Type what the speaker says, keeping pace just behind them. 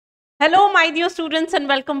Hello, my dear students, and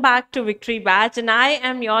welcome back to Victory Batch. And I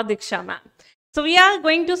am your Diksha ma'am. So, we are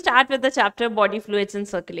going to start with the chapter Body Fluids and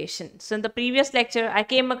Circulation. So, in the previous lecture, I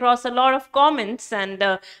came across a lot of comments, and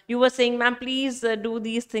you were saying, ma'am, please do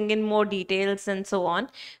these things in more details and so on.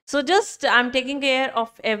 So, just I'm taking care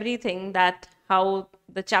of everything that how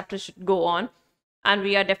the chapter should go on. And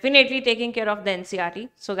we are definitely taking care of the NCRT.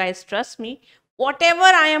 So, guys, trust me, whatever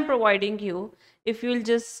I am providing you, if you'll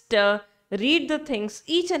just read the things,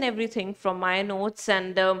 each and everything from my notes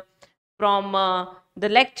and from the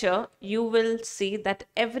lecture, you will see that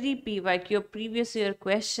every PYQ, previous year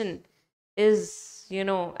question, is,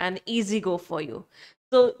 an easy go for you.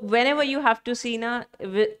 So whenever you have to see now,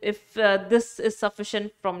 if this is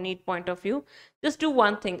sufficient from NEET point of view, just do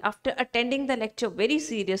one thing. After attending the lecture very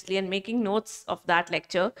seriously and making notes of that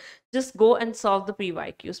lecture, just go and solve the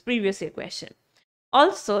PYQs, previous year question.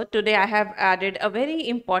 Also, today I have added a very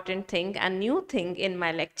important thing and new thing in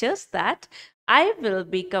my lectures, that I will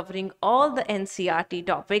be covering all the NCRT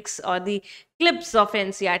topics or the clips of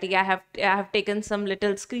NCRT. I have taken some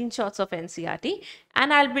little screenshots of NCRT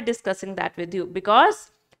and I'll be discussing that with you,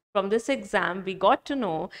 because from this exam we got to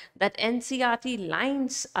know that NCRT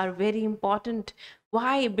lines are very important.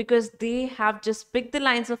 Why? Because they have just picked the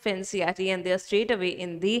lines of NCRT and they are straight away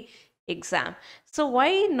in the exam. So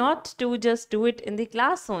why not to just do it in the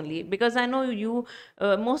class only? Because I know you,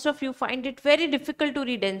 most of you find it very difficult to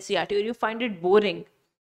read NCRT, or you find it boring.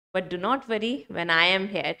 But do not worry when I am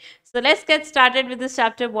here. So let's get started with this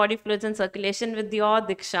chapter, Body Fluids and Circulation, with your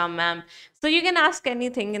Diksha ma'am. So you can ask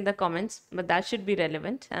anything in the comments, but that should be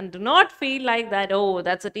relevant. And do not feel like that, oh,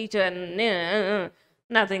 that's a teacher. And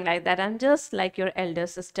nothing like that. I'm just like your elder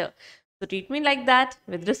sister. So treat me like that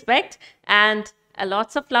with respect, and a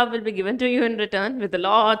lots of love will be given to you in return with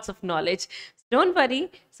lots of knowledge. Don't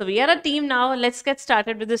worry. So we are a team now. Let's get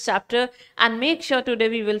started with this chapter and make sure today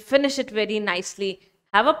we will finish it very nicely.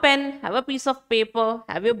 Have a pen, have a piece of paper,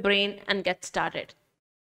 have your brain, and get started.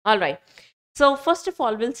 All right. So first of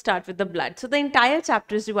all, we'll start with the blood. So the entire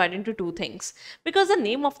chapter is divided into two things, because the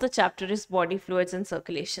name of the chapter is Body Fluids and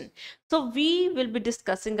Circulation. So we will be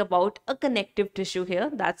discussing about a connective tissue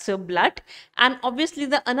here, that's your blood, and obviously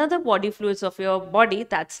the another body fluids of your body,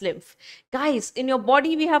 that's lymph. Guys, in your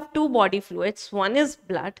body we have two body fluids, one is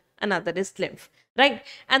blood, another is lymph, right?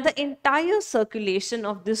 And the entire circulation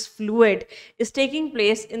of this fluid is taking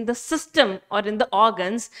place in the system or in the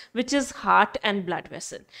organs, which is heart and blood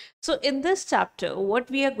vessel. So in this chapter,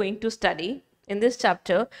 what we are going to study,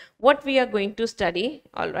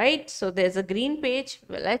 all right, so there's a green page.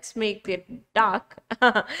 Well, let's make it dark.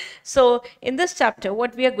 So in this chapter,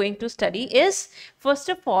 what we are going to study is, first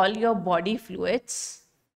of all, your body fluids.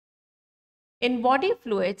 In body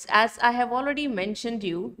fluids, as I have already mentioned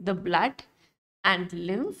you, the blood and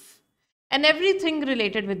lymph and everything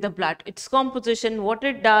related with the blood, its composition, what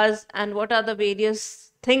it does, and what are the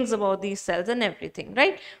various things about these cells and everything,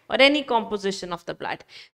 right? Or any composition of the blood.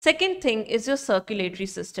 Second thing is your circulatory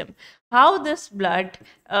system, how this blood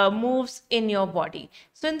moves in your body.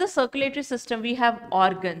 So in the circulatory system, we have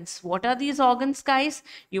organs. What are these organs, guys?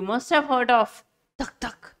 You must have heard of tuk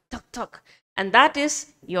tuk tuk tuk, and that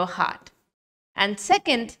is your heart. And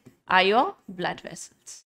second are your blood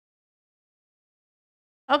vessels.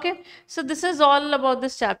 Okay, so this is all about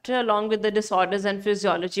this chapter, along with the disorders and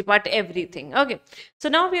physiology part, everything. Okay, so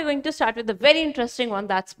now we are going to start with the very interesting one,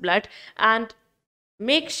 that's blood. And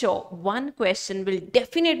make sure one question will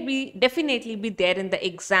definitely be there in the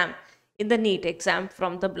exam, in the NEET exam,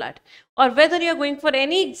 from the blood. Or whether you're going for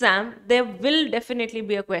any exam, there will definitely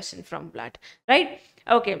be a question from blood, right?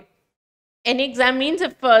 Okay. Any exam means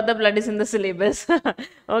if the blood is in the syllabus.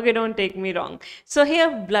 Okay, don't take me wrong. So here,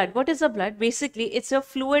 blood. What is a blood? Basically, it's a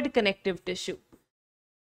fluid connective tissue.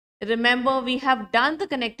 Remember, we have done the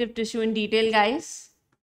connective tissue in detail, guys.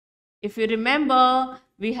 If you remember,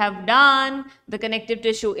 we have done the connective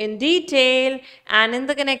tissue in detail, and in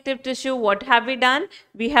the connective tissue, what have we done?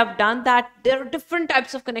 We have done that there are different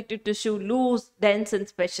types of connective tissue: loose, dense, and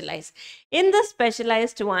specialized. In the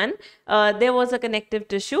specialized one, there was a connective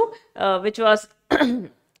tissue which was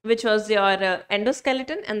which was your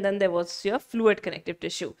endoskeleton, and then there was your fluid connective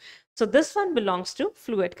tissue. So this one belongs to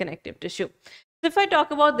fluid connective tissue. So if I talk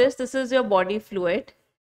about this, this is your body fluid,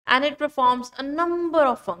 and it performs a number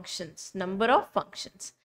of functions.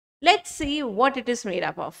 Let's see what it is made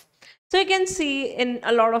up of. So you can see in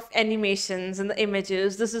a lot of animations in the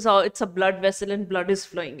images, this is how it's a blood vessel and blood is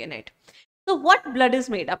flowing in it. So what blood is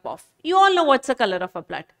made up of? You all know what's the color of a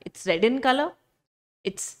blood. It's red in color.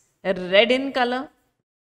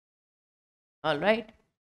 All right.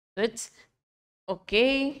 So it's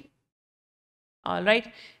okay. All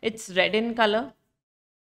right. It's red in color.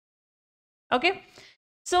 Okay.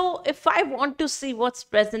 So if I want to see what's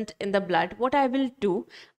present in the blood, what I will do,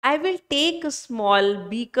 I will take a small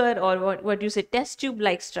beaker or what you say test tube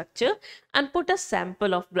like structure and put a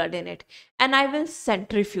sample of blood in it, and I will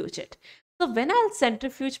centrifuge it. So when I'll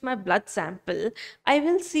centrifuge my blood sample, I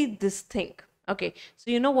will see this thing. Okay,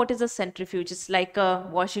 so you know what is a centrifuge? It's like a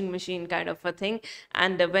washing machine kind of a thing,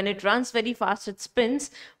 and when it runs very fast, it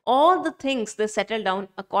spins. All the things, they settle down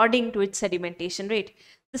according to its sedimentation rate.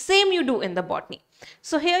 The same you do in the botany.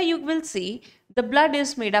 So here you will see the blood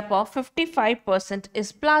is made up of 55%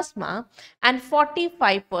 is plasma and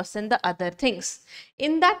 45% the other things.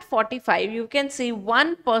 In that 45, you can see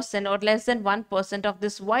 1% or less than 1% of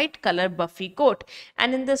this white color buffy coat.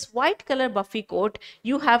 And in this white color buffy coat,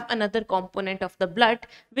 you have another component of the blood,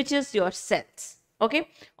 which is your cells. Okay.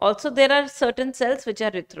 Also, there are certain cells which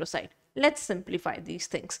are erythrocyte. Let's simplify these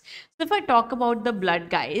things. So if I talk about the blood,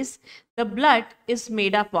 guys, the blood is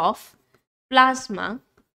made up of plasma.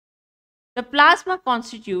 The plasma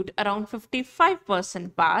constitute around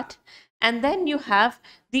 55% part, and then you have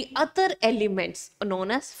the other elements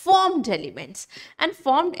known as formed elements, and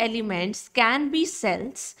formed elements can be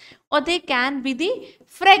cells or they can be the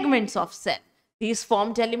fragments of cell. These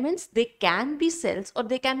formed elements, they can be cells or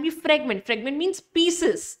they can be fragment. Fragment means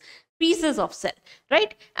pieces of cell,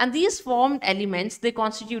 right? And these formed elements, they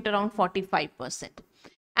constitute around 45%,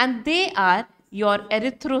 and they are your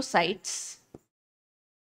erythrocytes,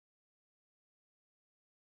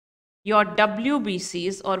 your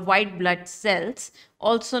WBCs or white blood cells,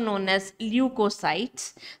 also known as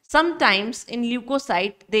leukocytes. Sometimes in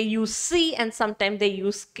leukocyte they use C and sometimes they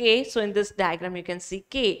use K. So in this diagram you can see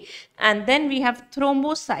K. And then we have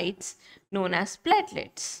thrombocytes known as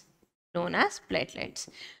platelets.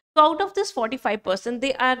 So out of this 45%,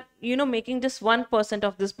 they are, making just 1%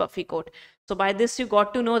 of this buffy coat. So by this, you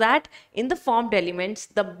got to know that in the formed elements,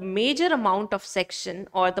 the major amount of section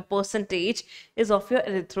or the percentage is of your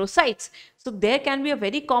erythrocytes. So there can be a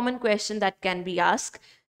very common question that can be asked,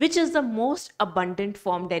 which is the most abundant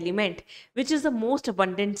formed element? Which is the most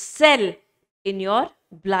abundant cell in your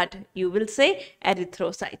blood? You will say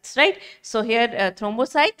erythrocytes, right? So here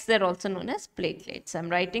thrombocytes, they're also known as platelets. I'm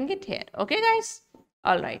writing it here. Okay, guys?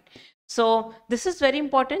 All right. So this is very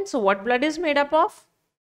important. So what blood is made up of?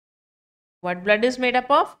 What blood is made up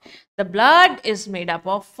of? The blood is made up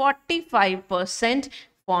of 45%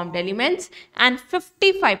 formed elements and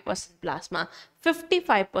 55% plasma.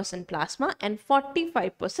 55% plasma and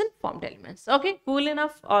 45% formed elements. Okay, cool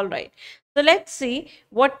enough? All right. So let's see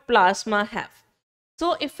what plasma have.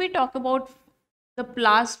 So if we talk about the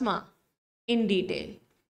plasma in detail,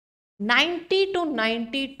 90 to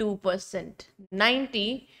 92%,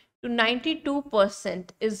 90 to 92%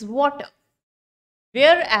 is water,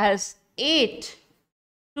 whereas 8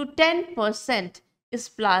 to 10% is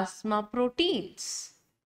plasma proteins.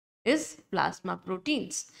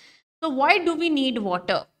 So why do we need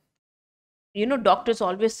water? Doctors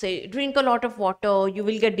always say, drink a lot of water, you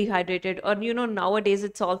will get dehydrated. Or, nowadays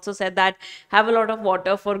it's also said that have a lot of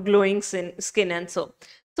water for glowing skin and so.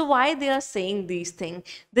 So why they are saying these things?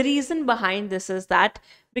 The reason behind this is that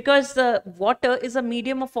because the water is a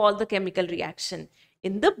medium of all the chemical reaction.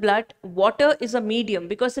 In the blood, water is a medium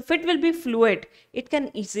because if it will be fluid, it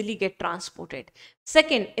can easily get transported.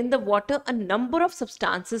 Second, in the water, a number of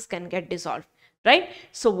substances can get dissolved, right?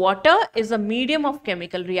 So water is a medium of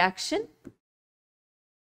chemical reaction.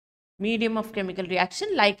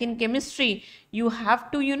 Like in chemistry, you have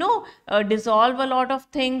to dissolve a lot of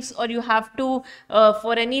things, or you have to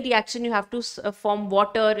for any reaction you have to form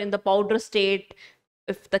water in the powder state.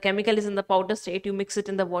 If the chemical is in the powder state, you mix it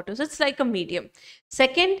in the water. So it's like a medium.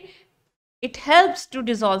 Second, it helps to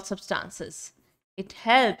dissolve substances.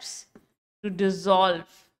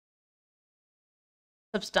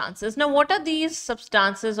 Now what are these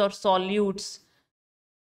substances or solutes?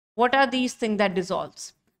 What are these things that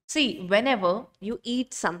dissolves? See, whenever you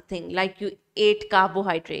eat something, like you ate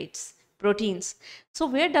carbohydrates, proteins, so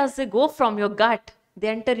where does they go from your gut? They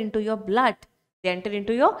enter into your blood.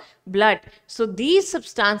 So these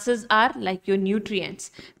substances are like your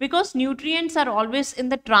nutrients, because nutrients are always in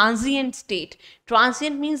the transient state.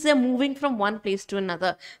 Transient means they're moving from one place to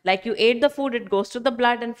another. Like you ate the food, it goes to the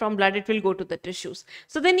blood, and from blood it will go to the tissues.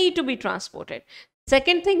 So they need to be transported.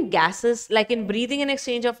 Second thing, gases. Like in breathing and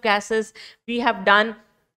exchange of gases, we have done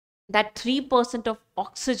that 3% of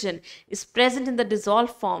oxygen is present in the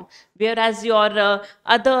dissolved form, whereas your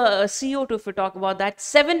other CO2, if we talk about that,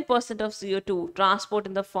 7% of CO2 transport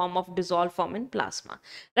in the form of dissolved form in plasma,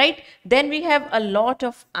 right? Then we have a lot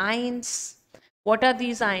of ions. What are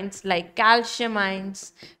these ions? Like calcium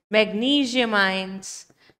ions, magnesium ions,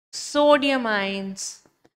 sodium ions,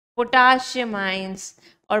 potassium ions,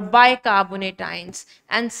 or bicarbonate ions,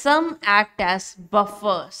 and some act as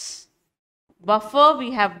buffers. Buffer,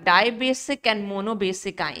 we have dibasic and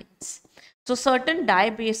monobasic ions. So certain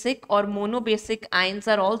dibasic or monobasic ions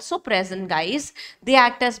are also present, guys. They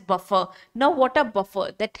act as buffer. Now what a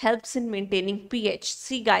buffer? That helps in maintaining pH.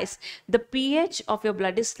 See guys, the pH of your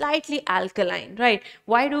blood is slightly alkaline, right?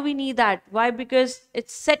 Why do we need that? Why? Because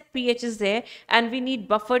its set pH is there and we need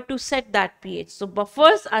buffer to set that pH. So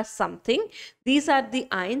buffers are something. These are the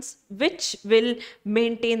ions which will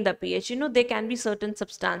maintain the pH. You know, there can be certain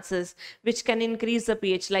substances which can increase the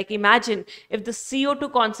pH. Like imagine if the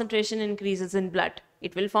CO2 concentration increases in blood,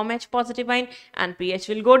 it will form H positive ion and pH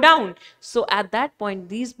will go down. So at that point,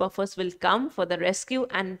 these buffers will come for the rescue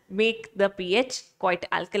and make the pH quite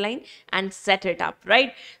alkaline and set it up,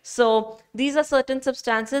 right? So these are certain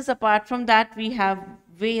substances. Apart from that, we have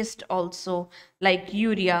waste also, like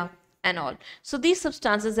urea and all. So these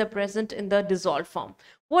substances are present in the dissolved form.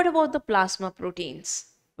 What about the plasma proteins?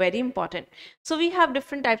 Very important. So we have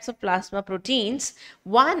different types of plasma proteins.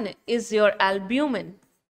 One is your albumin.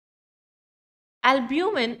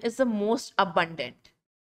 Albumin is the most abundant.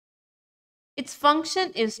 Its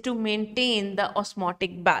function is to maintain the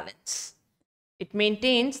osmotic balance. It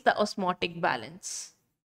maintains the osmotic balance.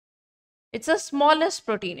 It's the smallest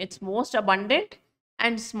protein. It's most abundant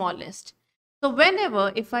and smallest. So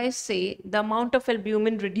whenever, if I say the amount of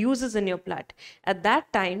albumin reduces in your blood, at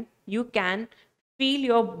that time you can feel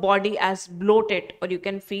your body as bloated, or you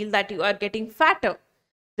can feel that you are getting fatter.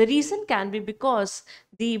 The reason can be because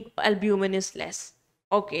the albumin is less.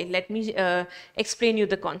 Okay, let me explain you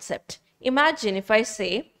the concept. Imagine if I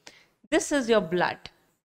say this is your blood.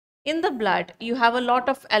 In the blood, you have a lot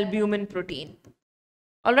of albumin protein.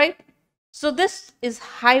 All right. So this is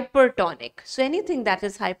hypertonic. So anything that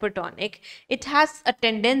is hypertonic, it has a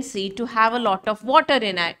tendency to have a lot of water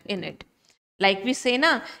in it. Like we say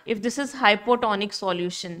na, if this is hypotonic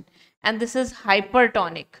solution and this is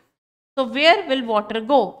hypertonic, so where will water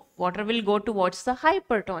go? Water will go towards the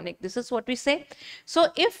hypertonic. This is what we say.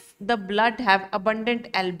 So if the blood have abundant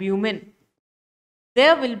albumin,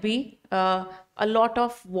 there will be a lot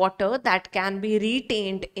of water that can be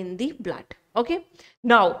retained in the blood. Okay.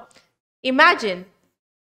 Now, imagine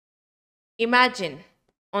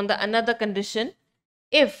on the another condition,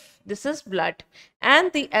 if this is blood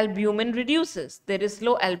and the albumin reduces, there is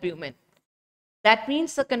low albumin. That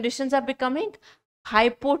means the conditions are becoming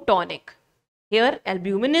hypotonic. Here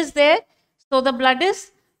albumin is there, so the blood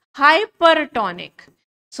is hypertonic.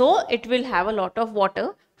 So it will have a lot of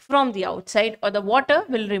water from the outside, or the water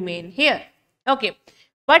will remain here. Okay.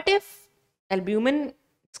 But if albumin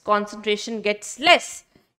concentration gets less,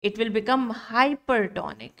 it will become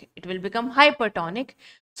hypertonic. It will become hypertonic.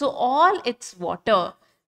 So all its water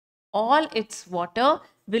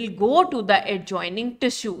will go to the adjoining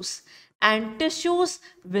tissues, and tissues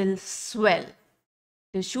will swell.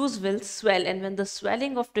 Tissues will swell, and when the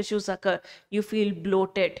swelling of tissues occur, you feel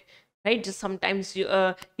bloated, right? Just sometimes you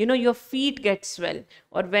know, your feet get swell,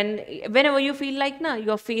 or whenever you feel like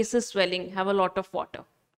your face is swelling, have a lot of water.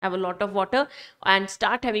 Have a lot of water and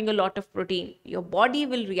start having a lot of protein. Your body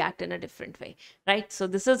will react in a different way, right? So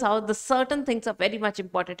this is how the certain things are very much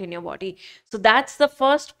important in your body. So that's the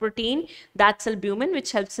first protein, that's albumin,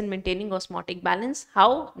 which helps in maintaining osmotic balance.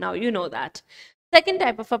 How? Now you know that. Second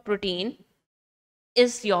type of a protein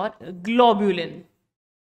is your globulin.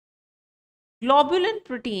 Globulin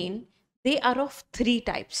protein, they are of three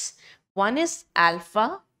types. One is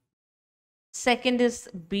alpha, second is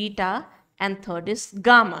beta, and third is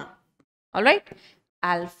gamma. All right.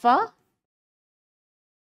 Alpha,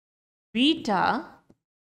 beta,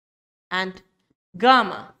 and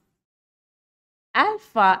gamma.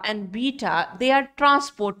 Alpha and beta, they are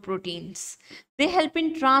transport proteins. They help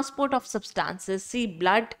in transport of substances. See,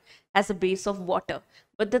 blood as a base of water.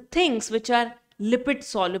 But the things which are lipid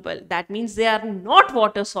soluble, that means they are not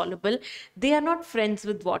water soluble, they are not friends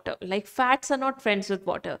with water. Like fats are not friends with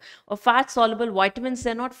water, or fat soluble vitamins,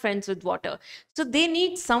 they're not friends with water. So they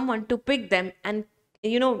need someone to pick them, and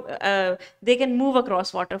they can move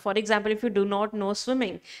across water. For example, if you do not know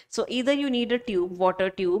swimming, so either you need a tube, water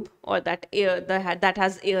tube, or that air that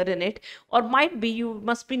has air in it, or might be you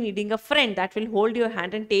must be needing a friend that will hold your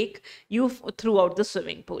hand and take you throughout the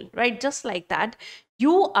swimming pool, right? Just like that,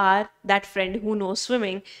 you are that friend who knows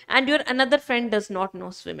swimming, and your another friend does not know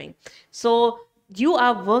swimming. So you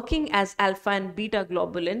are working as alpha and beta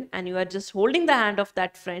globulin, and you are just holding the hand of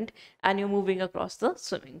that friend and you're moving across the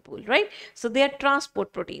swimming pool, right? So they are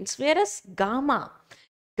transport proteins. Whereas gamma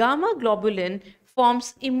globulin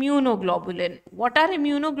forms immunoglobulin. What are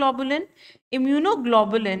immunoglobulin?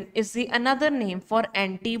 Immunoglobulin is the another name for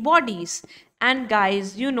antibodies. And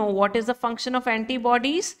guys, you know what is the function of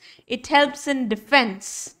antibodies? It helps in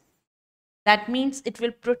defense. That means it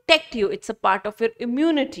will protect you. It's a part of your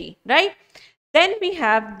immunity, right? Then we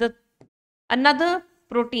have the another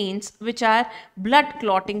proteins which are blood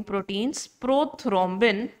clotting proteins,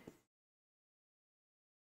 prothrombin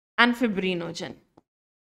and fibrinogen.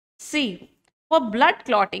 See, for blood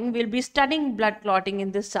clotting, we'll be studying blood clotting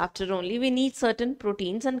in this chapter only. We need certain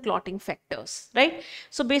proteins and clotting factors, right?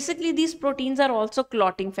 So basically these proteins are also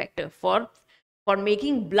clotting factor. For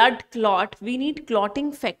making blood clot, we need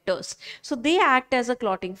clotting factors. So they act as a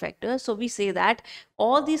clotting factor. So we say that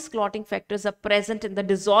all these clotting factors are present in the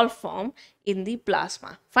dissolved form in the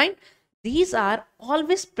plasma. Fine. These are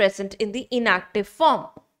always present in the inactive form.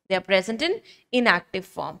 They are present in inactive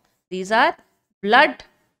form. These are blood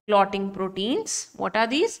clotting proteins. What are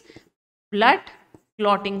these? Blood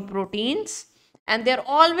clotting proteins. And they're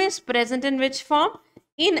always present in which form?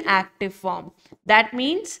 Inactive form. That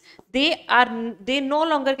means they no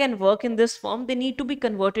longer can work in this form. They need to be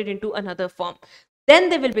converted into another form. Then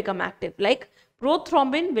they will become active. Like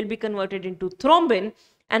prothrombin will be converted into thrombin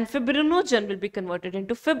and fibrinogen will be converted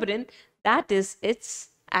into fibrin. That is its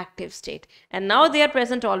active state. And now they are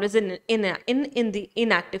present always in the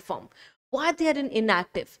inactive form. Why they are in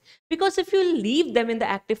inactive? Because if you leave them in the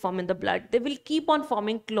active form in the blood, they will keep on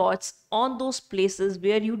forming clots on those places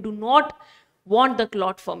where you do not want the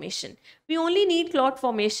clot formation. We only need clot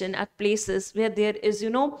formation at places where there is,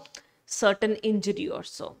 certain injury or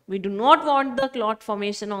so. We do not want the clot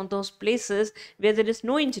formation on those places where there is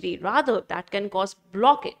no injury. Rather, that can cause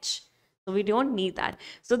blockage. So we don't need that.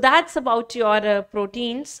 So that's about your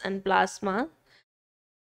proteins and plasma.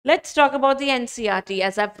 Let's talk about the NCERT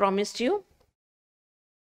as I've promised you.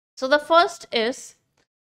 So the first is,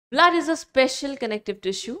 blood is a special connective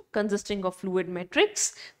tissue consisting of fluid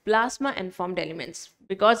matrix, plasma and formed elements.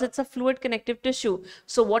 Because it's a fluid connective tissue.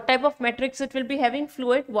 So what type of matrix it will be having?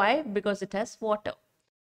 Fluid. Why? Because it has water.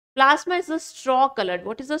 Plasma is a straw colored.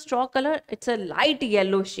 What is a straw color? It's a light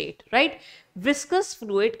yellow shade, right? Viscous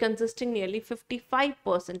fluid consisting nearly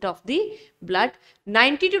 55% of the blood.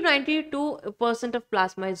 90 to 92% of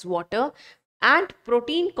plasma is water and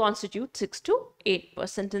protein constitutes 6 to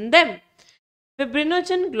 8% in them.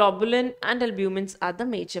 Fibrinogen, globulin and albumins are the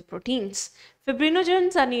major proteins.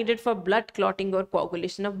 Fibrinogens are needed for blood clotting or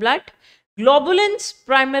coagulation of blood. Globulins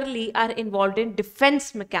primarily are involved in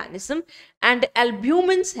defense mechanism and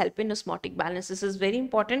albumins help in osmotic balance. This is very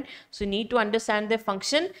important. So you need to understand their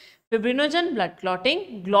function. Fibrinogen, blood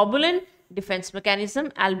clotting. Globulin, defense mechanism.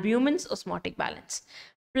 Albumins, osmotic balance.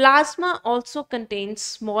 Plasma also contains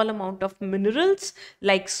small amount of minerals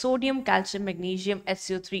like sodium, calcium, magnesium,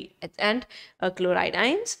 SO3 and chloride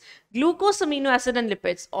ions. Glucose, amino acid and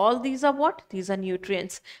lipids. All these are what? These are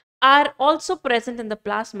nutrients. Are also present in the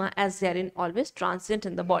plasma as they are always transient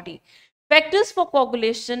in the body. Factors for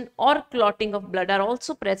coagulation or clotting of blood are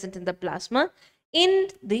also present in the plasma in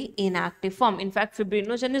the inactive form. In fact,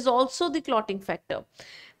 fibrinogen is also the clotting factor.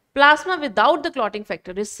 Plasma without the clotting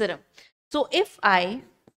factor is serum. So if I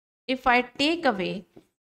take away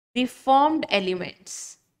the formed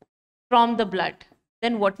elements from the blood,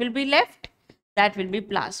 then what will be left? That will be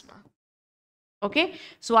plasma. Okay,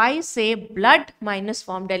 so I say blood minus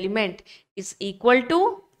formed element is equal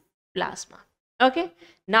to plasma. Okay,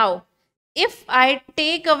 now if I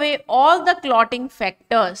take away all the clotting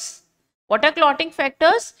factors, what are clotting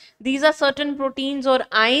factors? These are certain proteins or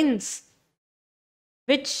ions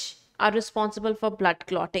which are responsible for blood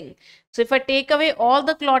clotting. So if I take away all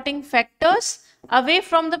the clotting factors away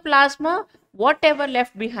from the plasma, whatever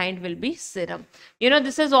left behind will be serum.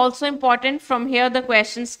 This is also important. From here the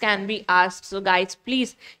questions can be asked. So guys,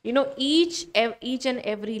 please, each and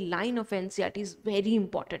every line of NCERT is very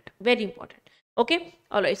important. Very important. Okay.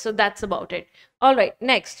 All right. So that's about it. All right.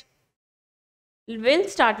 Next, we'll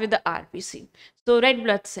start with the RBC. So red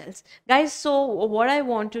blood cells. Guys, so what I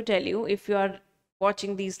want to tell you, if you are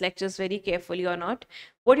watching these lectures very carefully or not,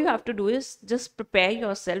 what you have to do is just prepare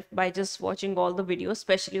yourself by just watching all the videos,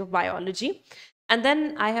 especially of biology. And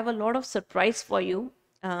then I have a lot of surprise for you.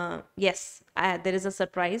 Yes, there is a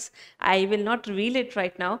surprise. I will not reveal it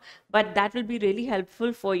right now, but that will be really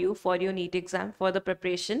helpful for you for your NEET exam, for the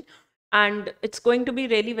preparation. And it's going to be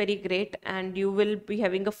really very great, and you will be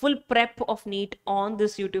having a full prep of NEET on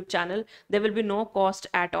this YouTube channel. There will be no cost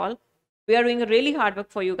at all. We are doing a really hard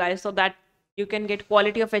work for you guys so that you can get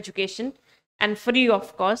quality of and free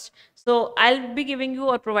of cost. So I'll be giving you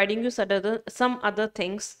or providing you some other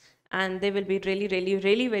things, and they will be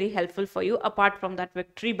really very helpful for you apart from that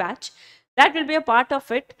victory batch. That will be a part of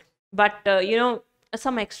it, but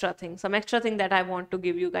some extra thing that I want to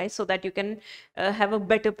give you guys so that you can have a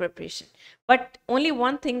better preparation. But only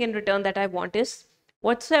one thing in return that I want is,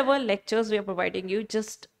 whatsoever lectures we are providing you,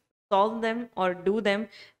 just solve them or do them,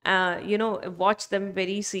 watch them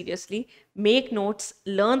very seriously, make notes,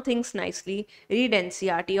 learn things nicely, read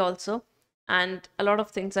NCRT also, and a lot of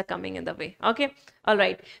things are coming in the way. Okay, all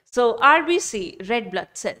right. So RBC, red blood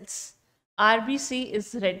cells. RBC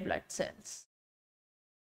is red blood cells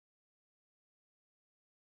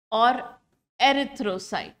or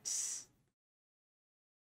erythrocytes.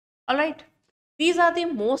 All right. These are the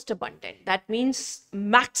most abundant. That means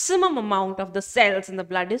maximum amount of the cells in the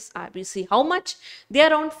blood is RBC. How much? They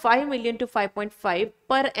are around 5 million to 5.5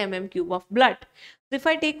 per mm cube of blood. So if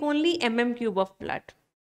I take only mm cube of blood,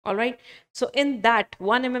 all right, so in that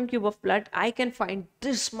 1 mm cube of blood, I can find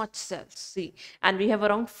this much cells. See, and we have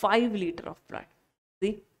around 5 liter of blood.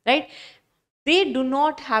 See, right? They do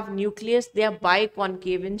not have nucleus. They are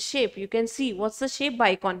biconcave in shape. You can see what's the shape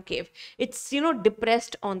biconcave. It's,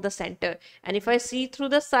 depressed on the center. And if I see through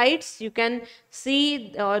the sides, you can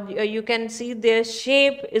see, their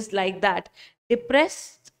shape is like that,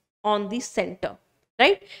 depressed on the center,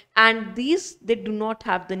 right? And these, they do not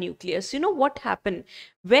have the nucleus. You know what happened?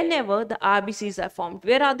 Whenever the RBCs are formed,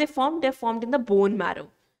 where are they formed? They're formed in the bone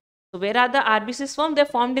marrow. So where are the RBCs formed? They're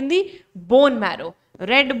formed in the bone marrow,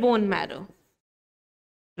 red bone marrow.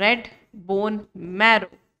 Red bone marrow.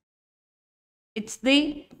 It's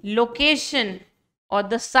the location or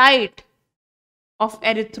the site of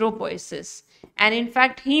erythropoiesis and in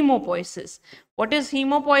fact hemopoiesis. What is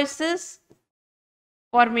hemopoiesis?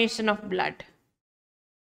 Formation of blood.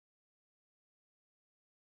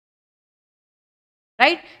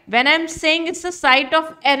 Right? When I'm saying it's the site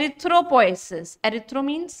of erythropoiesis, erythro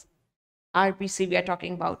means RBC we are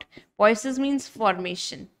talking about. Poiesis means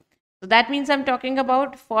formation. So that means I'm talking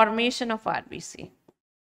about formation of RBC.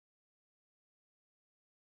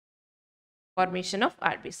 Formation of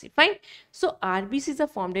RBC. Fine. So RBCs are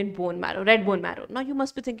formed in bone marrow, red bone marrow. Now you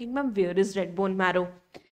must be thinking, ma'am, where is red bone marrow?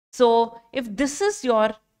 So if this is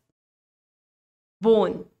your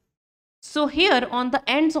bone, so here on the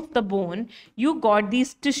ends of the bone, you got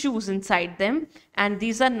these tissues inside them, and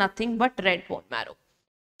these are nothing but red bone marrow.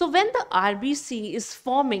 So when the RBC is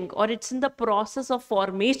forming or it's in the process of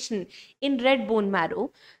formation in red bone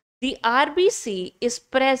marrow, the RBC is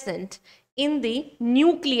present in the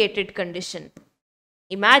nucleated condition.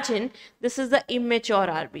 Imagine this is the immature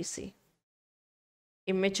RBC.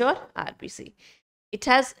 Immature RBC. It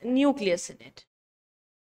has nucleus in it.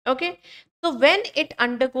 Okay. So when it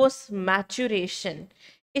undergoes maturation,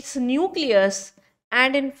 its nucleus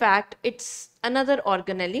and in fact its another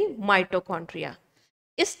organelle, mitochondria,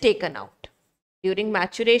 is taken out. During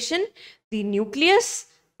maturation, the nucleus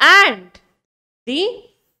and the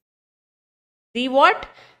what?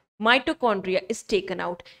 Mitochondria is taken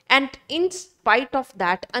out, and in spite of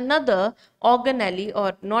that, another organelle,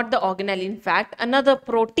 or not the organelle, in fact, another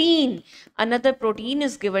protein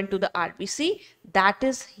is given to the RBC, that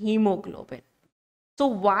is hemoglobin. So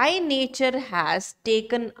why nature has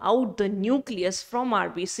taken out the nucleus from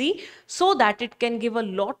RBC? So that it can give a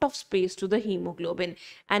lot of space to the hemoglobin,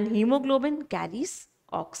 and hemoglobin carries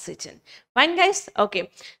oxygen. Fine guys?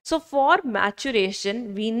 Okay. So for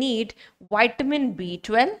maturation, we need vitamin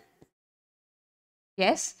B12.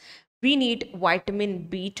 Yes, we need vitamin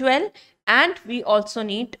B12 and we also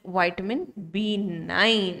need vitamin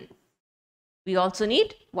B9. We also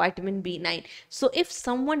need vitamin B9. So if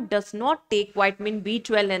someone does not take vitamin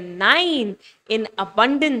B12 and 9 in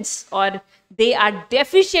abundance, or they are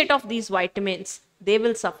deficient of these vitamins, they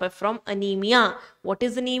will suffer from anemia. What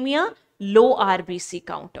is anemia? Low RBC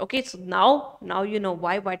count. Okay, so now you know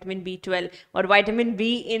why vitamin B12 or vitamin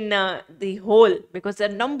B in the whole, because there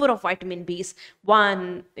are a number of vitamin Bs.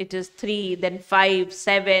 1, it is 3, then 5,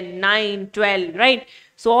 7, 9, 12, right?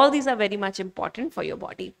 So all these are very much important for your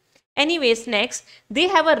body. Anyways, next, they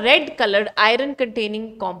have a red colored iron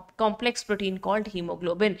containing complex protein called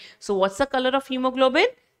hemoglobin. So what's the color of hemoglobin?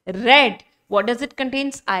 Red. What does it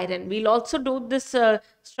contains? Iron. We'll also do this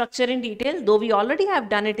structure in detail, though we already have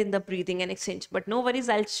done it in the breathing and exchange, but no worries,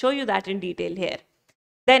 I'll show you that in detail here.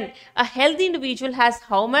 Then a healthy individual has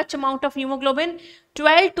how much amount of hemoglobin?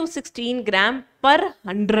 12 to 16 gram per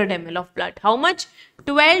 100 ml of blood. How much?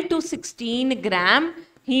 12 to 16 gram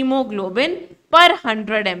hemoglobin per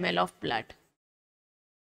 100 ml of blood.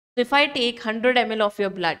 So if I take 100 ml of your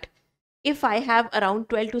blood, if I have around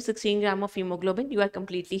 12 to 16 gram of hemoglobin, you are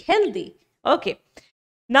completely healthy. Okay.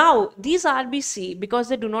 Now, these RBC, because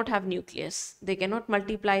they do not have nucleus, they cannot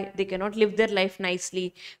multiply, they cannot live their life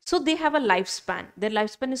nicely. So they have a lifespan. Their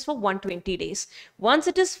lifespan is for 120 days. Once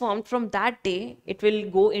it is formed, from that day, it will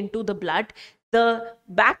go into the blood. The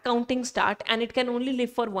back counting start, and it can only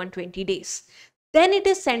live for 120 days. Then it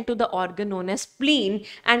is sent to the organ known as spleen,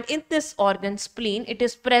 and in this organ spleen, it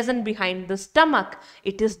is present behind the stomach.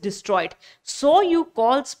 It is destroyed. So you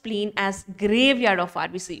call spleen as graveyard of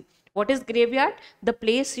RBC. What is graveyard? The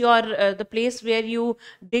place the place where you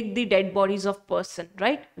dig the dead bodies of person,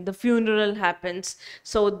 right? The funeral happens.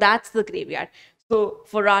 So that's the graveyard. So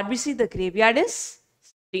for RBC, the graveyard is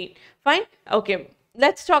spleen. Fine. Okay.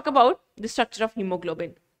 Let's talk about the structure of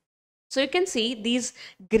hemoglobin. So you can see these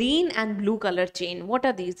green and blue color chain. What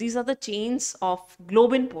are these? These are the chains of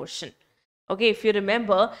globin portion. Okay, if you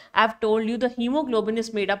remember, I've told you the hemoglobin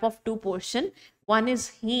is made up of two portions. One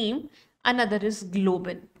is heme, another is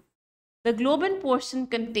globin. The globin portion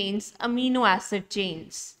contains amino acid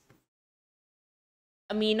chains.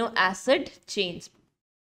 Amino acid chains.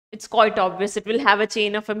 It's quite obvious it will have a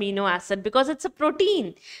chain of amino acid because it's a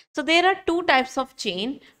protein. So there are two types of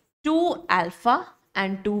chain, 2 alpha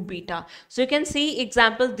and 2 beta. So you can see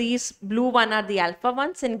example, these blue one are the alpha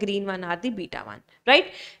ones and green one are the beta one,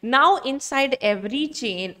 right? Now inside every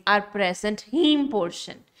chain are present heme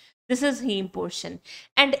portion. This is heme portion,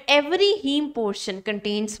 and every heme portion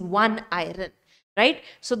contains 1 iron, right?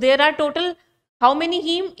 So there are total, how many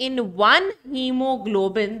heme? In one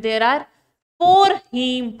hemoglobin, there are 4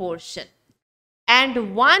 heme portion,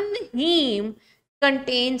 and one heme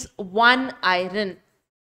contains 1 iron,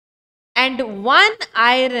 and 1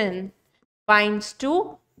 iron binds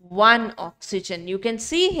to 1 oxygen. You can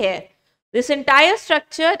see here, this entire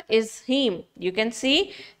structure is heme. You can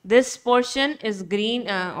see this portion is green.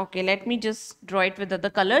 Okay, let me just draw it with other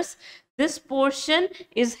colors. This portion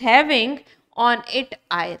is having on it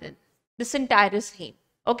iron. This entire is heme.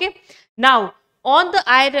 Okay. Now, on the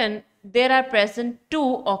iron, there are present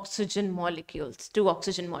 2 oxygen molecules. 2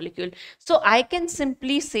 oxygen molecules. So, I can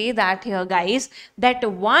simply say that here, guys, that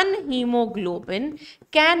one hemoglobin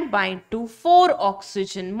can bind to 4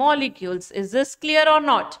 oxygen molecules. Is this clear or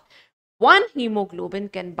not? One hemoglobin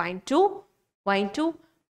can bind to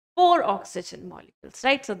 4 oxygen molecules,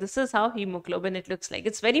 right? So this is how hemoglobin it looks like.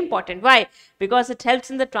 It's very important. Why? Because it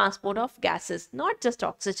helps in the transport of gases, not just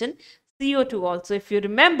oxygen, CO2 also. If you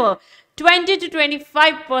remember, 20 to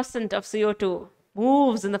 25% of CO2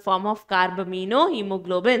 moves in the form of carbamino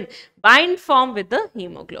hemoglobin, bind form with the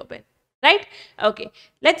hemoglobin, right? Okay,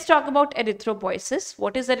 let's talk about erythropoiesis.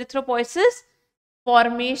 What is erythropoiesis?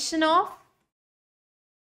 Formation of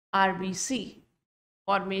RBC.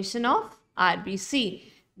 Formation of RBC.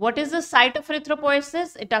 What is the site of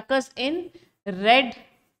erythropoiesis? It occurs in red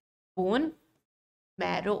bone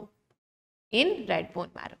marrow. In red bone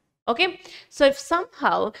marrow. Okay. So if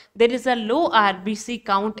somehow there is a low RBC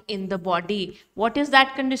count in the body, what is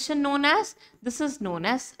that condition known as? This is known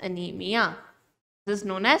as anemia. This is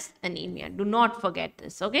known as anemia. Do not forget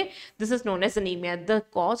this, okay? This is known as anemia. The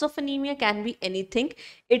cause of anemia can be anything.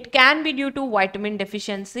 It can be due to vitamin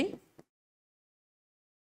deficiency.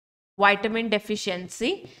 Vitamin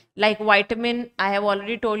deficiency, like vitamin, I have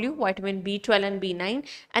already told you, vitamin B12 and B9.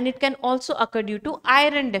 And it can also occur due to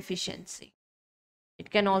iron deficiency.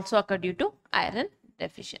 It can also occur due to iron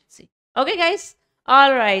deficiency. Okay, guys?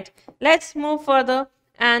 All right. Let's move further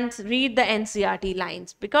and read the NCERT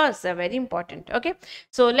lines because they're very important. Okay,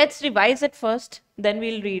 so let's revise it first, then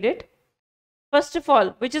we'll read it. First of all,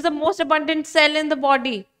 which is the most abundant cell in the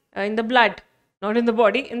body, in the blood? Not in the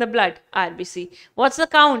body, in the blood, RBC. What's the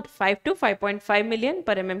count? 5 to 5.5 million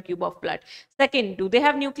per mm cube of blood. Second, do they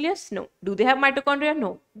have nucleus? No. Do they have mitochondria?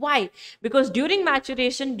 No. Why? Because during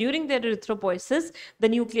maturation, during their erythropoiesis, the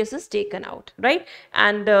nucleus is taken out, right?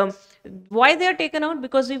 And why they are taken out?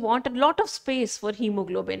 Because we want a lot of space for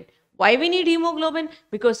hemoglobin. Why we need hemoglobin?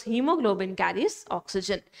 Because hemoglobin carries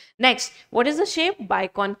oxygen. Next, what is the shape?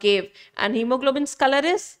 Biconcave. And hemoglobin's color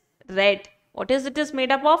is red. What is it is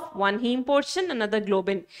made up of? One heme portion, another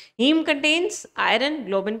globin. Heme contains iron,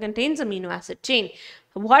 globin contains amino acid chain.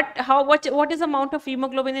 What is the amount of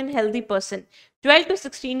hemoglobin in healthy person? 12 to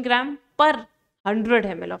 16 gram per 100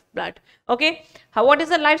 ml of blood. Okay. What is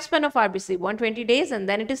the lifespan of RBC? 120 days, and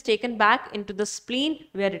then it is taken back into the spleen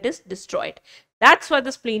where it is destroyed. That's why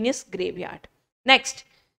the spleen is graveyard. Next.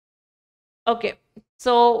 Okay.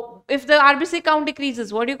 So, if the RBC count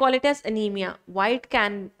decreases, what do you call it as? Anemia. Why it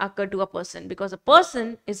can occur to a person? Because a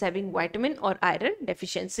person is having vitamin or iron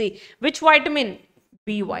deficiency. Which vitamin?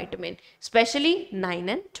 B vitamin, especially 9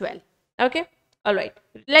 and 12. Okay. Alright.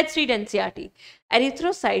 Let's read NCERT.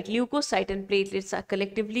 Erythrocyte, leukocyte and platelets are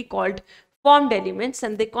collectively called formed elements,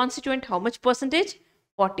 and they constitute how much percentage?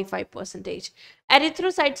 45%.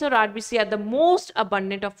 Erythrocytes or RBC are the most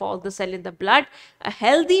abundant of all the cells in the blood. A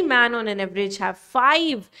healthy man on an average have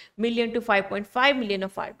 5 million to 5.5 million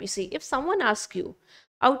of RBC. If someone asks you,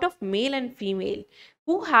 out of male and female,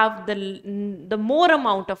 who have the more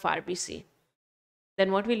amount of RBC,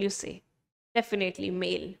 then what will you say? Definitely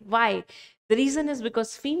male. Why? The reason is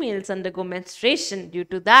because females undergo menstruation. Due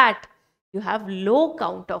to that, you have low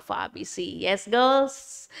count of RBC. Yes,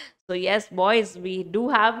 girls. So yes, boys, we do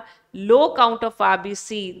have low count of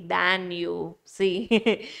RBC than you.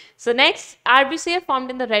 See. So next, RBC are formed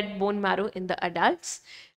in the red bone marrow in the adults.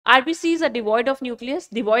 RBCs are devoid of nucleus.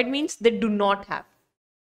 Devoid means they do not have.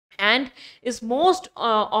 And is most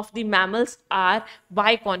of the mammals are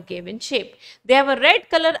biconcave in shape. They have a red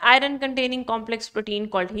color iron containing complex protein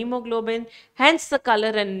called hemoglobin, hence the color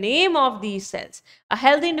and name of these cells. A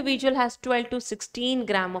healthy individual has 12 to 16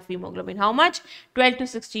 gram of hemoglobin. How much? 12 to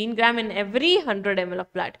 16 gram in every 100 ml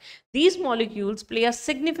of blood. These molecules play a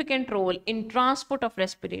significant role in transport of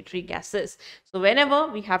respiratory gases. So whenever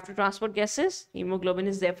we have to transport gases, hemoglobin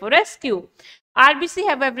is there for rescue. RBC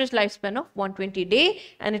have average lifespan of 120 days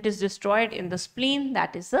and it is destroyed in the spleen,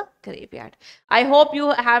 that is the graveyard. I hope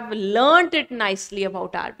you have learnt it nicely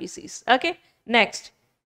about RBCs. Okay, next.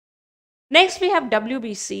 Next we have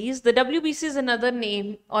WBCs. The WBC is another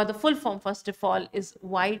name, or the full form first of all is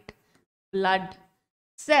white blood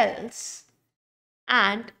cells,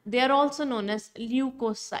 and they are also known as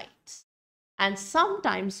leukocytes, and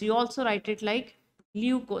sometimes you also write it like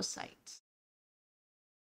leukocytes.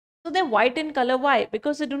 So they're white in color. Why?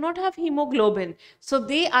 Because they do not have hemoglobin. So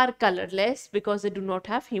they are colorless because they do not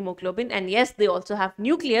have hemoglobin. And yes, they also have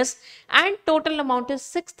nucleus, and total amount is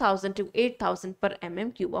 6,000 to 8,000 per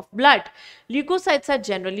mm³ of blood. Leukocytes are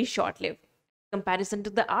generally short-lived. Comparison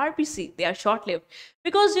to the RBC, they are short-lived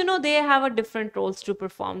because they have a different roles to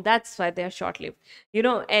perform. That's why they are short-lived.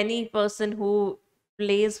 Any person who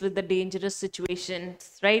plays with the dangerous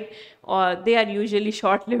situations, right, or they are usually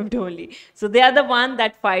short-lived only. So they are the one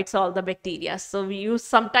that fights all the bacteria. So we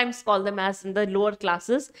sometimes call them, as in the lower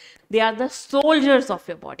classes, they are the soldiers of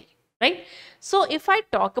your body, right? So if I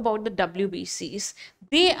talk about the WBCs,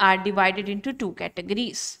 they are divided into two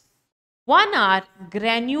categories. One are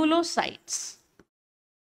granulocytes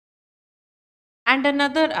and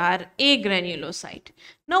another are agranulocyte.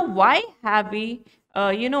 Now why have we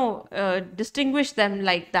distinguish them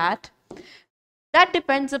like that? That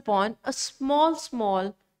depends upon a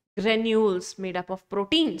small granules made up of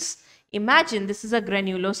proteins. Imagine this is a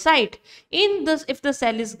granulocyte. In this, if the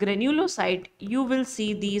cell is granulocyte, you will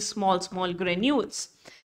see these small granules.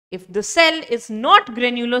 If the cell is not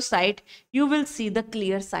granulocyte, you will see the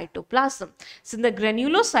clear cytoplasm. So in the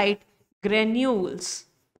granulocyte, granules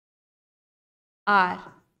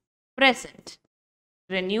are present.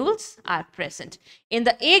 Granules are present. In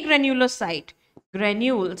the agranulocyte,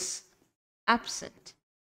 granules absent.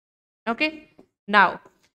 Okay. Now,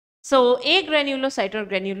 so agranulocyte or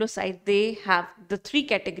granulocyte, they have the three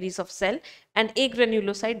categories of cell, and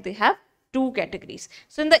agranulocyte, they have two categories.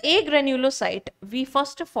 So in the agranulocyte, we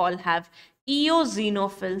first of all have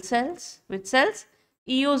eosinophil cells. Which cells?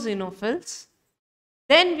 Eosinophils.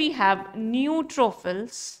 Then we have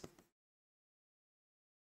neutrophils.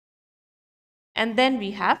 And then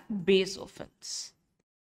we have basophils.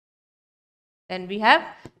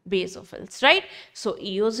 Right? So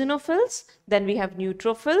eosinophils, then we have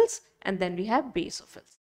neutrophils, and then we have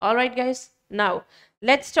basophils. All right, guys. Now,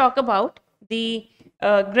 let's talk about the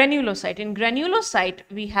granulocyte. In granulocyte,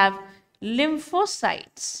 we have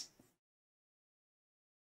lymphocytes,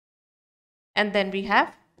 and then we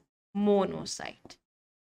have monocyte.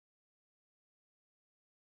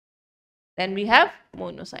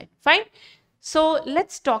 Fine. So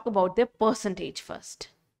let's talk about their percentage first.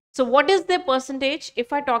 So what is their percentage?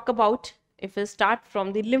 If I start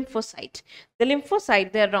from the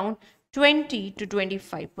lymphocyte, they're around 20 to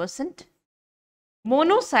 25%.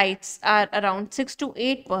 Monocytes are around 6 to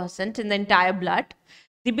 8% in the entire blood.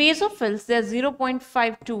 The basophils, they're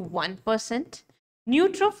 0.5 to 1%.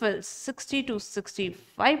 Neutrophils 60 to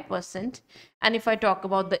 65%, and if I talk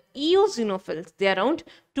about the eosinophils, they are around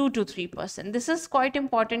 2 to 3%. This is quite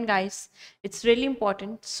important, guys. It's really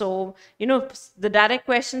important. So the direct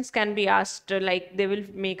questions can be asked, like they will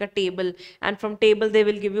make a table, and from table they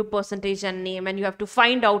will give you percentage and name, and you have to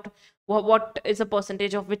find out what is a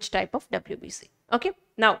percentage of which type of WBC. Okay,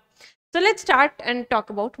 now so let's start and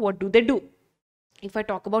talk about what do they do. If I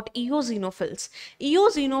talk about eosinophils,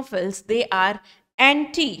 they are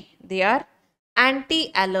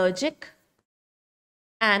anti-allergic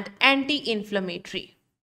and anti-inflammatory.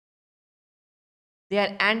 They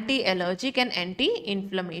are anti-allergic and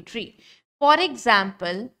anti-inflammatory. For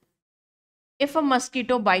example, if a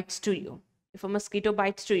mosquito bites to you,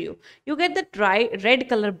 you get that red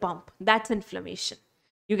color bump, that's inflammation.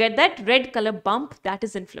 You get that red color bump, that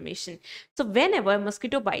is inflammation. So whenever a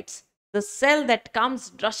mosquito bites, the cell that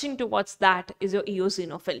comes rushing towards that is your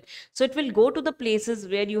eosinophil. So it will go to the places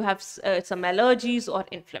where you have some allergies or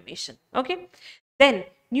inflammation. Okay. Then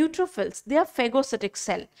neutrophils, they are phagocytic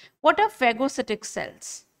cell. What are phagocytic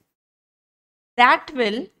cells? That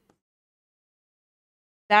will,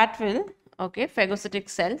 okay, phagocytic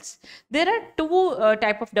cells. There are two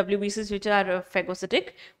type of WBCs which are phagocytic.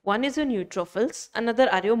 One is your neutrophils, another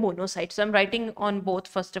are your monocytes. So I'm writing on both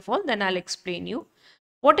first of all, then I'll explain you.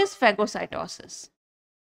 What is phagocytosis?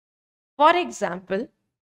 For example,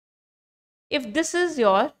 if this is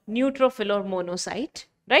your neutrophil or monocyte,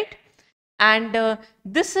 right? And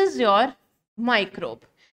this is your microbe.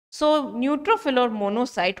 So neutrophil or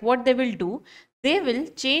monocyte, what they will do, they will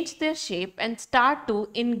change their shape and start to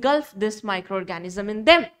engulf this microorganism in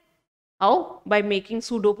them. How? By making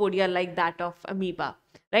pseudopodia like that of amoeba,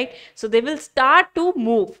 right? So they will start to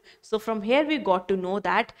move. So from here we got to know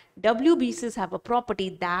that WBCs have a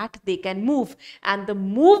property that they can move, and the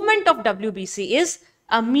movement of WBC is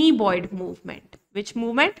amoeboid movement. Which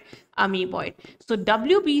movement? Amoeboid. So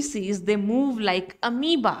WBCs, they move like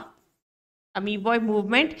amoeba. Amoeboid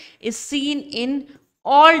movement is seen in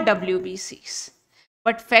all WBCs.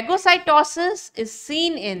 But phagocytosis is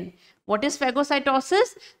seen in, what is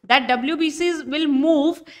phagocytosis? That WBCs will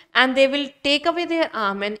move and they will take away their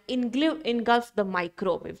arm and engulf the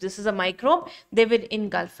microbe. If this is a microbe, they will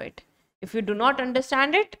engulf it. If you do not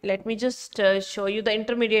understand it, let me just show you the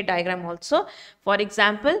intermediate diagram also. For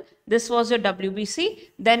example, this was your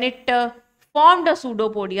WBC, then it formed a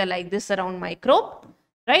pseudopodia like this around microbe,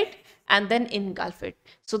 right? And then engulf it.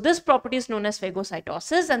 So this property is known as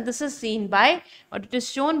phagocytosis, and this is seen by, or it is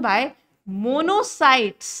shown by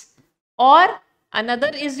monocytes, or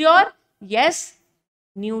another is your, yes,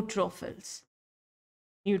 neutrophils.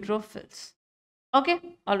 Neutrophils. Okay,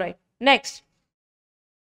 all right. Next.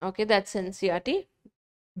 Okay, that's NCERT.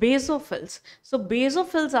 Basophils. So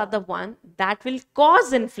basophils are the one that will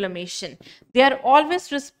cause inflammation. They are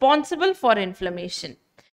always responsible for inflammation.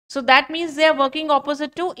 So that means they are working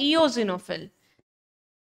opposite to eosinophil.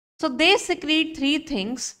 So they secrete three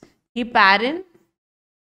things: heparin,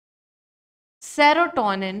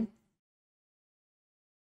 serotonin,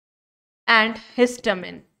 and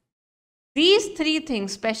histamine. These three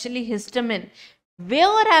things, especially histamine,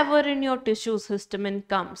 wherever in your tissues histamine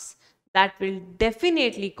comes, that will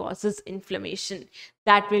definitely causes inflammation.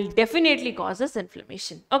 That will definitely causes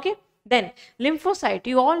inflammation. Okay. Then lymphocyte,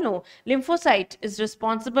 you all know lymphocyte is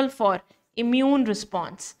responsible for immune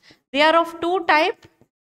response. They are of two type.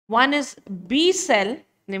 One is B cell.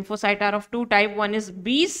 Lymphocyte are of two type. One is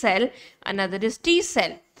B cell, another is T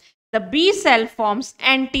cell. The B cell forms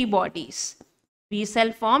antibodies. B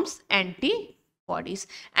cell forms antibodies,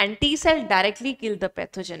 and T cell directly kill the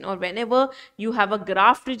pathogen. Or whenever you have a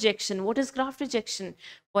graft rejection, what is graft rejection?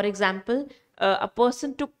 For example, a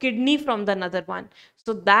person took kidney from the another one.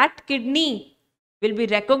 So that kidney will be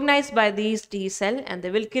recognized by these T cell and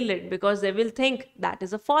they will kill it, because they will think that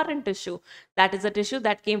is a foreign tissue. That is a tissue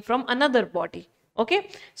that came from another body. Okay.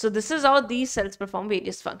 So this is how these cells perform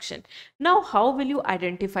various function. Now, how will you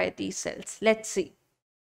identify these cells? Let's see.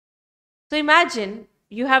 So imagine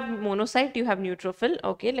you have monocyte, you have neutrophil.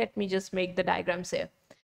 Okay. Let me just make the diagrams here.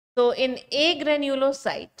 So in a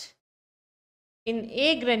granulocyte,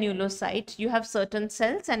 you have certain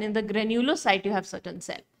cells, and in the granulocyte you have certain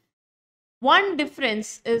cell. One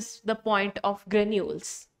difference is the point of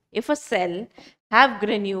granules. If a cell have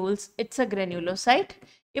granules, it's a granulocyte.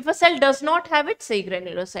 If a cell does not have it, say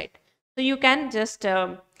granulocyte. So you can just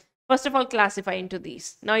first of all classify into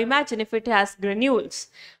these. Now imagine if it has granules.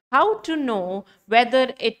 How to know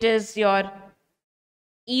whether it is your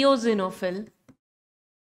eosinophil,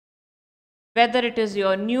 whether it is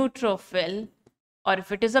your neutrophil, or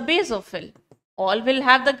if it is a basophil? All will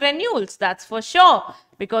have the granules, that's for sure,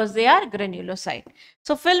 because they are granulocyte.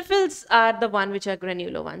 So philphils are the one which are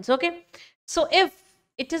granular ones. Okay. So if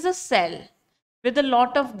it is a cell with a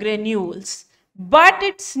lot of granules, but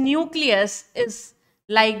its nucleus is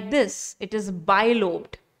like this, it is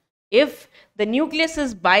bilobed. If the nucleus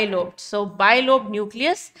is bilobed, so bilobed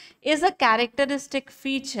nucleus is a characteristic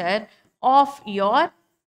feature of your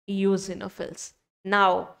eosinophils.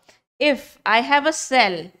 Now, if I have a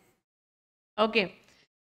cell, okay,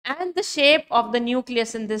 and the shape of the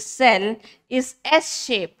nucleus in this cell is S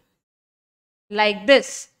shape, like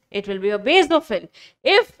this, it will be a basophil.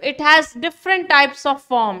 If it has different types of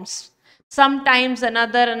forms, sometimes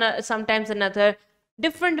another, sometimes another.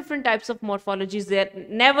 Different types of morphologies there.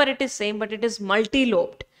 Never it is same, but it is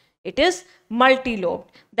multi-lobed. It is multi-lobed.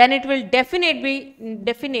 Then it will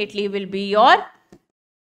definitely will be your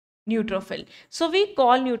neutrophil. So we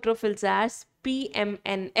call neutrophils as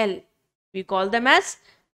PMNL. We call them as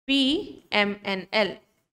PMNL.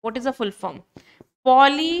 What is the full form?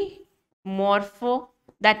 Polymorpho.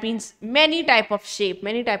 That means many type of shape,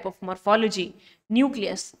 many type of morphology.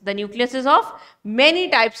 Nucleus. The nucleus is of many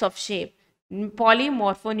types of shape.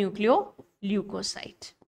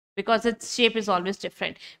 Polymorphonucleoleucocyte. Because its shape is always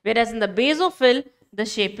different. Whereas in the basophil, the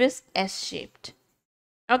shape is S-shaped.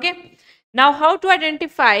 Okay. Now, how to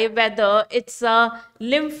identify whether it's a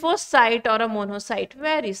lymphocyte or a monocyte?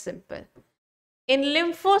 Very simple. In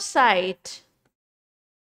lymphocyte,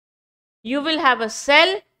 you will have a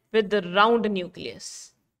cell with the round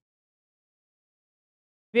nucleus.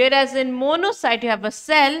 Whereas in monocyte, you have a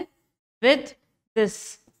cell with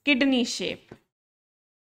this kidney shape.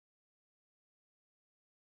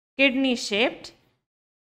 Kidney shaped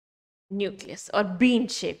nucleus or bean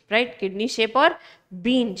shape, right? Kidney shape or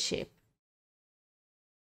bean shape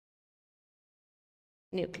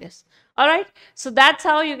nucleus. All right. So that's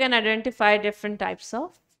how you can identify different types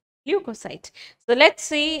of leukocytes. So let's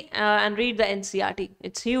see and read the NCERT.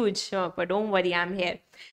 It's huge, but don't worry, I'm here.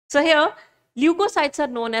 So here, leukocytes are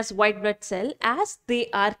known as white blood cell as they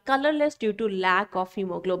are colorless due to lack of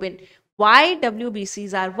hemoglobin. Why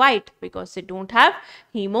WBCs are white? Because they don't have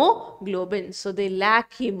hemoglobin. So they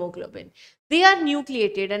lack hemoglobin. They are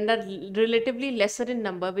nucleated and are relatively lesser in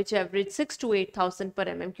number, which average 6 to 8,000 per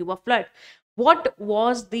mm cube of blood. What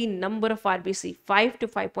was the number of RBC? 5 to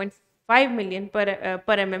 5.5 million per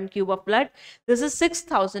mm cube of blood. This is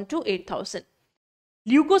 6,000 to 8,000.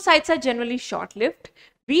 Leukocytes are generally short-lived.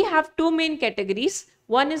 We have two main categories.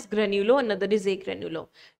 One is granulo, another is agranulo.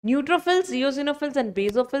 Neutrophils, eosinophils and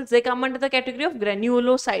basophils, they come under the category of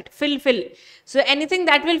granulocyte, fill. So anything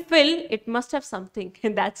that will fill, it must have something,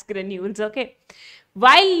 and that's granules, okay?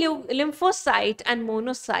 While lymphocyte and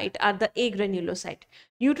monocyte are the agranulocyte.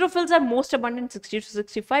 Neutrophils are most abundant, 60 to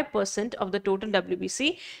 65% of the total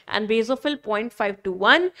WBC, and basophil 0.5 to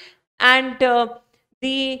 1, and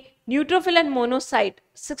the neutrophil and monocyte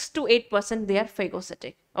 6 to 8% they are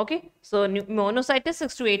phagocytic. Okay, so monocyte is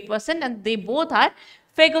 6 to 8% and they both are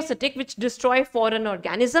phagocytic, which destroy foreign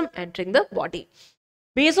organism entering the body.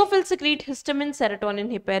 Basophils secrete histamine,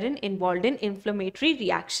 serotonin, heparin involved in inflammatory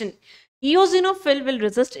reaction. Eosinophil will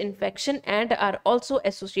resist infection and are also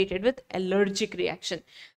associated with allergic reaction.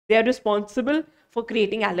 They are responsible for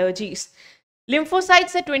creating allergies.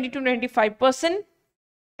 Lymphocytes are 20 to 25%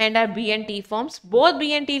 and are B and T forms. Both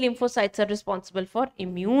B and T lymphocytes are responsible for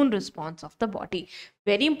immune response of the body.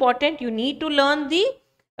 Very important, you need to learn the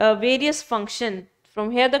various function. From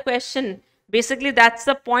here the question, basically that's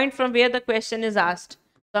the point from where the question is asked.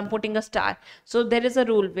 So I'm putting a star. So there is a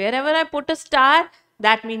rule, wherever I put a star,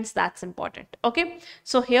 that means that's important. Okay,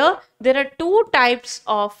 so here there are two types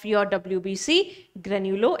of your WBC,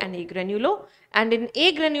 granulo and agranulo. And in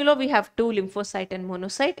agranulo, we have two, lymphocyte and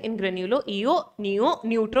monocyte. In granulo, EO, neo,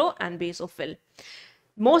 neutro and basophil.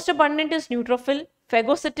 Most abundant is neutrophil,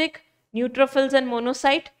 phagocytic, neutrophils and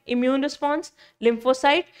monocyte, immune response,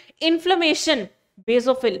 lymphocyte, inflammation,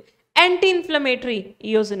 basophil, anti-inflammatory,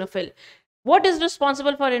 eosinophil. What is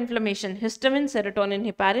responsible for inflammation? Histamine,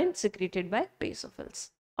 serotonin, heparin secreted by basophils.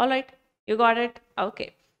 All right, you got it?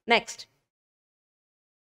 Okay, next.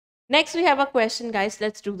 Next, we have a question, guys.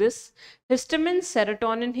 Let's do this. Histamine,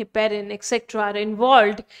 serotonin, heparin, etc. are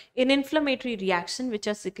involved in inflammatory reaction which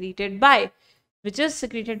is secreted by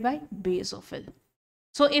basophil.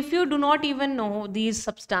 So if you do not even know these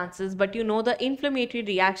substances, but you know the inflammatory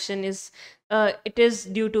reaction is it is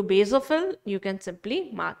due to basophil, you can simply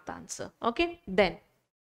mark the answer. Okay, then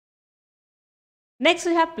next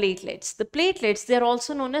we have platelets. The platelets, they are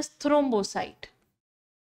also known as thrombocyte.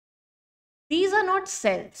 These are not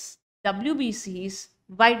cells. WBCs,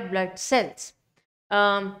 white blood cells,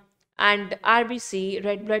 and RBC,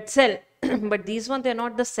 red blood cell. But these ones, they're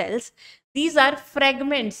not the cells. These are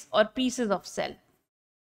fragments or pieces of cell.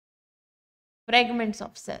 Fragments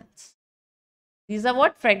of cells. These are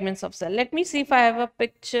what? Fragments of cell. Let me see if I have a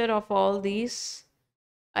picture of all these.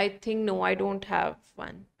 I think no, I don't have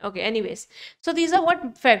one. Okay, anyways. So these are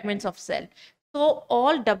what? Fragments of cell. So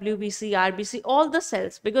all WBC, RBC, all the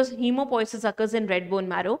cells, because hemopoiesis occurs in red bone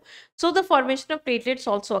marrow. So the formation of platelets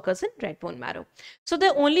also occurs in red bone marrow. So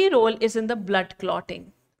their only role is in the blood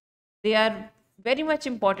clotting. They are very much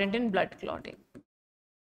important in blood clotting.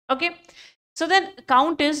 Okay. So then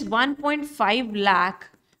count is 1.5 lakh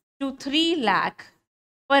to 3 lakh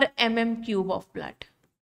per mm cube of blood.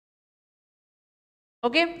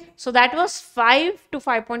 Okay, so that was 5 to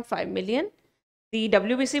 5.5 million. The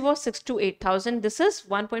WBC was 6 to 8,000. This is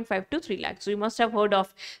 1.5 to 3 lakhs. So you must have heard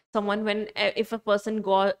of someone when if a person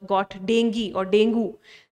got dengue or dengue,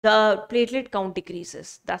 the platelet count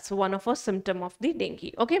decreases. That's one of a symptom of the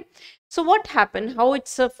dengue. Okay, so what happened? How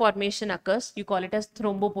its formation occurs? You call it as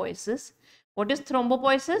thrombopoiesis. What is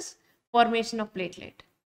thrombopoiesis? Formation of platelet.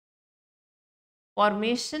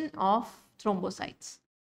 Formation of thrombocytes.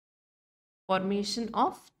 Formation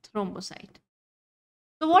of thrombocyte.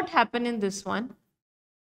 So what happened in this one?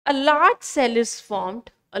 A large cell is formed,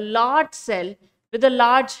 a large cell with a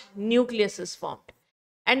large nucleus is formed.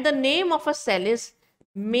 And the name of a cell is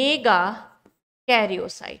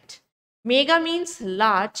megakaryocyte. Mega means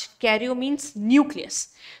large, karyo means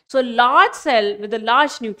nucleus. So a large cell with a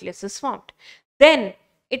large nucleus is formed. Then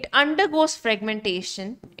it undergoes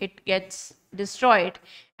fragmentation, it gets destroyed,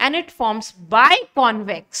 and it forms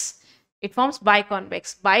biconvex. It forms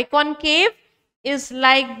biconvex. Biconcave is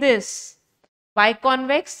like this.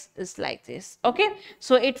 Biconvex is like this. Okay,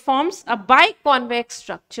 so it forms a biconvex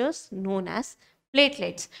structures known as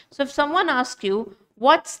platelets. So if someone asks you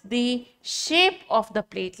what's the shape of the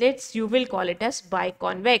platelets, you will call it as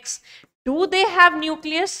biconvex. Do they have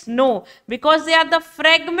nucleus? No, because they are the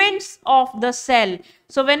fragments of the cell.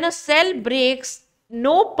 So when a cell breaks,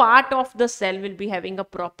 no part of the cell will be having a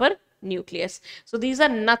proper nucleus. So these are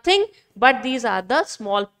nothing but these are the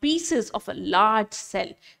small pieces of a large cell,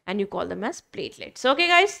 and you call them as platelets. Okay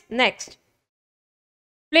guys, next.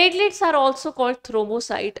 Platelets are also called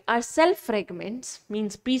thrombocyte, are cell fragments,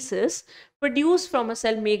 means pieces, produced from a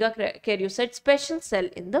cell megakaryocyte, special cell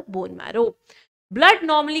in the bone marrow. Blood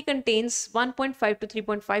normally contains 1.5 to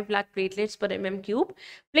 3.5 lakh platelets per mm cube.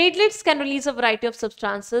 Platelets can release a variety of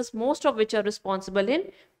substances, most of which are responsible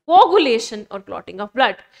in coagulation or clotting of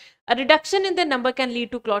blood. A reduction in their number can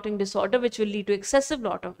lead to clotting disorder, which will lead to excessive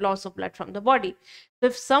loss of blood from the body. So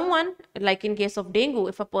if someone, like in case of dengue,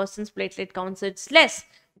 if a person's platelet count is less,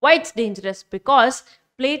 why it's dangerous? Because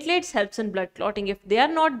platelets helps in blood clotting. If they are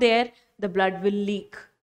not there, the blood will leak.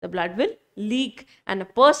 The blood will leak and a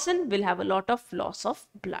person will have a lot of loss of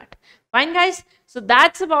blood. Fine guys, so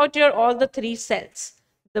that's about your all the three cells,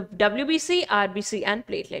 the WBC, RBC and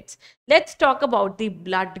platelets. Let's talk about the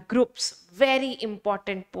blood groups, very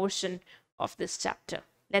important portion of this chapter.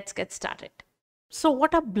 Let's get started. So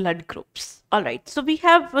what are blood groups? All right, so we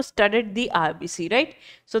have studied the RBC, right?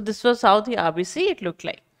 So this was how the RBC it looked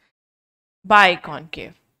like,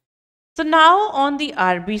 biconcave. So now on the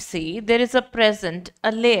RBC, there is present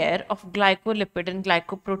a layer of glycolipid and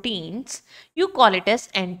glycoproteins. You call it as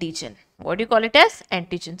antigen. What do you call it as?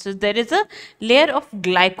 Antigen. So there is a layer of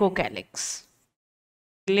glycocalyx.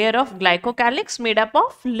 Layer of glycocalyx made up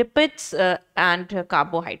of lipids and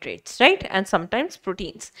carbohydrates, right? And sometimes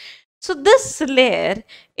proteins. So this layer,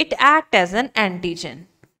 it acts as an antigen.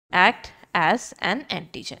 Act as an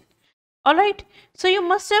antigen. Alright, so you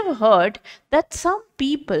must have heard that some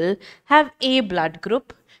people have A blood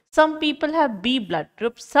group, some people have B blood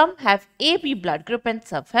group, some have AB blood group and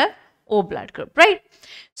some have O blood group, right?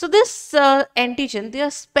 So this antigen, they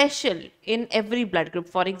are special in every blood group.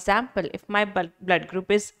 For example, if my blood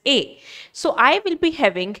group is A, so I will be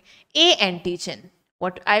having A antigen.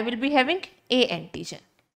 What I will be having? A antigen.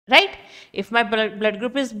 Right? If my blood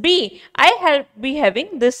group is B, I will be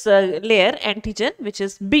having this layer antigen which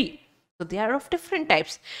is B. So they are of different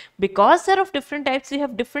types. Because they are of different types, we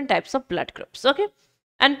have different types of blood groups. Okay.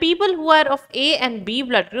 And people who are of A and B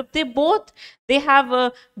blood group, they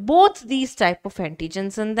have both these type of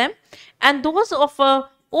antigens in them. And those of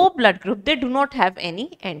O blood group, they do not have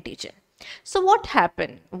any antigen. So what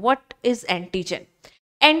happened? What is antigen?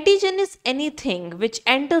 Antigen is anything which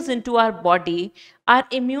enters into our body, our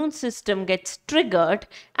immune system gets triggered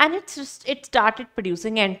and it started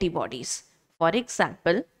producing antibodies. For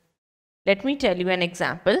example, let me tell you an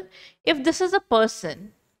example. If this is a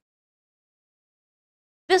person,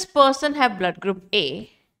 this person have blood group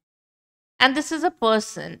A and this is a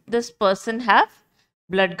person, this person have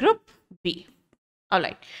blood group B.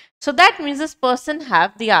 Alright, so that means this person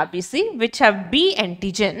have the RBC which have B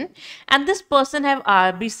antigen and this person have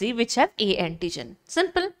RBC which have A antigen.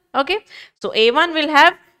 Simple, okay. So A1 will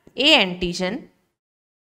have A antigen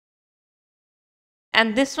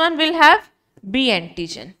and this one will have B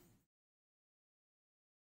antigen.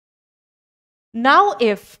 Now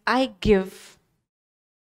if I give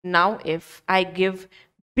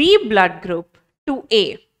B blood group to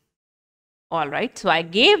A, all right, so I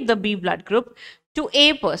gave the B blood group to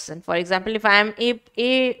A person. For example, if I am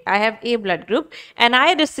I have A blood group and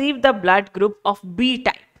I receive the blood group of B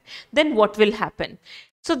type, then what will happen?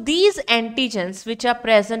 So these antigens which are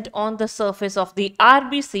present on the surface of the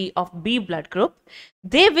RBC of B blood group,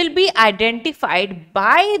 they will be identified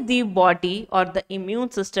by the body or the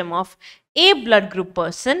immune system of A blood group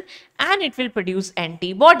person, and it will produce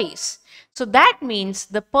antibodies. So that means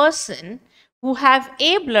the person who have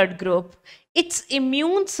A blood group, its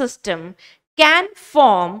immune system can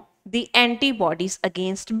form the antibodies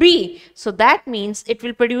against B. So that means it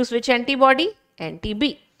will produce which antibody?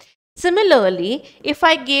 Anti-B. Similarly, if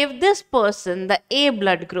I gave this person the A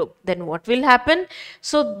blood group, then what will happen?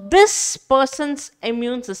 So this person's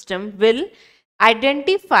immune system will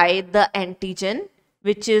identify the antigen,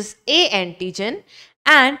 which is A antigen,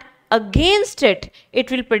 and against it, it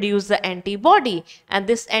will produce the antibody, and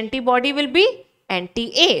this antibody will be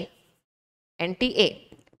anti-A,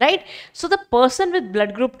 right? So the person with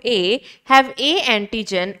blood group A have A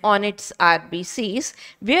antigen on its RBCs,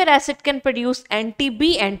 whereas it can produce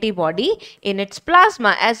anti-B antibody in its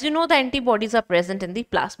plasma. As you know, the antibodies are present in the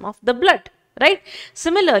plasma of the blood, right?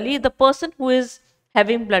 Similarly, the person who is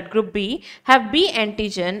having blood group B have B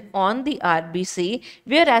antigen on the RBC,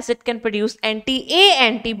 whereas it can produce anti-A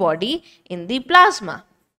antibody in the plasma.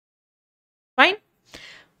 Fine?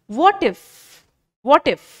 What if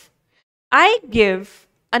I give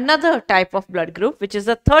another type of blood group, which is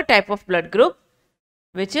the third type of blood group,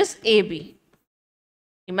 which is AB.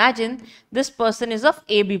 Imagine this person is of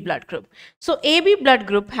AB blood group. So AB blood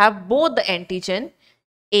group have both the antigen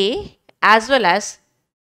A as well as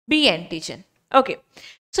B antigen. Okay.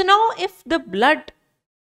 So now if the blood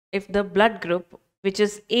group which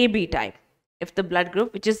is AB type, if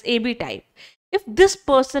this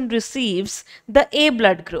person receives the A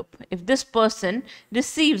blood group,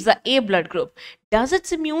 does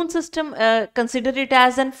its immune system consider it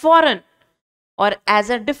as an foreign or as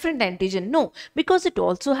a different antigen? No, because it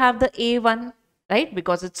also have the A1, right?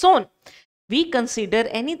 Because it's own. We consider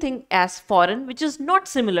anything as foreign which is not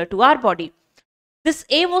similar to our body. This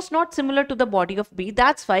A was not similar to the body of B.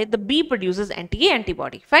 That's why the B produces anti-A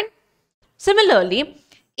antibody. Fine. Similarly,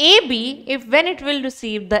 AB, if when it will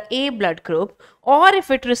receive the A blood group or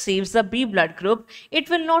if it receives the B blood group, it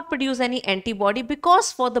will not produce any antibody,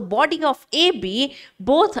 because for the body of AB,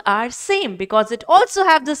 both are same because it also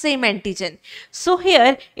have the same antigen. So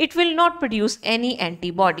here it will not produce any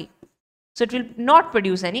antibody.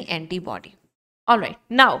 Alright,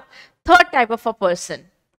 now third type of a person.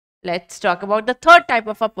 Let's talk about the third type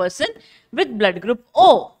of a person with blood group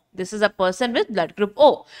O. This is a person with blood group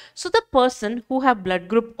O. So the person who have blood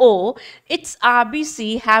group O, its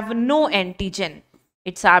RBC have no antigen.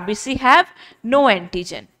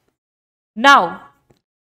 Now,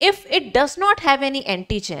 if it does not have any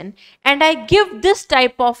antigen and I give this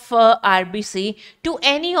type of RBC to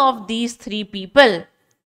any of these three people,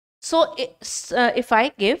 so if I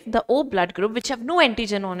give the O blood group which have no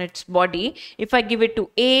antigen on its body, if I give it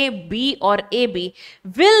to A, B or AB,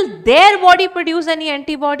 will their body produce any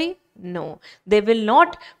antibody? No, they will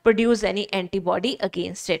not produce any antibody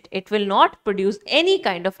against it. It will not produce any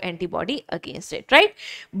kind of antibody against it, right?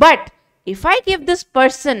 But if I give this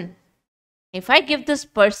person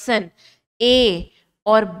A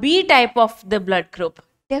or B type of the blood group,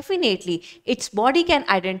 definitely its body can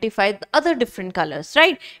identify the other different colors,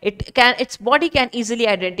 right? Its body can easily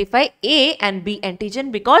identify A and B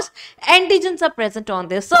antigen because antigens are present on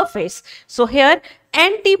their surface. So here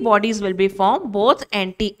antibodies will be formed, both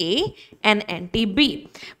anti-A and anti-B.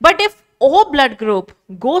 But if O blood group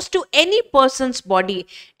goes to any person's body,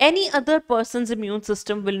 any other person's immune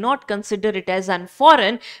system will not consider it as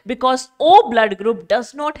unforeign because O blood group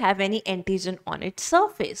does not have any antigen on its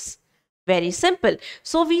surface. Very simple.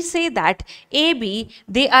 So we say that AB,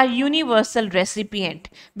 they are universal recipient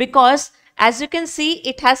because as you can see,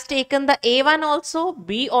 it has taken the A1 also,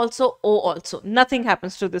 B also, O also. Nothing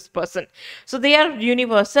happens to this person. So they are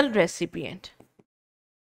universal recipient.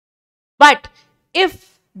 But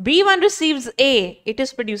if B1 receives A, it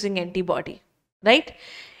is producing antibody, right?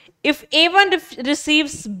 If A1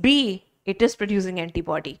 receives B, it is producing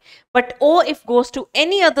antibody. But O, if goes to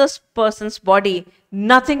any other person's body,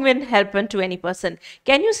 nothing will happen to any person.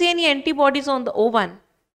 Can you see any antibodies on the O1?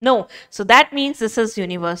 No. So that means this is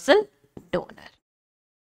universal donor.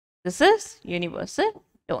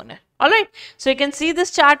 Alright. So you can see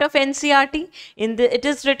this chart of NCRT. It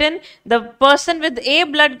is written the person with A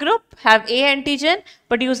blood group have A antigen,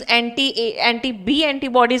 produce anti-B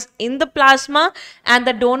antibodies in the plasma, and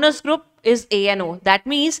the donors group is A and O. That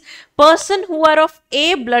means person who are of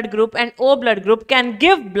A blood group and O blood group can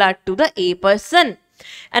give blood to the A person.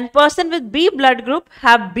 And person with B blood group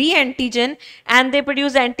have B antigen and they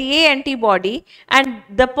produce anti-A antibody, and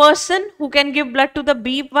the person who can give blood to the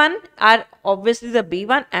B1 are obviously the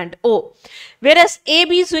B1 and O. Whereas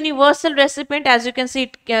AB is universal recipient, as you can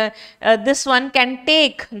see, this one can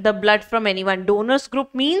take the blood from anyone. Donors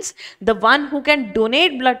group means the one who can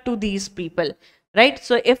donate blood to these people. Right,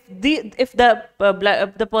 so if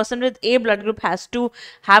the person with A blood group has to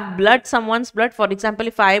have blood, someone's blood, for example,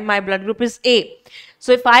 if my blood group is A,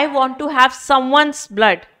 so if I want to have someone's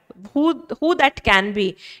blood, who that can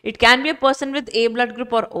be? It can be a person with A blood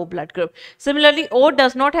group or O blood group. Similarly, O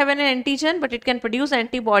does not have an antigen, but it can produce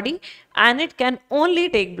antibody and it can only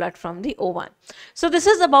take blood from the O1. So this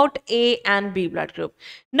is about A and B blood group.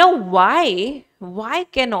 Now, why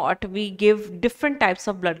cannot we give different types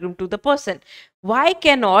of blood group to the person? Why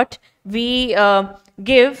cannot we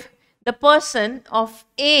give the person of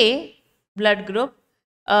A blood group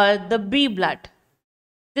the B blood?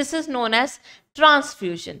 This is known as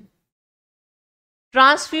transfusion.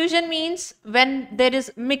 Transfusion means when there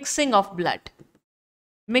is mixing of blood.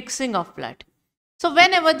 Mixing of blood. So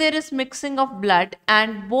whenever there is mixing of blood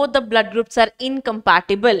and both the blood groups are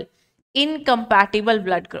incompatible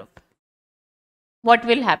blood group, what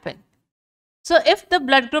will happen? So if the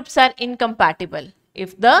blood groups are incompatible,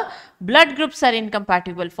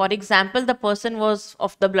 for example, the person was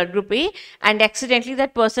of the blood group A and accidentally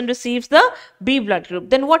that person receives the B blood group,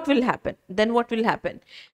 then what will happen?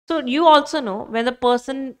 So you also know when the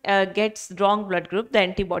person gets wrong blood group, the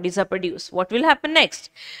antibodies are produced. What will happen next?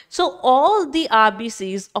 So all the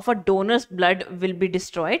RBCs of a donor's blood will be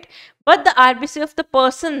destroyed, but the RBC of the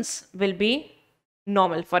person's will be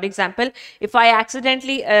normal. For example, if I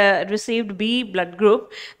accidentally received B blood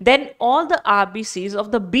group, then all the RBCs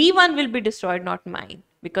of the B1 will be destroyed, not mine,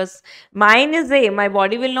 because mine is A, my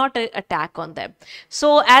body will not attack on them.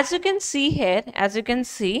 So as you can see here,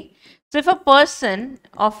 so if a person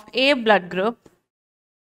of A blood group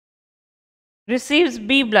receives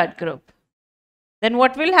B blood group, then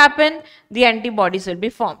what will happen? The antibodies will be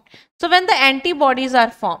formed. So when the antibodies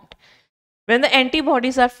are formed,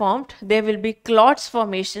 there will be clots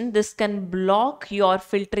formation. This can block your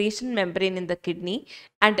filtration membrane in the kidney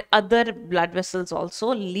and other blood vessels also,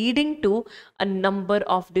 leading to a number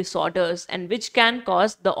of disorders and which can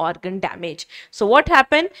cause the organ damage. So what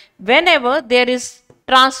happens whenever there is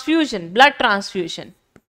transfusion, blood transfusion?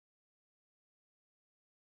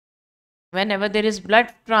 Whenever there is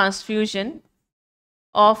blood transfusion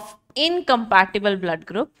of incompatible blood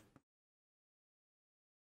group,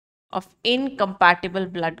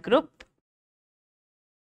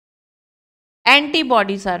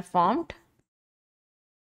 antibodies are formed.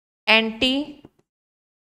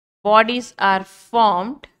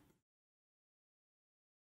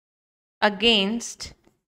 Against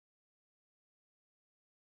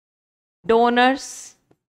donor's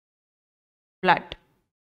blood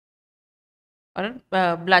or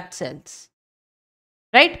blood cells,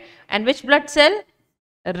 right? And which blood cell?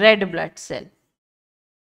 Red blood cell.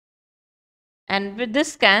 And with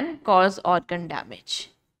this can cause organ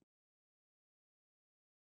damage.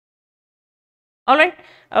 All right,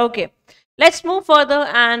 okay. Let's move further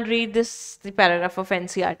and read the paragraph of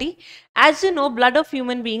NCERT. As you know, blood of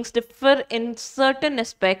human beings differ in certain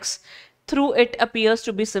aspects, through it appears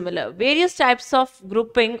to be similar. Various types of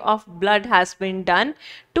grouping of blood has been done.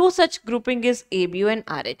 Two such grouping is ABO and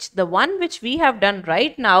RH. The one which we have done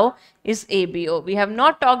right now is ABO. We have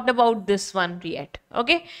not talked about this one yet.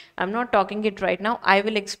 Okay, I'm not talking it right now. I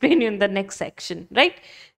will explain you in the next section, right?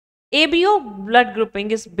 ABO blood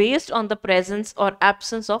grouping is based on the presence or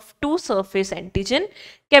absence of two surface antigen,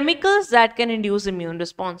 chemicals that can induce immune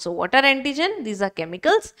response. So what are antigen? These are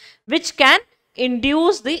chemicals which can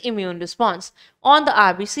induce the immune response on the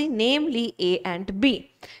RBC, namely A and B.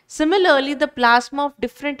 Similarly, the plasma of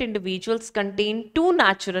different individuals contain two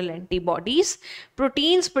natural antibodies,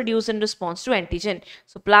 proteins produced in response to antigen.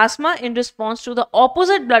 So plasma in response to the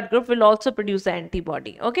opposite blood group will also produce the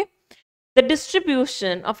antibody. Okay. The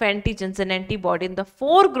distribution of antigens and antibody in the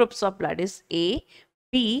four groups of blood is A,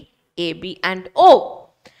 B, AB and O.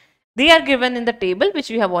 They are given in the table which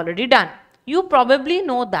we have already done. You probably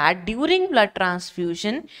know that during blood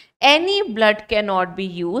transfusion, any blood cannot be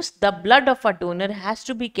used. The blood of a donor has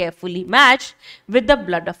to be carefully matched with the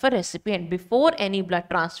blood of a recipient before any blood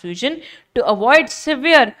transfusion to avoid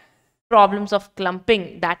severe problems of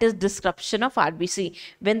clumping, that is disruption of RBC.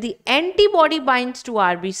 When the antibody binds to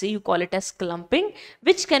RBC, you call it as clumping,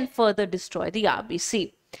 which can further destroy the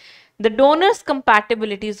RBC. The donor's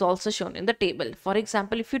compatibility is also shown in the table. For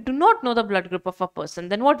example, if you do not know the blood group of a person,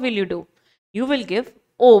 then what will you do? You will give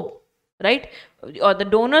O, right? Or the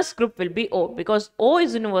donors group will be O, because O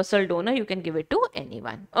is universal donor. You can give it to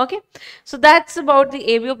anyone. Okay. So that's about the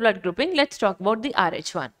ABO blood grouping. Let's talk about the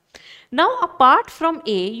RH one. Now, apart from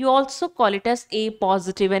A, you also call it as A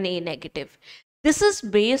positive and A negative. This is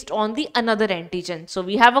based on the another antigen. So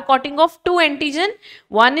we have a cutting of two antigen.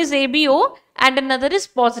 One is ABO and another is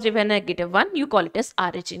positive and negative one. You call it as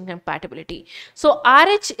RH incompatibility. So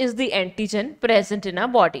RH is the antigen present in our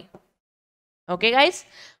body. Okay, guys.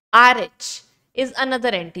 RH is another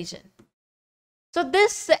antigen. So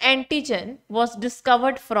this antigen was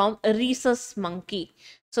discovered from a rhesus monkey.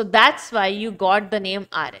 So that's why you got the name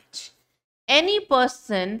RH. Any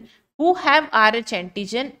person who have RH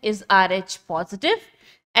antigen is RH positive,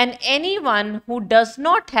 and anyone who does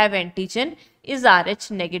not have antigen is RH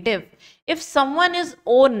negative. If someone is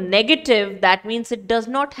O negative, that means it does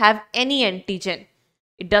not have any antigen.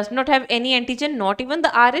 It does not have any antigen, not even the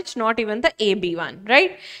RH, not even the AB one,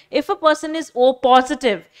 right? If a person is O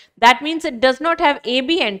positive, that means it does not have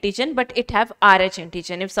AB antigen, but it have RH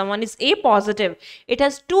antigen. If someone is A positive, it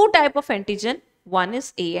has two type of antigen. One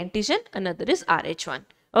is A antigen, another is RH one.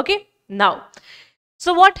 Okay, now,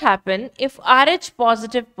 so what happen if RH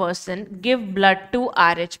positive person give blood to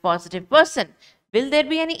RH positive person? Will there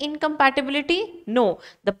be any incompatibility? No,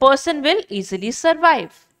 the person will easily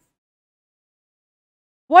survive.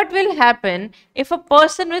 What will happen if a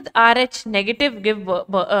person with RH negative give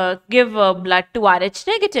blood to RH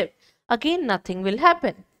negative? Again, nothing will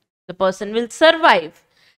happen. The person will survive.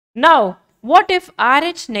 Now, what if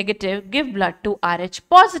RH negative give blood to RH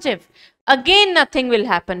positive? Again, nothing will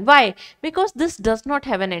happen. Why? Because this does not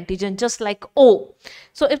have an antigen, just like O.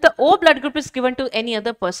 So, if the O blood group is given to any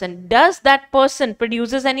other person, does that person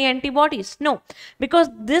produces any antibodies? No, because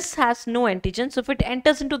this has no antigen. So, if it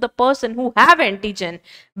enters into the person who have antigen,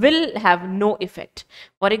 will have no effect.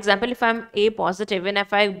 For example, if I'm A positive and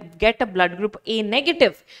if I get a blood group A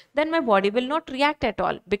negative, then my body will not react at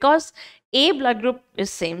all, because A blood group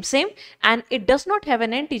is same and it does not have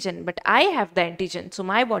an antigen, but I have the antigen, so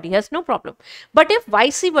my body has no problem. But if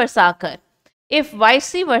vice versa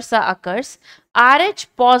occurs, RH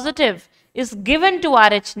positive is given to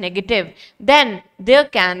RH negative, then there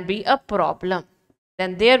can be a problem.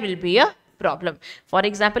 For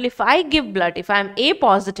example, if I give blood, if I am A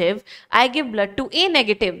positive, I give blood to A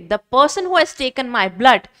negative, the person who has taken my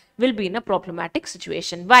blood will be in a problematic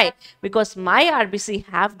situation. Why? Because my RBC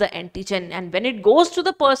have the antigen, and when it goes to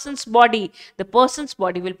the person's body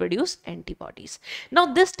will produce antibodies. Now,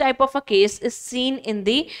 this type of a case is seen in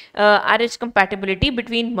the RH compatibility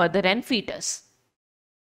between mother and fetus.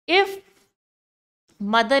 If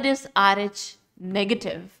mother is RH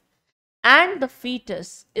negative and the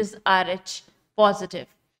fetus is RH positive,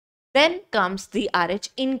 then comes the RH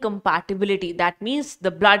incompatibility. That means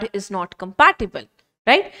the blood is not compatible.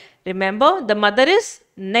 Right? Remember, the mother is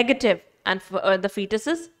negative and the fetus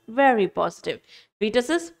is very positive. Fetus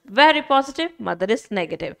is very positive, mother is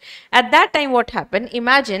negative. At that time, what happened?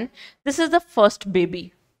 Imagine this is the first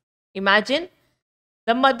baby. Imagine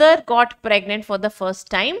the mother got pregnant for the first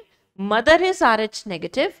time. Mother is RH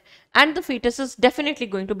negative and the fetus is definitely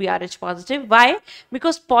going to be RH positive. Why?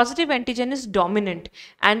 Because positive antigen is dominant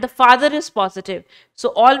and the father is positive.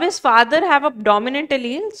 So always father have a dominant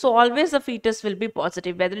allele, so always the fetus will be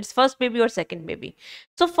positive, whether it's first baby or second baby.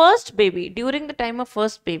 So first baby, during the time of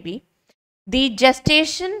first baby, the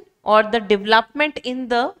gestation or the development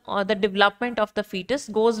of the fetus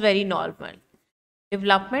goes very normal.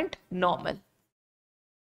 Development normal.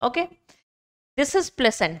 Okay. This is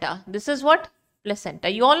placenta. This is what? Placenta.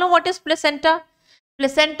 You all know what is placenta?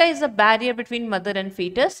 Placenta is a barrier between mother and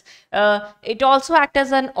fetus. It also acts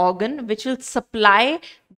as an organ which will supply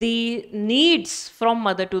the needs from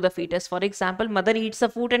mother to the fetus. For example, mother eats a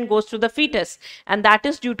food and goes to the fetus, and that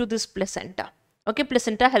is due to this placenta. Okay,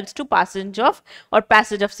 placenta helps to passage of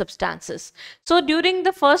substances. So during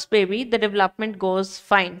the first baby, the development goes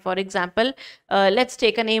fine. For example, let's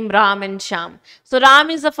take a name Ram and Sham. So Ram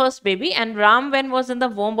is the first baby, and Ram, when was in the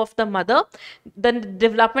womb of the mother, the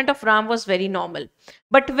development of Ram was very normal.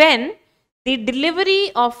 But when the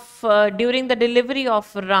delivery of during the delivery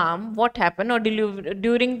of Ram, what happened, or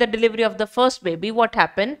during the delivery of the first baby, what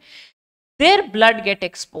happened? Their blood get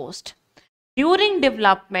exposed. During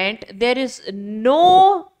development, there is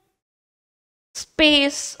no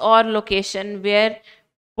space or location where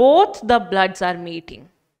both the bloods are meeting.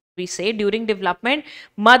 We say during development,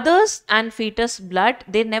 mothers and fetus blood,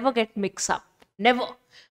 they never get mixed up. Never.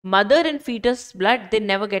 Mother and fetus blood, they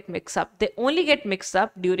never get mixed up. They only get mixed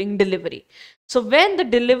up during delivery. So when the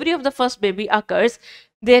delivery of the first baby occurs,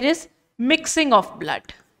 there is mixing of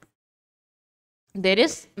blood. There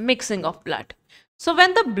is mixing of blood. So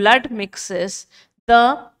when the blood mixes,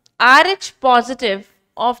 the Rh positive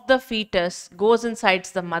of the fetus goes inside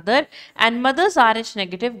the mother and mother's Rh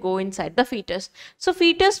negative go inside the fetus. So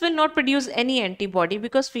fetus will not produce any antibody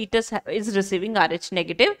because fetus is receiving Rh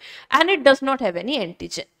negative and it does not have any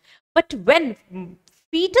antigen. But when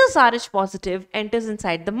fetus Rh positive enters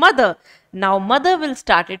inside the mother, now mother will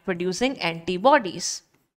start producing antibodies.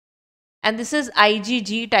 And this is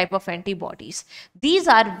IgG type of antibodies. These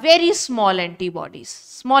are very small antibodies,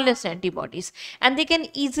 smallest antibodies, and they can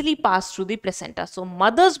easily pass through the placenta. So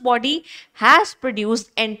mother's body has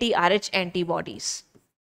produced anti-Rh antibodies.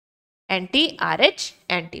 Anti-Rh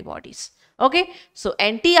antibodies. Okay, so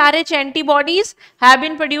anti-Rh antibodies have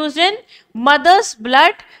been produced in mother's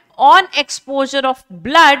blood on exposure of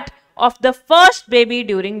blood of the first baby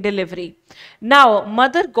during delivery. Now,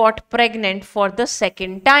 mother got pregnant for the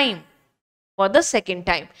second time.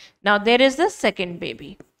 Now there is the second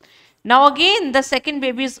baby. Now again the second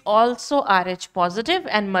baby is also Rh positive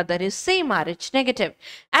and mother is same Rh negative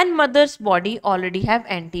and mother's body already have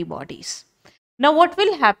antibodies. Now what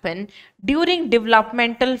will happen during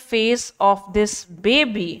developmental phase of this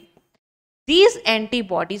baby? These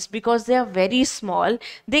antibodies, because they are very small,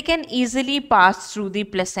 they can easily pass through the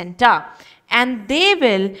placenta and they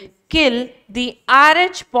will kill the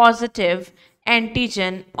Rh positive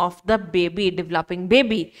antigen of the baby, developing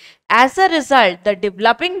baby. As a result, the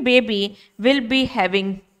developing baby will be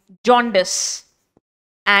having jaundice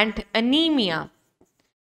and anemia.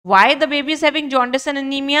 Why the baby is having jaundice and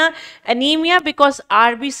anemia? Anemia because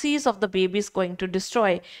RBCs of the baby is going to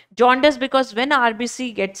destroy. Jaundice because when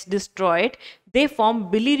RBC gets destroyed, they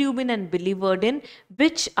form bilirubin and biliverdin,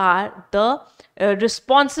 which are the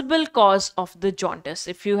responsible cause of the jaundice.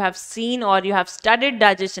 If you have seen or you have studied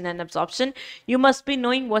digestion and absorption, you must be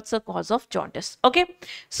knowing what's the cause of jaundice. Okay,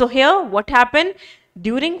 so here what happened?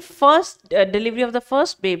 During first delivery of the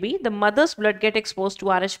first baby, the mother's blood get exposed to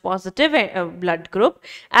Rh positive blood group.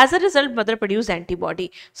 As a result, mother produced antibody.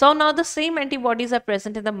 So now the same antibodies are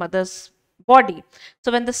present in the mother's body.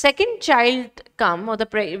 So when the second child come, or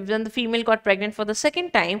when the female got pregnant for the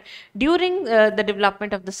second time, during the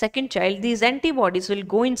development of the second child, these antibodies will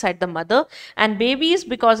go inside the mother, and babies,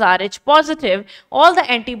 because Rh positive, all the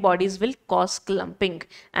antibodies will cause clumping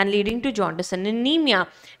and leading to jaundice and anemia.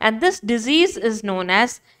 And this disease is known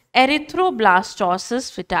as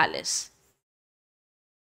erythroblastosis fetalis.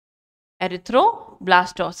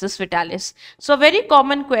 Erythroblastosis fetalis. So a very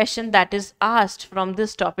common question that is asked from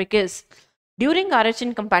this topic is, during Rh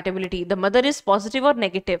incompatibility, the mother is positive or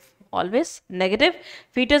negative? Always negative.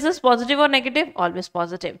 Fetus is positive or negative? Always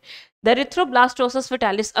positive. The erythroblastosis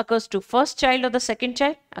fetalis occurs to first child or the second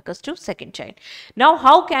child? Occurs to second child. Now,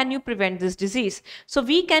 how can you prevent this disease? So,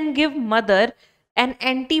 we can give mother an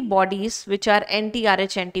antibodies which are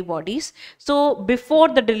anti-Rh antibodies. So, before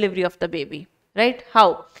the delivery of the baby, right?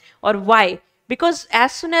 How or why? Because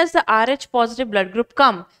as soon as the Rh positive blood group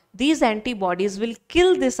come, these antibodies will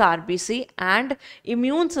kill this RBC and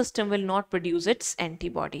immune system will not produce its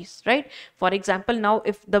antibodies, right? For example, now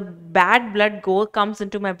if the bad blood comes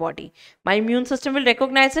into my body, my immune system will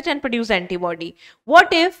recognize it and produce antibody. What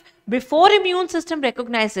if before immune system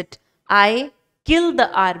recognize it, I kill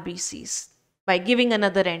the RBCs by giving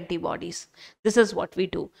another antibodies? This is what we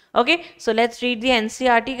do. Okay, so let's read the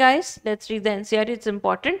NCERT, guys. Let's read the NCERT, it's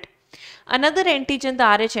important. Another antigen, the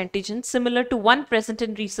Rh antigen, similar to one present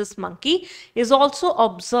in rhesus monkey, is also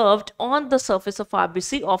observed on the surface of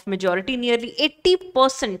RBC of majority, nearly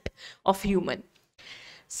 80% of human.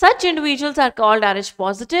 Such individuals are called Rh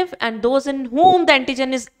positive, and those in whom the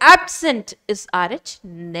antigen is absent is Rh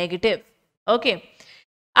negative. Okay.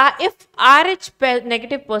 If Rh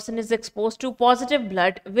negative person is exposed to positive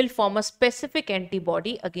blood, will form a specific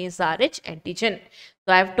antibody against the Rh antigen.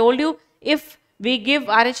 So I have told you, if we give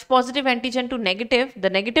Rh positive antigen to negative, the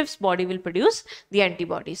negative's body will produce the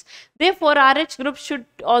antibodies. Therefore, Rh group should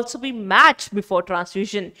also be matched before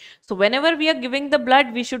transfusion. So whenever we are giving the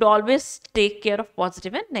blood, we should always take care of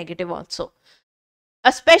positive and negative also.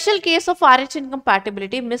 A special case of Rh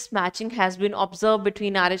incompatibility mismatching has been observed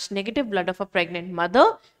between Rh negative blood of a pregnant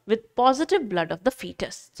mother with positive blood of the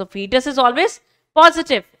fetus. So fetus is always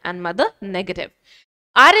positive and mother negative.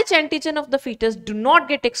 Rh antigen of the fetus do not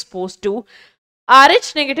get exposed to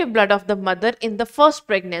Rh negative blood of the mother in the first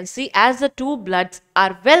pregnancy, as the two bloods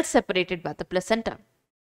are well separated by the placenta.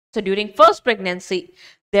 So during first pregnancy,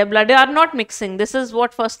 their blood are not mixing. This is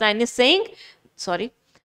what first line is saying. Sorry,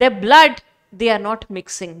 their blood, they are not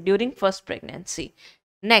mixing during first pregnancy.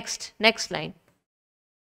 Next line.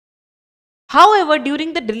 However,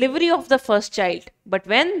 during the delivery of the first child, But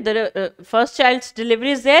when the first child's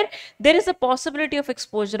delivery is there, there is a possibility of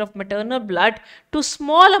exposure of maternal blood to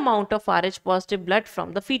small amount of Rh positive blood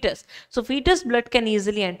from the fetus. So fetus blood can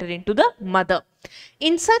easily enter into the mother.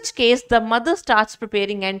 In such case, the mother starts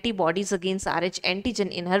preparing antibodies against Rh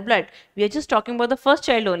antigen in her blood. We are just talking about the first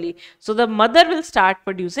child only. So the mother will start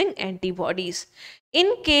producing antibodies.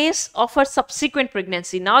 In case of her subsequent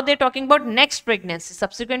pregnancy, now they're talking about next pregnancy.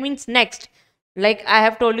 Subsequent means next. Like I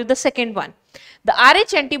have told you the second one. The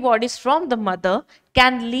Rh antibodies from the mother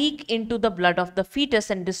can leak into the blood of the fetus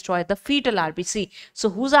and destroy the fetal RBC. So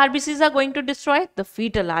whose RBCs are going to destroy? The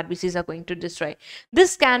fetal RBCs are going to destroy.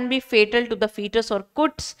 This can be fatal to the fetus or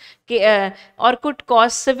could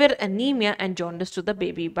cause severe anemia and jaundice to the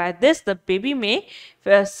baby. By this, the baby may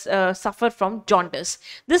suffer from jaundice.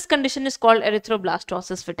 This condition is called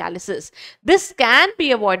erythroblastosis fetalis. This can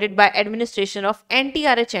be avoided by administration of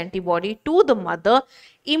anti-Rh antibody to the mother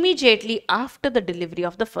immediately after the delivery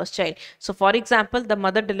of the first child. So for example, the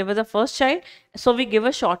mother delivers the first child, so we give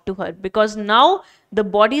a shot to her, because now the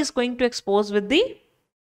body is going to expose with the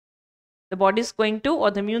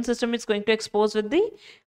immune system is going to expose with the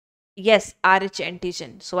Rh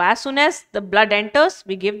antigen. So as soon as the blood enters,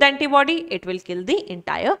 we give the antibody, it will kill the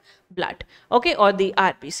entire blood, okay, or the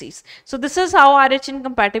RBCs. So this is how Rh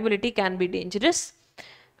incompatibility can be dangerous.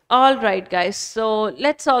 Alright guys, so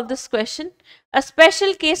let's solve this question. A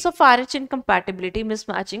special case of Rh incompatibility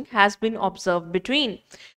mismatching has been observed between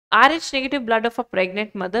Rh negative blood of a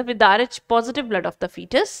pregnant mother with Rh positive blood of the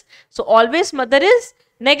fetus. So always mother is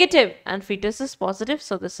negative and fetus is positive.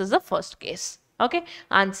 So this is the first case. Okay,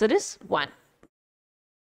 answer is 1.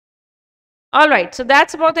 Alright, so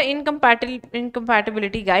that's about the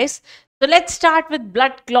incompatibility guys. So let's start with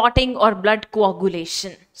blood clotting or blood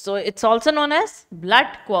coagulation. So it's also known as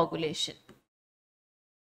blood coagulation.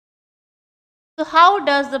 So how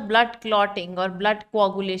does the blood clotting or blood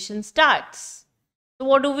coagulation starts? So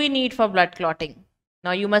what do we need for blood clotting?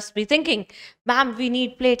 Now you must be thinking, ma'am, we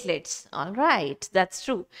need platelets. All right, that's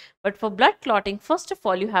true. But for blood clotting, first of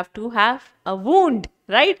all, you have to have a wound,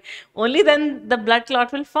 right? Only then the blood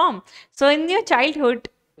clot will form. So in your childhood,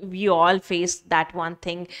 we all faced that one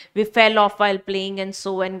thing. We fell off while playing and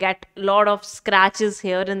get a lot of scratches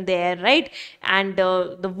here and there, right? And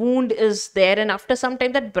the wound is there, and after some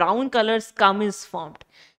time that brown color scum is formed.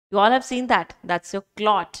 You all have seen that. That's your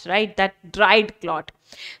clot, right? That dried clot.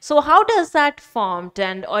 So how does that formed?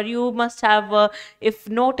 And or you must have, if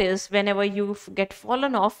notice, whenever you get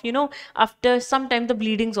fallen off, after some time the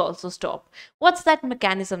bleedings also stop. What's that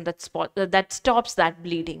mechanism that stops that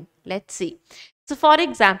bleeding? Let's see. So for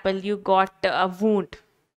example, you got a wound,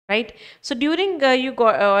 right? So during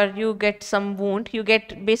you get some wound, you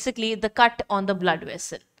get basically the cut on the blood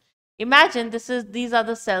vessel. Imagine these are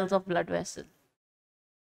the cells of blood vessel.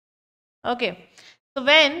 Okay, so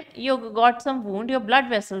when you got some wound, your blood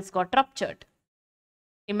vessels got ruptured.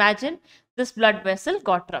 Imagine this blood vessel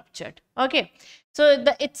got ruptured. Okay, so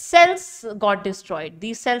its cells got destroyed.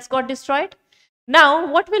 These cells got destroyed. Now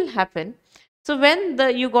what will happen? So when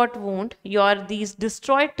you got wound, these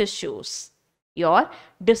destroyed tissues will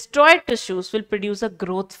produce a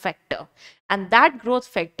growth factor, and that growth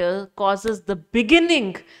factor causes the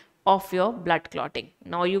beginning of your blood clotting.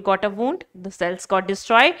 Now you got a wound, the cells got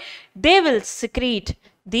destroyed, they will secrete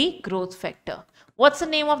the growth factor. What's the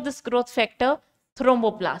name of this growth factor?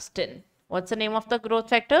 Thromboplastin. What's the name of the growth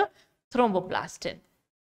factor? Thromboplastin.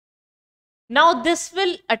 Now this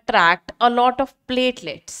will attract a lot of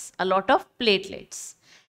platelets,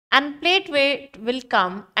 and platelet will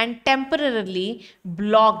come and temporarily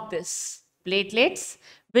block this. Platelets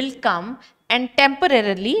will come and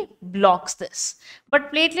temporarily blocks this.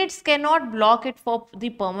 But platelets cannot block it for the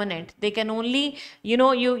permanent. They can only,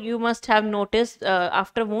 you must have noticed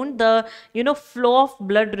after wound, the, flow of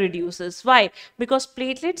blood reduces. Why? Because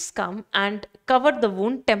platelets come and cover the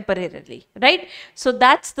wound temporarily, right? So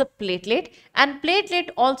that's the platelet. And platelet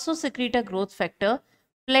also secrete a growth factor,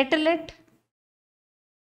 platelet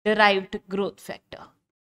derived growth factor.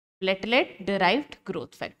 Platelet derived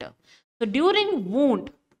growth factor. So during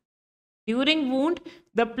wound,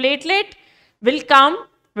 the platelet will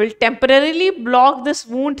temporarily block this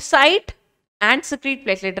wound site and secrete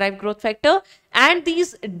platelet derived growth factor, and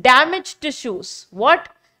these damaged tissues,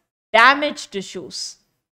 damaged tissues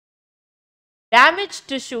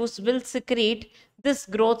will secrete this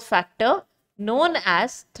growth factor known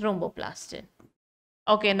as thromboplastin.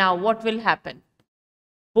 Okay, now what will happen?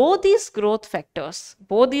 Both these growth factors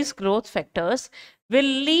will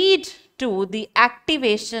lead to the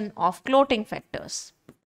activation of clotting factors.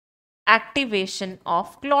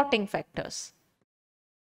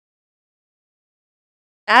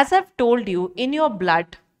 As I've told you, in your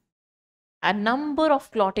blood, a number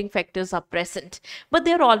of clotting factors are present, but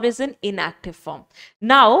they're always in inactive form.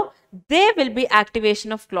 Now, there will be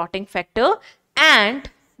activation of clotting factor and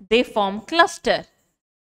they form cluster.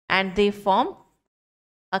 And they form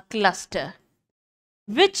a cluster,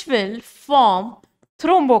 which will form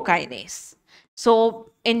thrombokinase.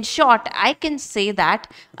 So, in short, I can say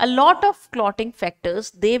that a lot of clotting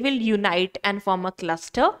factors, they will unite and form a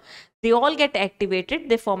cluster. They all get activated,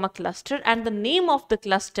 they form a cluster, and the name of the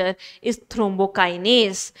cluster is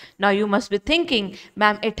thrombokinase. Now, you must be thinking,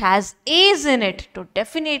 ma'am, it has A's in it. So,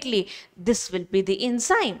 definitely, this will be the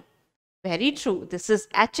enzyme. Very true. This is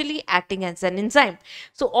actually acting as an enzyme.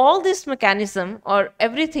 So all this mechanism or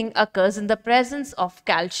everything occurs in the presence of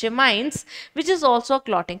calcium ions, which is also a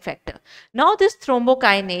clotting factor. Now this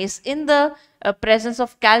thrombokinase in the presence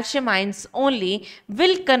of calcium ions only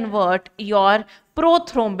will convert your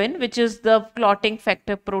prothrombin, which is the clotting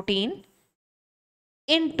factor protein,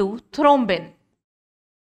 into thrombin.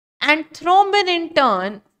 And thrombin in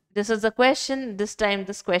turn, this is a question, this time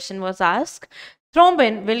this question was asked,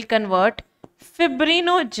 thrombin will convert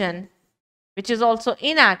fibrinogen, which is also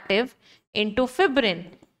inactive, into fibrin.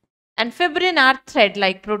 And fibrin are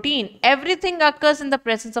thread-like protein. Everything occurs in the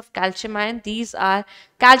presence of calcium ion.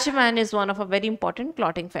 Calcium ion is one of a very important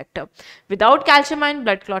clotting factor. Without calcium ion,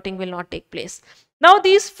 blood clotting will not take place. Now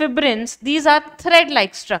these fibrins, these are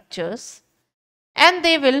thread-like structures and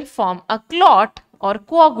they will form a clot or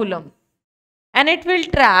coagulum. And it will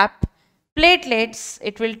trap platelets,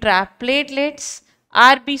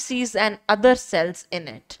 RBCs and other cells in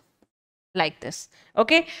it, like this.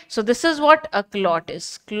 Okay, so this is what a clot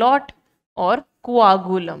is, clot or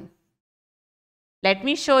coagulum. Let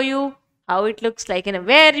me show you how it looks like in a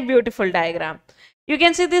very beautiful diagram. You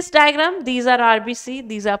can see this diagram, these are RBC,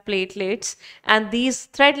 these are platelets, and these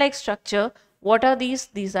thread-like structure, what are these?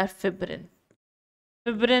 These are fibrin.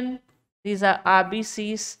 Fibrin, these are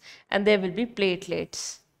RBCs, and there will be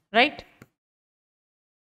platelets, right?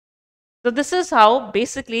 So this is how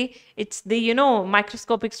basically it's the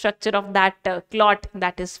microscopic structure of that clot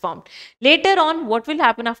that is formed. Later on, what will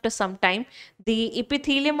happen after some time? The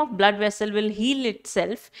epithelium of blood vessel will heal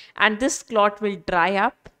itself and this clot will dry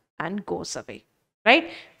up and goes away,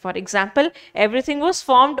 right? For example, everything was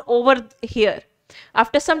formed over here.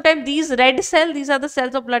 After some time, these red cells, these are the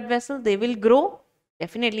cells of blood vessel, they will grow.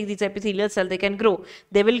 Definitely these epithelial cells, they can grow.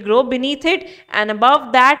 They will grow beneath it and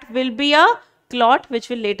above that will be a clot which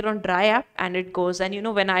will later on dry up and it goes.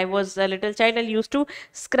 And when I was a little child, I used to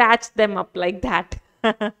scratch them up like that.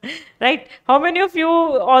 Right? How many of you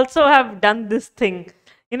also have done this thing?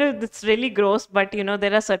 It's really gross, but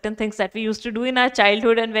there are certain things that we used to do in our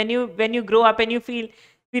childhood, and when you grow up and you feel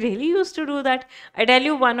we really used to do that. I tell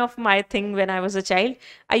you one of my thing when I was a child,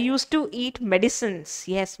 I used to eat medicines.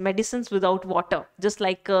 Yes, medicines without water, just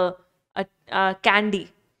like a candy.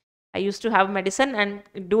 I used to have medicine and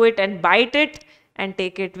do it and bite it and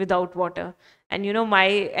take it without water. And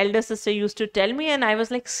my elder sister used to tell me, and I was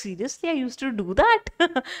like, seriously, I used to do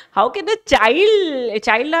that? How can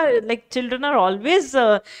children are always,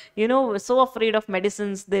 so afraid of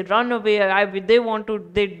medicines. They run away. They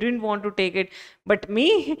didn't want to take it. But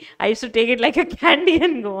me, I used to take it like a candy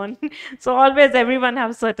and go on. So always everyone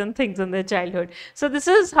has certain things in their childhood. So this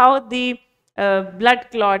is how the blood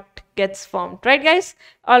clot gets formed, right guys?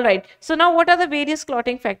 All right, so now what are the various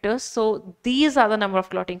clotting factors? So these are the number of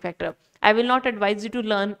clotting factor. I will not advise you to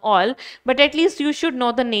learn all, but at least you should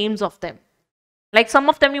know the names of them. Like some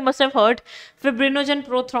of them you must have heard, fibrinogen,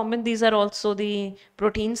 prothrombin, these are also the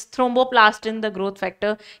proteins, thromboplastin, the growth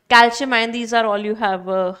factor, calcium ion, these are all you have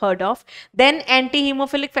heard of. Then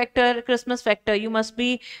anti-hemophilic factor, Christmas factor, you must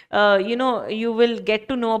be, you will get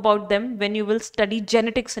to know about them when you will study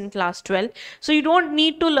genetics in class 12. So you don't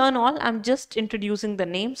need to learn all, I'm just introducing the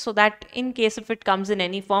names so that in case if it comes in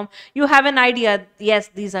any form, you have an idea, yes,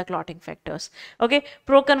 these are clotting factors. Okay,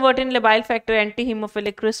 proconvertin, labile factor,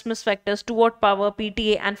 anti-hemophilic, Christmas factor, Stewart power,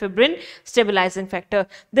 PTA and fibrin stabilizing factor.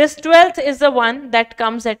 This 12th is the one that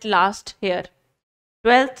comes at last here.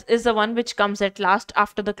 12th is the one which comes at last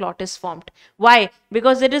after the clot is formed. Why?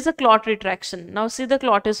 Because there is a clot retraction. Now see, the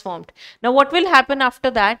clot is formed. Now what will happen after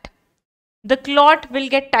that? The clot will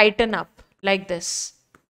get tightened up like this.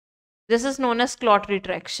 This is known as clot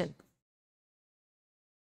retraction.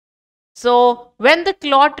 So when the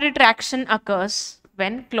clot retraction occurs,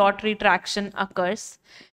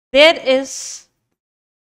 there is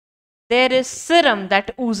serum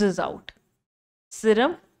that oozes out.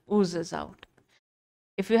 Serum oozes out.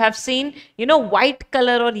 If you have seen, you know, white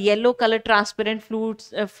color or yellow color transparent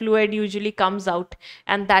fluid usually comes out,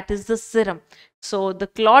 and that is the serum. So the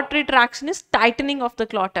clot retraction is tightening of the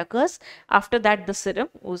clot occurs. After that, the serum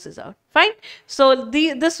oozes out. Fine. So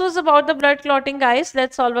this was about the blood clotting, guys.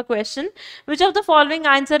 Let's solve a question. Which of the following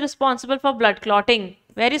ions are responsible for blood clotting?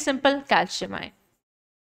 Very simple, calcium ion.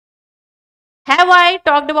 Have I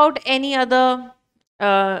talked about any other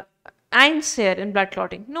ions here in blood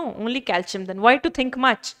clotting? No, only calcium. Then why to think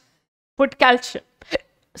much? Put calcium.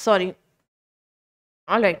 Sorry.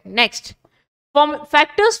 All right, next.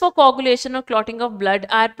 Factors for coagulation or clotting of blood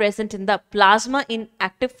are present in the plasma in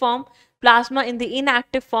active form, plasma in the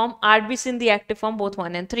inactive form, RBC in the active form, both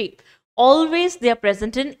 1 and 3. Always they are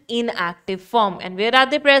present in inactive form. And where are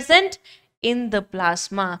they present? In the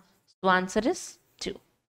plasma. So answer is 2.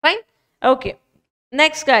 Fine? Okay.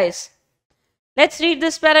 Next, guys. Let's read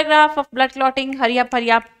this paragraph of blood clotting. Hurry up,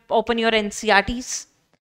 open your NCRTs.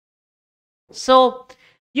 So,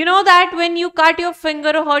 you know that when you cut your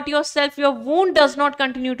finger or hurt yourself, your wound does not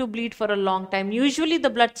continue to bleed for a long time. Usually the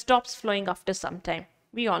blood stops flowing after some time.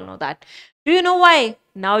 We all know that. Do you know why?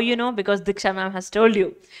 Now you know, because Diksha ma'am has told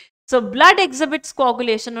you. So blood exhibits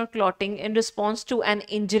coagulation or clotting in response to an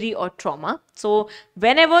injury or trauma. So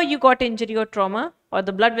whenever you got injury or trauma, or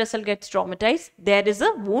the blood vessel gets traumatized, there is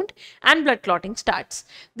a wound and blood clotting starts.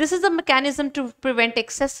 This is a mechanism to prevent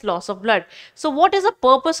excess loss of blood. So what is the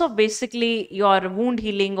purpose of basically your wound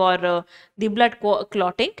healing or the blood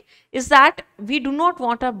clotting? Is that we do not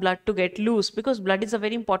want our blood to get loose, because blood is a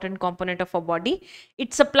very important component of our body.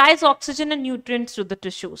 It supplies oxygen and nutrients to the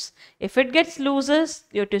tissues. If it gets looses,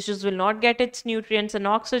 your tissues will not get its nutrients and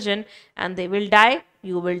oxygen, and they will die,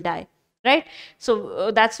 you will die. Right?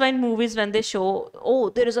 So that's why in movies, when they show,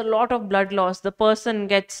 oh, there is a lot of blood loss, the person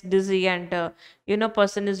gets dizzy and you know,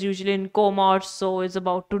 person is usually in coma or so, is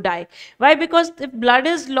about to die. Why? Because if blood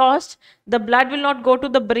is lost, the blood will not go to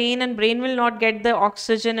the brain, and brain will not get the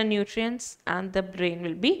oxygen and nutrients, and the brain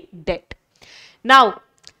will be dead. Now,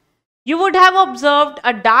 you would have observed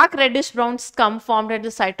a dark reddish brown scum formed at the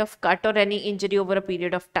site of cut or any injury over a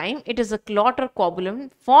period of time. It is a clot or coagulum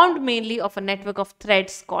formed mainly of a network of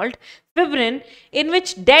threads called fibrin, in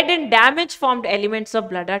which dead and damage formed elements of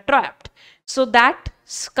blood are trapped. So that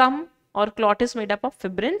scum or clot is made up of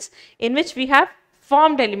fibrins, in which we have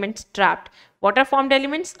formed elements trapped. What are formed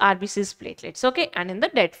elements? RBCs, platelets, okay, and in the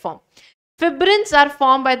dead form. Fibrins are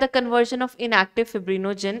formed by the conversion of inactive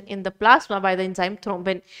fibrinogen in the plasma by the enzyme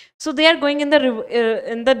thrombin. So they are going in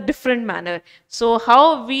the different manner. So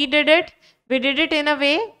how we did it? We did it in a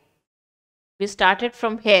way, we started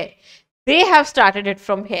from here. They have started it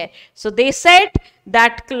from here. So they said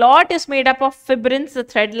that clot is made up of fibrins, the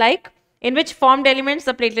thread-like, in which formed elements,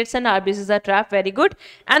 the platelets and RBCs are trapped. Very good.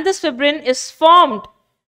 And this fibrin is formed,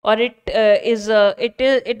 or it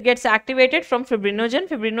gets activated from fibrinogen.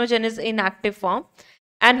 Fibrinogen is in active form.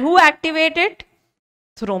 And who activated?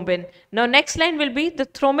 Thrombin. Now next line will be the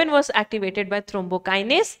thrombin was activated by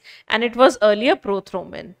thrombokinase, and it was earlier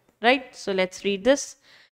prothrombin, right? So let's read this.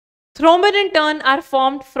 Thrombin in turn are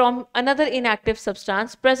formed from another inactive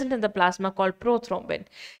substance present in the plasma called prothrombin.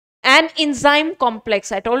 An enzyme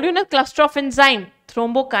complex, I told you, in a cluster of enzyme,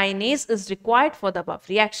 thrombokinase is required for the above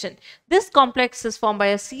reaction. This complex is formed by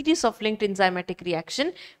a series of linked enzymatic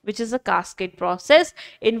reaction, which is a cascade process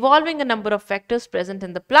involving a number of factors present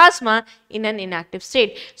in the plasma in an inactive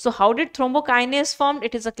state. So how did thrombokinase form?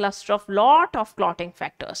 It is a cluster of lot of clotting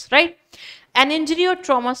factors, right? An injury or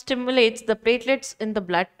trauma stimulates the platelets in the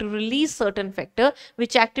blood to release certain factor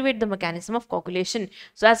which activate the mechanism of coagulation.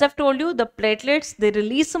 So as I've told you, the platelets, they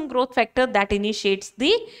release some growth factor that initiates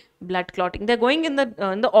the blood clotting. They're going in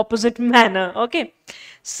the opposite manner, okay?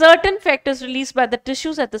 Certain factors released by the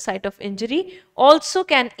tissues at the site of injury also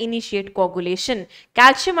can initiate coagulation.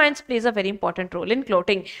 Calcium ions plays a very important role in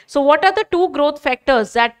clotting. So what are the two growth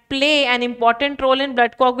factors that play an important role in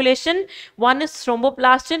blood coagulation? One is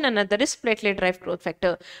thromboplastin, another is platelet-derived growth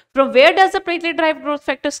factor. From where does the platelet-derived growth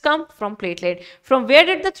factors come? From platelet. From where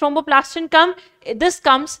did the thromboplastin come? This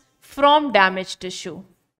comes from damaged tissue,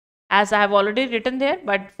 as I have already written there,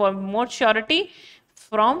 but for more surety,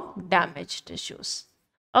 from damaged tissues.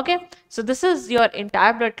 Okay, so this is your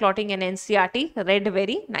entire blood clotting in NCRT, read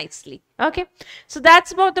very nicely. Okay, so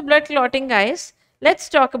that's about the blood clotting, guys. Let's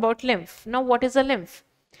talk about lymph. Now, what is a lymph?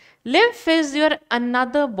 Lymph is your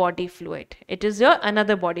another body fluid. It is your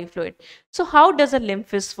another body fluid. So how does a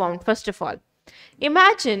lymph is formed? First of all,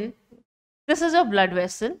 imagine this is your blood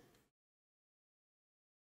vessel,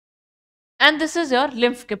 and this is your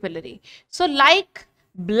lymph capillary. So like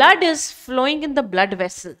blood is flowing in the blood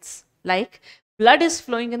vessels, like Blood is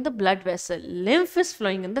flowing in the blood vessel. Lymph is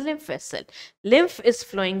flowing in the lymph vessel. Lymph is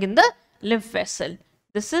flowing in the lymph vessel.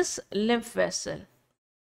 This is lymph vessel.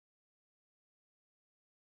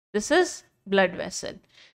 This is blood vessel.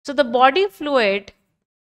 So the body fluid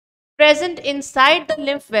present inside the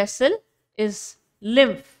lymph vessel is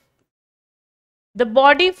lymph. The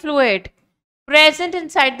body fluid present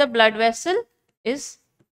inside the blood vessel is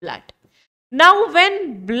blood. Now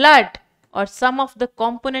when blood or some of the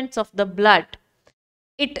components of the blood,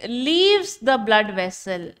 it leaves the blood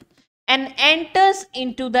vessel and enters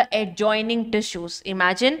into the adjoining tissues.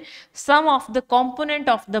 Imagine some of the component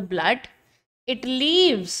of the blood, it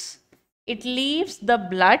leaves the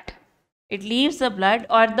blood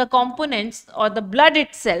or the components or the blood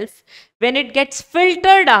itself. When it gets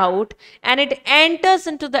filtered out and it enters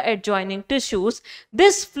into the adjoining tissues,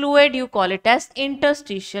 this fluid you call it as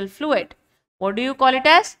interstitial fluid. What do you call it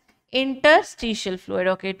as? Interstitial fluid.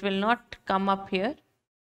 Okay, it will not come up here.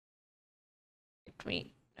 Let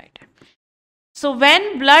me write it. So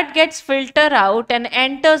when blood gets filtered out and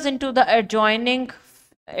enters into the adjoining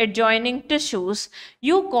tissues,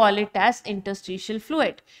 you call it as interstitial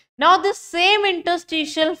fluid. Now the same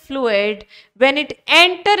interstitial fluid, when it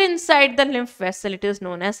enter inside the lymph vessel, it is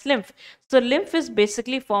known as lymph. So lymph is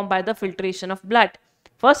basically formed by the filtration of blood.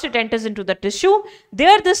 First it enters into the tissue.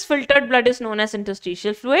 There this filtered blood is known as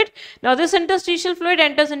interstitial fluid. Now this interstitial fluid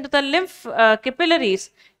enters into the lymph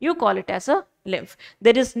capillaries. You call it as a lymph.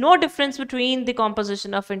 There is no difference between the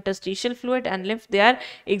composition of interstitial fluid and lymph. They are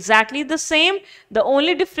exactly the same. The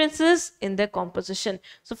only difference is in their composition.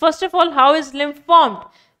 So first of all, how is lymph formed?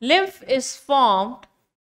 Lymph is formed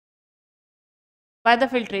by the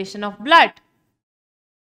filtration of blood.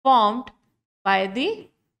 Formed by the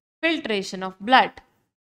filtration of blood.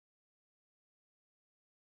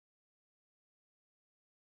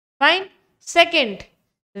 Fine. Second,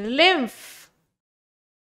 lymph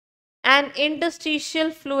and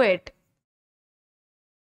interstitial fluid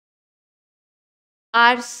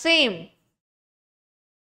are same.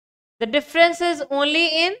 The difference is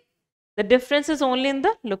only in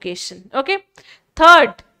the location. Okay.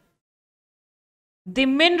 Third, the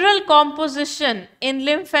mineral composition in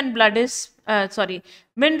lymph and blood is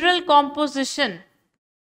mineral composition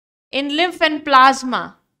in lymph and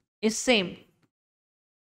plasma is same.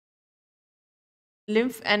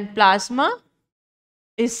 Lymph and plasma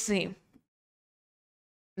is same.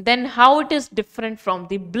 Then how it is different from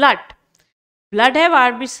the blood? Blood have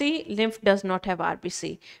RBC, lymph does not have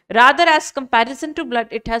RBC. Rather, as comparison to blood,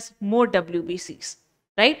 it has more WBCs,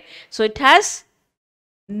 right? So it has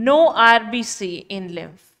no RBC in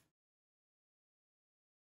lymph,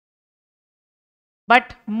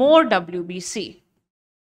 but more WBC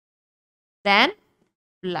than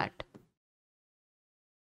blood.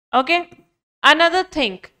 Okay. Another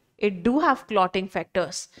thing, it do have clotting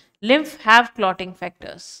factors. Lymph have clotting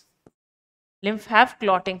factors. Lymph have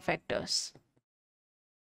clotting factors.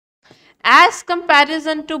 As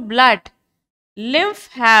comparison to blood, lymph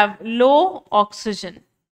have low oxygen.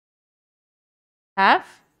 Have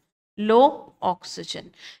low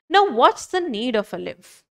oxygen. Now, what's the need of a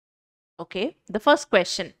lymph? Okay, the first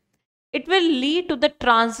question. It will lead to the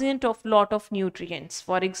transient of lot of nutrients.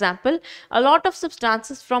 For example, a lot of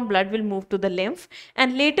substances from blood will move to the lymph,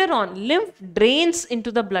 and later on lymph drains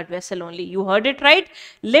into the blood vessel only. You heard it right.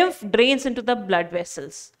 Lymph drains into the blood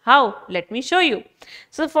vessels. How? Let me show you.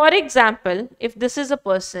 So for example, if this is a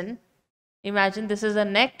person, imagine this is a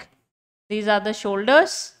neck. These are the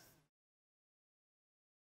shoulders.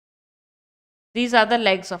 These are the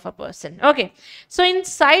legs of a person. Okay. So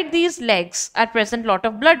inside these legs are present lot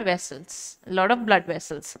of blood vessels.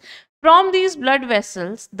 From these blood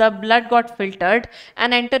vessels, the blood got filtered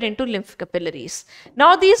and entered into lymph capillaries.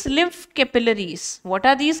 Now these lymph capillaries, what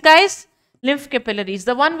are these guys? Lymph capillaries,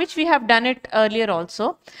 the one which we have done it earlier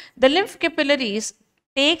also. The lymph capillaries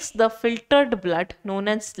takes the filtered blood known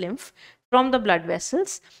as lymph from the blood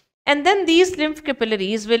vessels, and then these lymph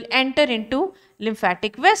capillaries will enter into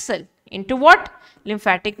lymphatic vessel. Into what?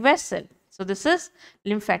 Lymphatic vessel. So this is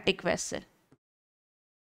lymphatic vessel.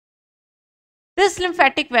 This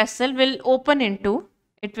lymphatic vessel will open into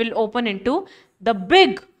the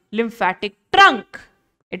big lymphatic trunk.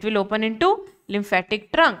 It will open into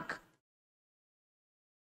lymphatic trunk.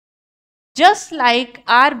 Just like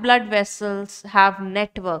our blood vessels have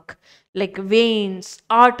network like veins,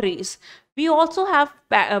 arteries, we also have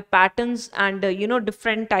patterns and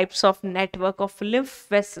different types of network of lymph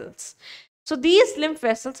vessels. So these lymph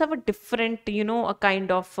vessels have a different a kind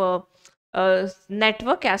of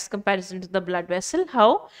network as comparison to the blood vessel.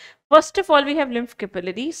 How? First of all, we have lymph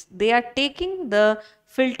capillaries. They are taking the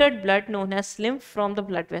filtered blood known as lymph from the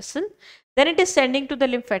blood vessel. Then it is sending to the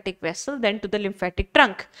lymphatic vessel, then to the lymphatic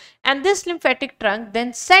trunk. And this lymphatic trunk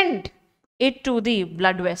then send it to the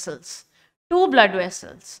blood vessels, two blood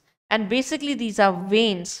vessels. And basically these are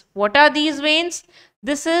veins. What are these veins?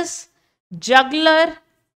 This is jugular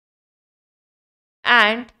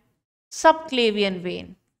and subclavian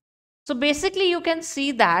vein. So basically you can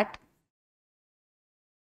see that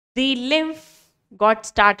the lymph got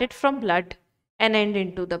started from blood and end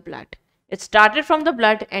into the blood. It started from the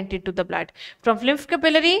blood and into the blood. From lymph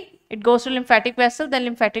capillary, it goes to lymphatic vessel, then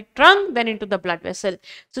lymphatic trunk, then into the blood vessel.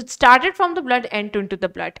 So it started from the blood and into the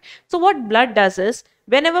blood. So what blood does is,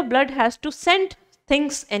 whenever blood has to send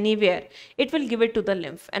things anywhere, it will give it to the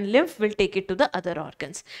lymph, and lymph will take it to the other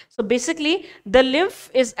organs. So basically, the lymph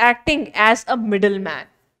is acting as a middleman.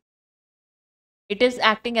 It is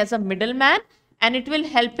acting as a middleman, and it will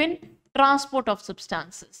help in transport of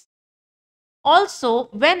substances. Also,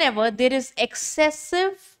 whenever there is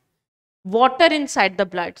excessive water inside the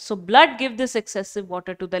blood, so blood gives this excessive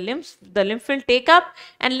water to the lymph will take up,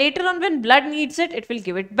 and later on when blood needs it, it will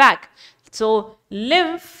give it back. So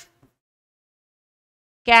lymph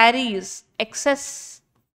carries excess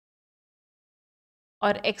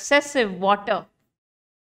or excessive water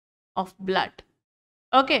of blood.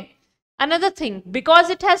 Okay. Another thing,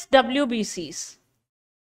 because it has WBCs,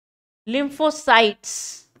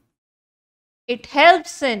 lymphocytes, it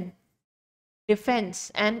helps in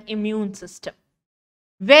defense and immune system.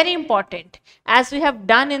 Very important. As we have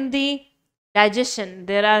done in the digestion,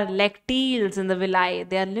 there are lacteals in the villi,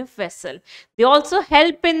 they are lymph vessel. They also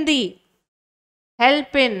help in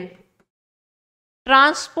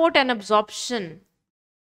transport and absorption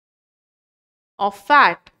of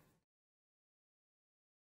fat.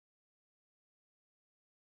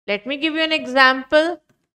 Let me give you an example.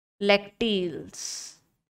 Lacteals.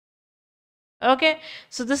 Okay,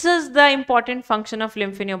 so this is the important function of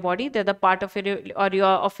lymph in your body. They're the part of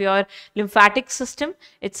your lymphatic system.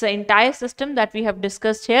 It's the entire system that we have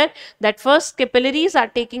discussed here. That first capillaries are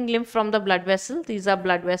taking lymph from the blood vessel. These are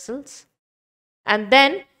blood vessels, and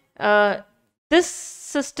then this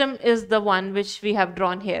system is the one which we have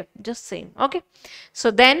drawn here, just same. Okay,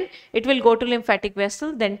 so then it will go to lymphatic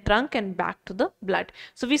vessel, then trunk, and back to the blood.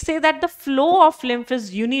 So we say that the flow of lymph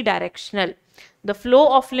is unidirectional. The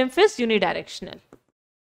flow of lymph is unidirectional.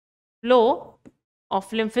 Flow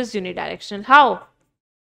of lymph is unidirectional. How?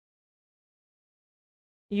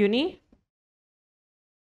 Uni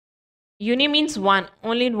means one,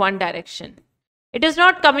 only in one direction. It is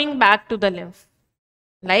not coming back to the lymph.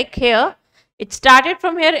 Like here, it started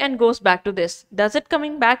from here and goes back to this. Does it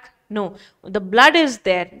coming back? No. The blood is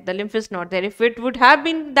there. The lymph is not there. If it would have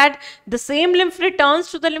been that the same lymph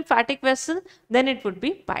returns to the lymphatic vessel, then it would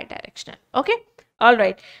be bidirectional. Okay. All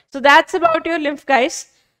right. So that's about your lymph,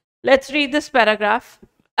 guys. Let's read this paragraph.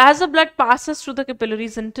 As the blood passes through the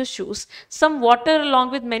capillaries and tissues, some water along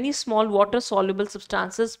with many small water-soluble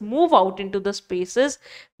substances move out into the spaces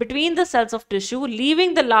between the cells of tissue,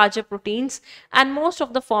 leaving the larger proteins and most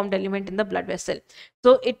of the formed element in the blood vessel.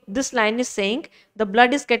 So this line is saying the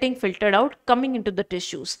blood is getting filtered out, coming into the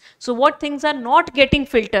tissues. So what things are not getting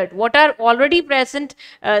filtered, what are already present,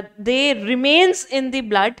 they remains in the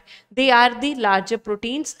blood, they are the larger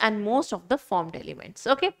proteins and most of the formed elements.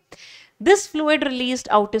 Okay. This fluid released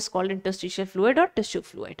out is called interstitial fluid or tissue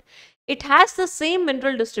fluid. It has the same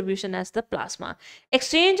mineral distribution as the plasma.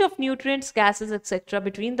 Exchange of nutrients, gases, etc.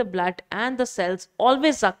 between the blood and the cells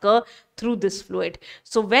always occur through this fluid.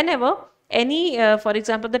 So whenever any, for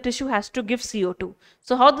example, the tissue has to give CO2.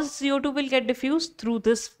 So how the CO2 will get diffused? Through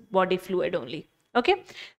this body fluid only. Okay.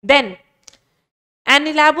 Then an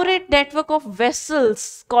elaborate network of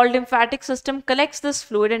vessels called lymphatic system collects this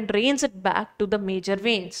fluid and drains it back to the major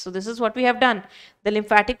veins. So this is what we have done. The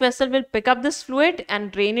lymphatic vessel will pick up this fluid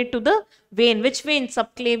and drain it to the vein. Which vein?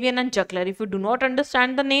 Subclavian and jugular. If you do not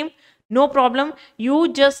understand the name, no problem.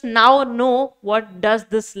 You just now know what does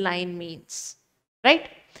this line means, right?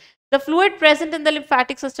 The fluid present in the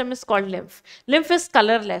lymphatic system is called lymph. Lymph is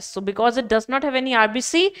colorless. So because it does not have any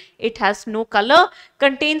RBC, it has no color,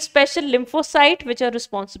 contains special lymphocytes which are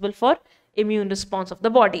responsible for immune response of the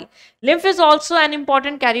body. Lymph is also an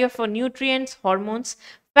important carrier for nutrients, hormones.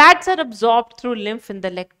 Fats are absorbed through lymph in the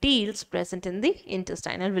lacteals present in the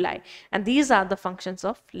intestinal villi. And these are the functions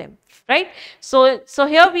of lymph, right? So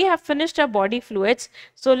here we have finished our body fluids.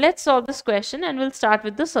 So let's solve this question and we'll start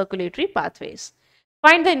with the circulatory pathways.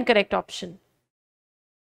 Find the incorrect option.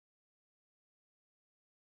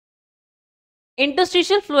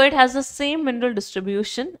 Interstitial fluid has the same mineral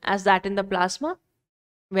distribution as that in the plasma.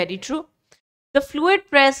 Very true. The fluid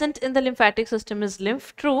present in the lymphatic system is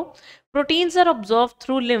lymph. True. Proteins are absorbed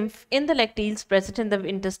through lymph in the lacteals present in the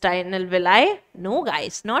intestinal villi. No,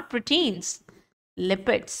 guys, not proteins.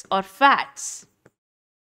 Lipids or fats.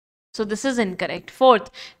 So this is incorrect. Fourth,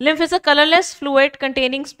 lymph is a colorless fluid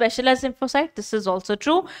containing specialized lymphocyte. This is also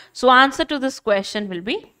true. So answer to this question will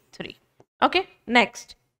be 3. Okay,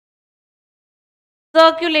 next.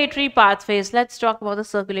 Circulatory pathways. Let's talk about the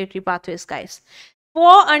circulatory pathways, guys.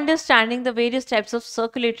 For understanding the various types of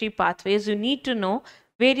circulatory pathways, you need to know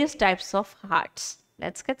various types of hearts.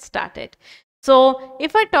 Let's get started. So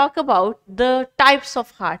if I talk about the types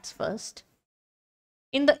of hearts first,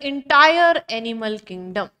 in the entire animal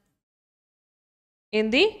kingdom,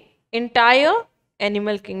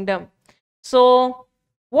 so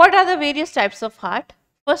what are the various types of heart?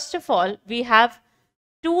 First of all, we have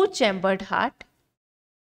two-chambered heart.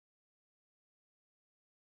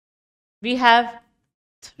 We have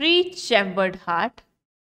three-chambered heart.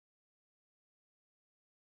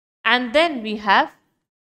 And then we have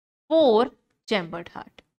four-chambered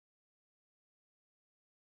heart.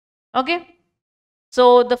 Okay.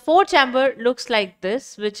 So the four-chamber looks like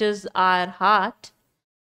this, which is our heart.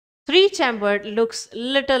 Three-chambered looks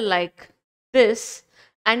little like this,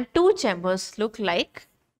 and two chambers look like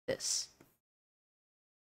this.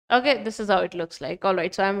 Okay, this is how it looks like. All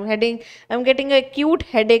right, so I'm getting a acute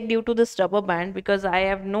headache due to this rubber band because I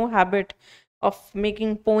have no habit of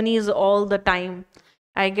making ponies all the time.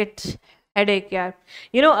 I get headache, yeah.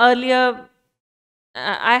 You know, earlier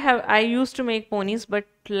I used to make ponies, but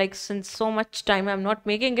like since so much time I'm not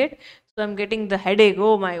making it, so I'm getting the headache.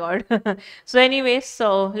 Oh my god. So anyways,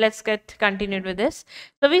 so let's get continued with this.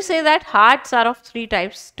 So we say that hearts are of three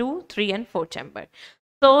types: 2, 3 and 4 chamber.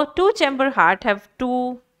 So two-chamber heart have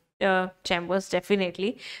two chambers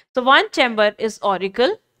definitely. So one chamber is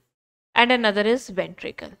auricle and another is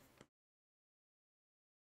ventricle.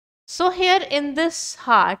 So here in this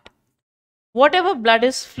heart, whatever blood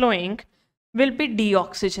is flowing will be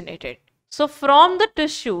deoxygenated. So from the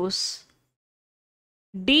tissues,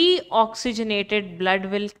 deoxygenated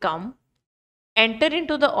blood will come, enter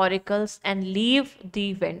into the auricles and leave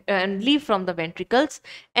from the ventricles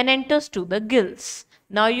and enters to the gills.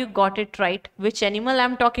 Now you got it right. Which animal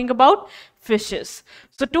I'm talking about? Fishes.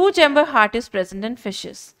 So two-chamber heart is present in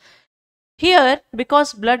fishes. Here,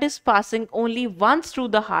 because blood is passing only once through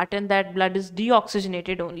the heart and that blood is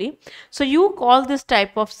deoxygenated only, so you call this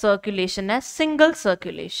type of circulation as single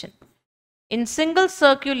circulation. In single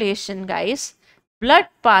circulation, guys, blood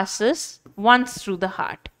passes once through the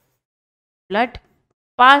heart. Blood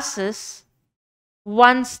passes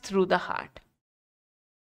once through the heart.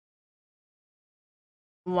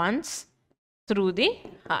 Once through the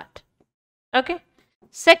heart. Okay.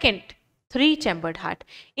 Second, three-chambered heart.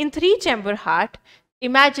 In three-chamber heart,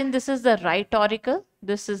 imagine this is the right auricle,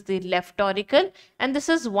 this is the left auricle, and this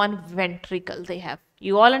is one ventricle they have.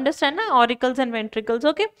 You all understand now? Auricles and ventricles,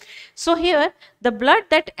 okay? So here, the blood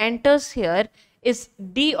that enters here is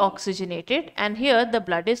deoxygenated and here the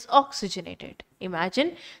blood is oxygenated.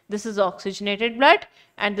 Imagine this is oxygenated blood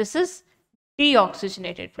and this is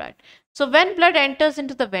deoxygenated blood. So when blood enters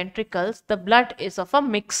into the ventricles, the blood is of a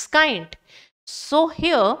mixed kind. So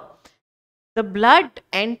here the blood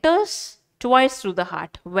enters twice through the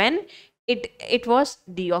heart. When it was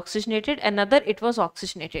deoxygenated, another it was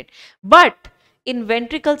oxygenated. But in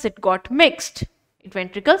ventricles it got mixed.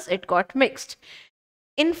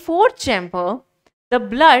 In fourth chamber, the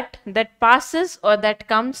blood that passes or that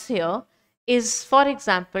comes here is, for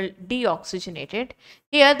example, deoxygenated.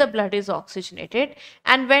 Here the blood is oxygenated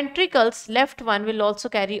and ventricles, left one will also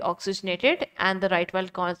carry oxygenated and the right one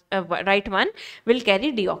will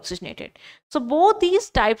carry deoxygenated. So both these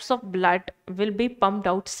types of blood will be pumped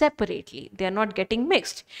out separately. They are not getting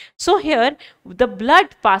mixed. So here the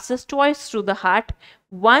blood passes twice through the heart,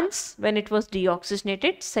 once when it was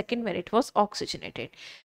deoxygenated, second when it was oxygenated.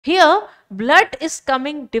 Here blood is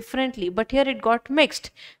coming differently, but here it got mixed.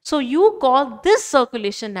 So you call this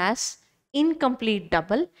circulation as incomplete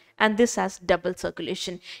double and this as double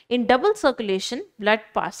circulation. In double circulation, blood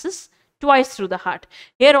passes twice through the heart.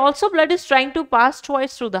 Here also blood is trying to pass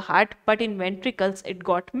twice through the heart, but in ventricles it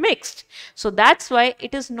got mixed. So that's why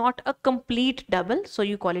it is not a complete double. So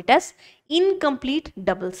you call it as incomplete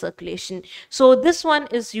double circulation. So this one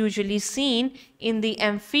is usually seen in the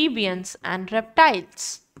amphibians and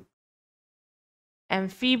reptiles.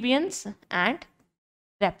 Amphibians and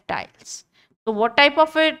reptiles. So what type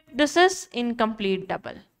of it this is? Incomplete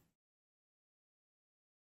double.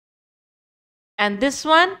 And this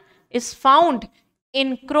one is found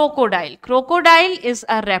in crocodile. Crocodile is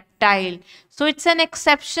a reptile. So it's an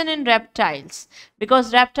exception in reptiles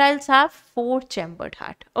because reptiles have 4-chambered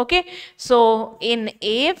heart. Okay. So in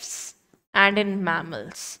apes and in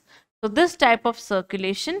mammals. So this type of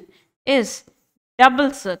circulation is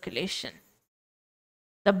double circulation.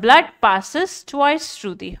 The blood passes twice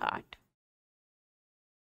through the heart.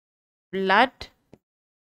 Blood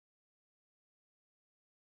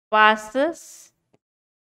passes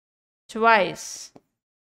twice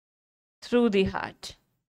through the heart.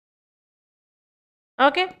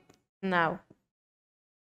 Okay, now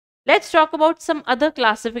let's talk about some other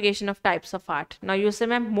classification of types of heart. Now you say,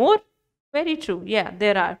 ma'am, more? Very true. Yeah,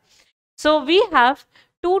 there are. So we have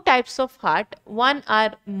two types of heart. One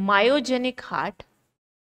are myogenic heart,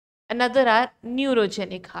 another are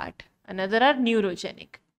neurogenic heart, another are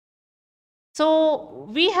neurogenic. So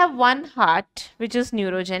we have one heart which is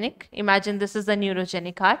neurogenic. Imagine this is the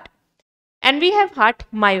neurogenic heart. And we have heart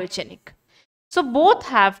myogenic. So both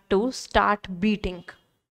have to start beating.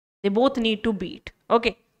 They both need to beat.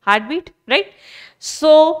 Okay, heartbeat, right?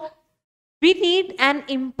 So we need an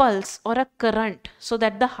impulse or a current so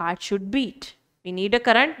that the heart should beat. We need a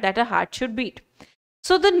current that a heart should beat.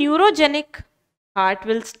 So the neurogenic heart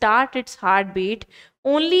will start its heartbeat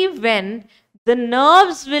only when the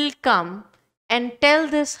nerves will come and tell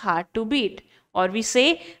this heart to beat. Or we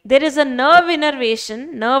say there is a nerve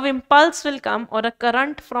innervation, nerve impulse will come or a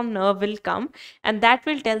current from nerve will come and that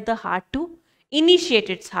will tell the heart to initiate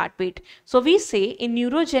its heartbeat. So we say in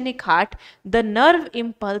neurogenic heart, the nerve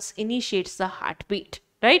impulse initiates the heartbeat,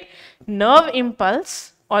 right? Nerve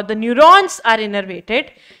impulse or the neurons are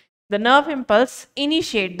innervated, the nerve impulse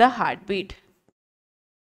initiate the heartbeat.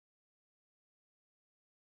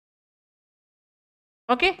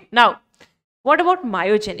 Okay, now what about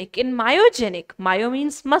myogenic? In myogenic, myo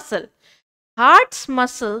means muscle. Heart's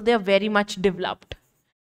muscle, they are very much developed.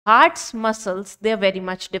 Heart's muscles, they are very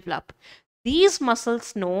much developed. These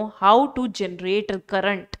muscles know how to generate a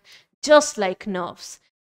current just like nerves.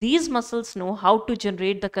 These muscles know how to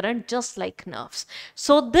generate the current just like nerves.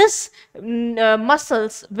 So this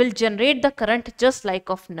muscles will generate the current just like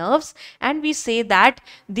of nerves, and we say that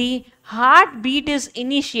the heartbeat is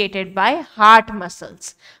initiated by heart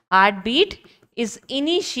muscles. Heartbeat is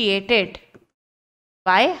initiated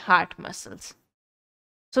by heart muscles.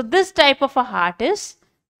 So this type of a heart is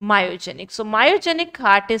myogenic. So myogenic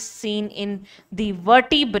heart is seen in the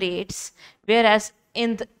vertebrates, whereas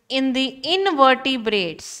in the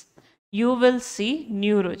invertebrates you will see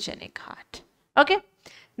neurogenic heart. Okay.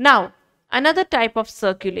 Now another type of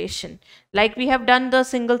circulation, like we have done the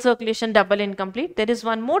single circulation, double incomplete, there is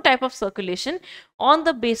one more type of circulation on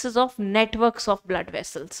the basis of networks of blood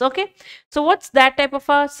vessels. Okay. So what's that type of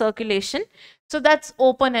a circulation? So that's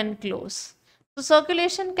open and close. So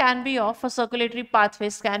circulation can be of, circulatory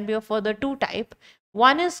pathways can be of further two type.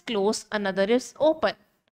 One is close, another is open.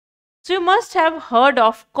 So you must have heard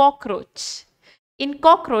of cockroach. In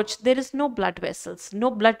cockroach, there is no blood vessels, no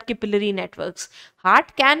blood capillary networks.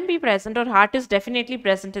 Heart can be present, or heart is definitely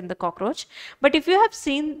present in the cockroach. But if you have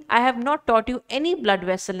seen, I have not taught you any blood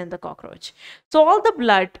vessel in the cockroach. So all the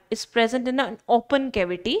blood is present in an open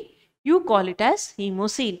cavity. You call it as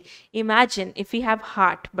hemocoel. Imagine if we have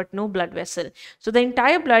heart but no blood vessel. So the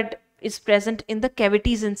entire blood is present in the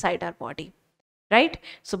cavities inside our body. Right?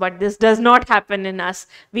 So, but this does not happen in us.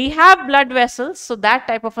 We have blood vessels, so that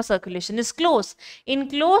type of a circulation is close. In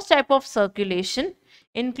close type of circulation,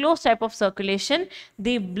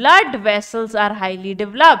 the blood vessels are highly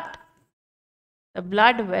developed. The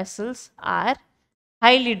blood vessels are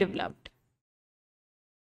highly developed.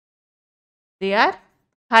 They are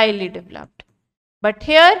highly developed. But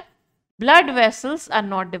here, blood vessels are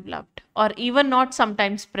not developed or even not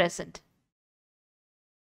sometimes present.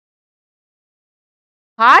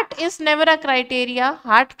 Heart is never a criteria.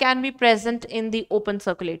 Heart can be present in the open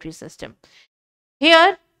circulatory system.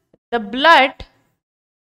 Here, the blood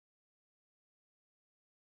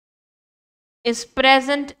is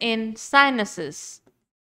present in sinuses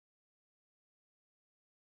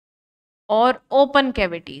or open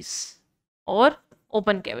cavities.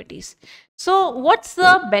 So, what's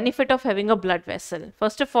the benefit of having a blood vessel?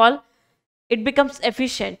 First of all, it becomes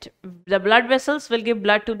efficient. The blood vessels will give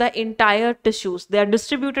blood to the entire tissues. They are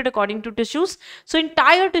distributed according to tissues. So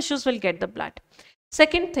entire tissues will get the blood.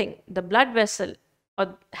 Second thing, the blood vessel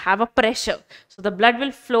or have a pressure. So the blood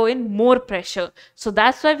will flow in more pressure. So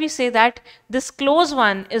that's why we say that this close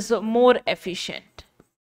one is more efficient.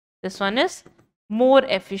 This one is more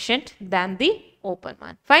efficient than the open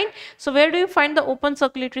one. Fine. So where do you find the open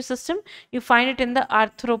circulatory system? You find it in the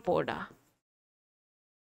arthropoda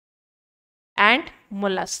and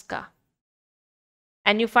mollusca.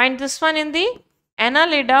 And you find this one in the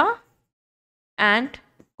annelida and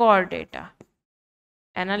chordata.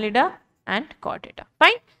 Annelida and chordata.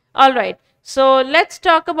 Fine. All right. So let's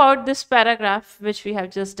talk about this paragraph which we have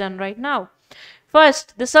just done right now.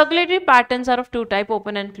 First, the circulatory patterns are of two types,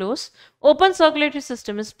 open and close. Open circulatory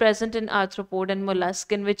system is present in arthropod and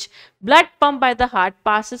mollusk, in which blood pumped by the heart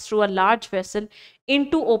passes through a large vessel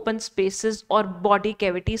into open spaces or body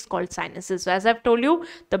cavities called sinuses. So as I've told you,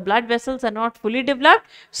 the blood vessels are not fully developed.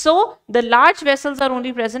 So the large vessels are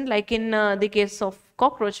only present, like in the case of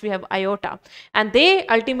cockroach, we have aorta, and they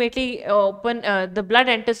ultimately the blood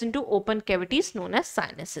enters into open cavities known as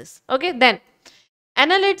sinuses. Okay, then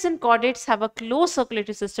annelids and chordates have a closed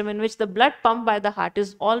circulatory system in which the blood pumped by the heart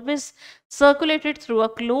is always circulated through a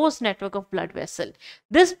closed network of blood vessel.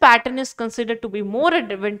 This pattern is considered to be more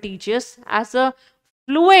advantageous as a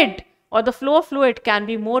fluid or the flow of fluid can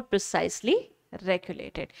be more precisely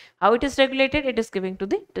regulated. How it is regulated? It is given to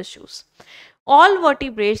the tissues. All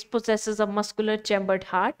vertebrates possesses a muscular chambered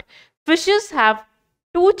heart. Fishes have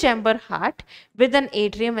two-chamber heart with an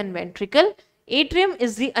atrium and ventricle. Atrium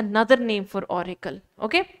is the another name for auricle.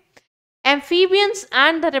 Okay. Amphibians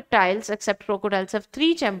and the reptiles, except crocodiles, have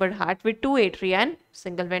three-chambered heart with two atria and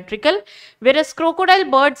single ventricle, whereas crocodile,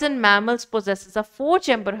 birds and mammals possesses a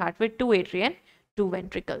four-chamber heart with two atria and two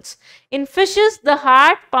ventricles. In fishes, the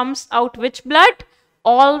heart pumps out which blood?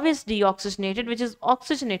 Always deoxygenated, which is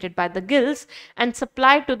oxygenated by the gills and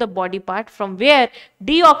supplied to the body part, from where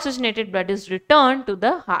deoxygenated blood is returned to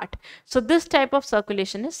the heart. So this type of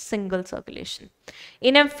circulation is single circulation.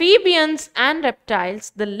 In amphibians and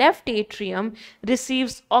reptiles, the left atrium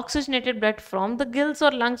receives oxygenated blood from the gills or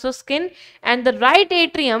lungs or skin, and the right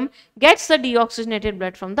atrium gets the deoxygenated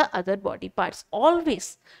blood from the other body parts.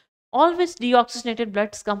 Always deoxygenated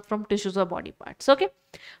bloods come from tissues or body parts. Okay.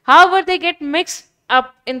 However, they get mixed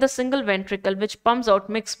up in the single ventricle, which pumps out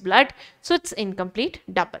mixed blood, so it's incomplete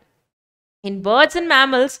double. In birds and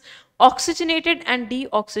mammals, oxygenated and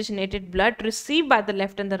deoxygenated blood received by the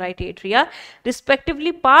left and the right atria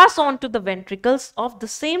respectively pass on to the ventricles of the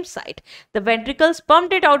same side. The ventricles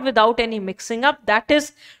pumped it out without any mixing up. That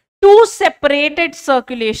is, two separated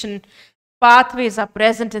circulation pathways are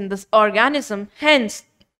present in this organism. Hence,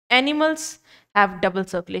 animals have double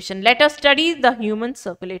circulation. Let us study the human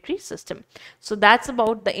circulatory system. So that's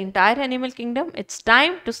about the entire animal kingdom. It's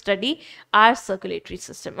time to study our circulatory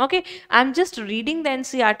system. Okay, I'm just reading the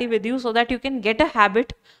NCERT with you so that you can get a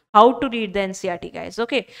habit how to read the NCERT, guys.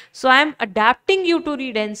 Okay, so I'm adapting you to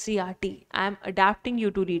read NCERT. I'm adapting you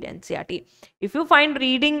to read NCERT. If you find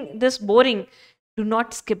reading this boring, do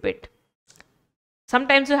not skip it.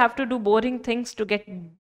 Sometimes you have to do boring things to get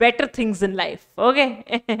better things in life.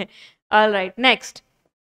 Okay. All right, next.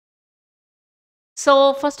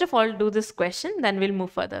 So first of all, do this question, then we'll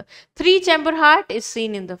move further. Three-chamber heart is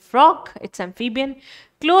seen in the frog, it's amphibian.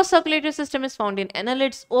 Closed circulatory system is found in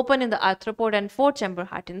annelids, open in the arthropod, and four-chamber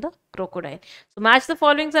heart in the crocodile. So match the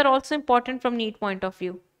followings are also important from NEET point of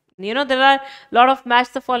view. You know, there are a lot of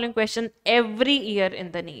match the following questions every year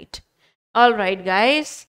in the NEET. All right,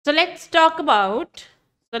 guys. So let's talk about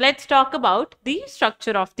the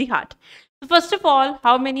structure of the heart. So first of all,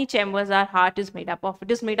 how many chambers our heart is made up of? It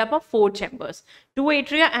is made up of four chambers, two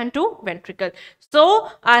atria and two ventricle. So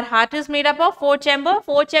our heart is made up of four chamber.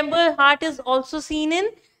 Four chamber heart is also seen in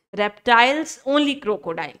reptiles, only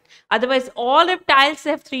crocodile. Otherwise, all reptiles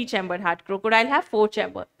have three chambered heart. Crocodile have four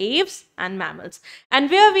chamber, aves and mammals. And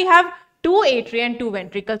where we have two atria and two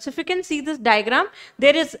ventricles. So if you can see this diagram,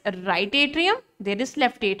 there is right atrium, there is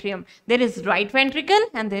left atrium, there is right ventricle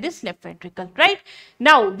and there is left ventricle, right?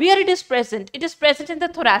 Now, where it is present? It is present in the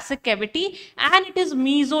thoracic cavity and it is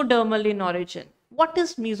mesodermal in origin. What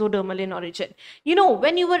is mesodermal in origin? You know,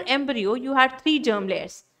 when you were embryo, you had three germ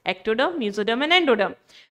layers, ectoderm, mesoderm and endoderm.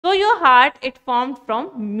 So your heart, it formed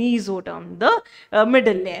from mesoderm, the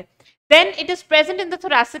middle layer. Then it is present in the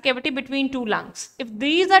thoracic cavity between two lungs. If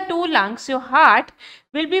these are two lungs, your heart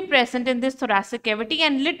will be present in this thoracic cavity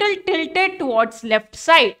and little tilted towards left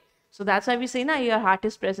side. So that's why we say now your heart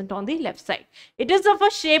is present on the left side. It is of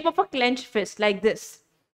a shape of a clenched fist like this.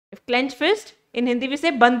 If clenched fist, in Hindi we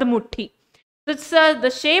say band muthi. So it's the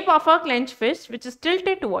shape of a clenched fist which is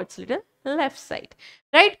tilted towards little left side.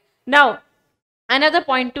 Right? Now, another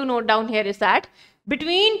point to note down here is that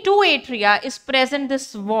between two atria is present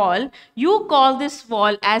this wall. You call this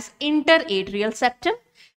wall as interatrial septum.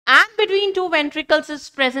 And between two ventricles is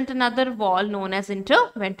present another wall known as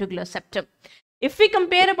interventricular septum. If we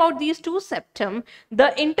compare about these two septum,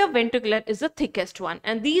 the interventricular is the thickest one.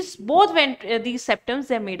 And these septums,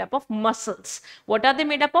 they are made up of muscles. What are they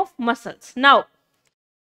made up of? Muscles. Now,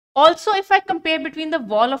 Also, if I compare between the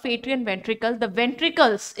wall of atria and ventricle, the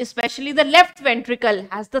ventricles, especially the left ventricle,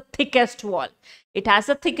 has the thickest wall. It has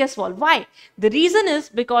the thickest wall. Why? The reason is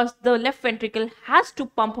because the left ventricle has to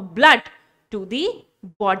pump blood to the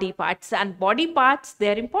body parts, and body parts, they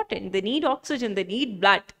are important. They need oxygen, they need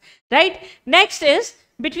blood, right? Next is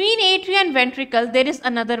between atria and ventricle, there is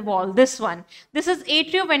another wall, this one. This is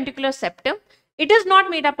atrioventricular septum. It is not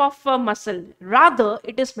made up of muscle, rather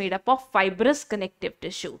it is made up of fibrous connective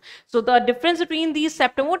tissue. So the difference between these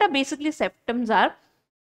septum, what are basically septums are?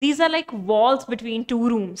 These are like walls between two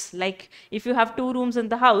rooms. Like if you have two rooms in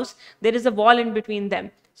the house, there is a wall in between them.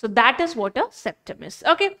 So that is what a septum is.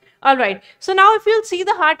 Okay, all right. So now if you'll see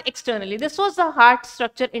the heart externally, this was the heart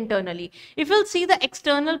structure internally. If you'll see the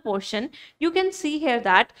external portion, you can see here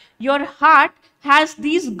that your heart has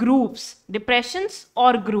these grooves, depressions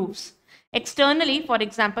or grooves. Externally, for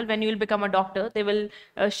example, when you will become a doctor, they will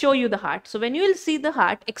show you the heart. So when you will see the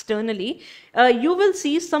heart externally, you will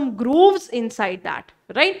see some grooves inside that,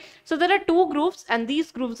 right? So there are two grooves, and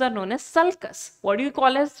these grooves are known as sulcus. What do you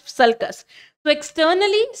call as sulcus? So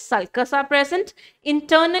externally, sulcus are present.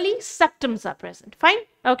 Internally, septums are present. Fine?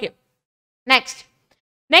 Okay. Next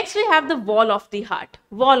we have the wall of the heart.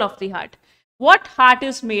 Wall of the heart. What heart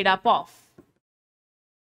is made up of?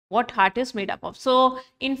 What heart is made up of? So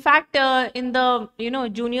in fact, in the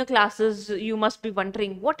junior classes, you must be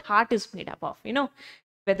wondering what heart is made up of,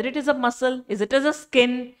 whether it is a muscle, is it as a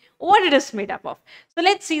skin, what it is made up of. So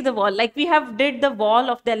let's see the wall, like we have did the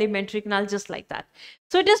wall of the alimentary canal just like that.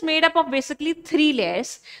 So it is made up of basically 3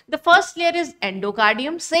 layers. The first layer is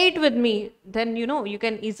endocardium. Say it with me, then you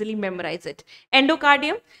can easily memorize it.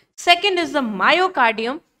 Endocardium. Second is the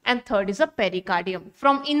myocardium. And third is a pericardium,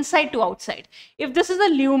 from inside to outside. If this is a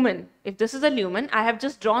lumen, I have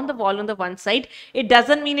just drawn the wall on the one side. It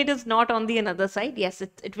doesn't mean it is not on the another side. Yes,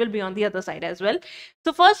 it will be on the other side as well.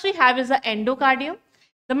 So first we have is the endocardium,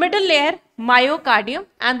 the middle layer myocardium,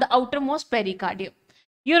 and the outermost pericardium.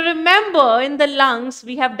 You remember in the lungs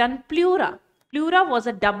we have done pleura. Pleura was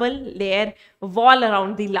a double layer wall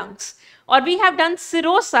around the lungs. Or we have done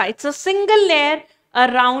serosa. It's a single layer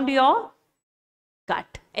around your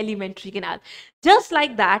gut, alimentary canal. Just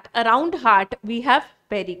like that, around heart we have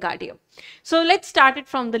pericardium. So let's start it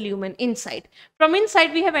from the lumen inside. From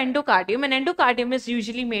inside we have endocardium, and endocardium is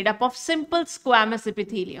usually made up of simple squamous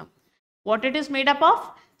epithelium. What it is made up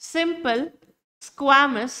of? Simple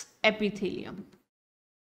squamous epithelium.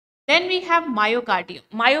 Then we have myocardium.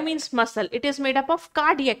 Myo means muscle. It is made up of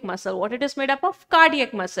cardiac muscle. What it is made up of?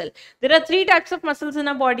 Cardiac muscle. There are 3 types of muscles in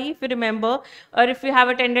our body, if you remember, or if you have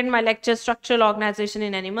attended my lecture, Structural Organization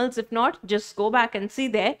in Animals. If not, just go back and see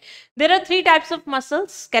there. There are 3 types of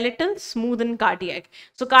muscles: skeletal, smooth, and cardiac.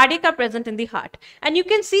 So cardiac are present in the heart. And you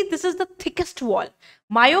can see this is the thickest wall.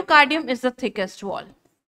 Myocardium is the thickest wall.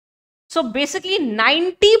 So basically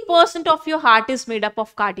 90% of your heart is made up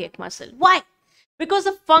of cardiac muscle. Why? Because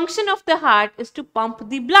the function of the heart is to pump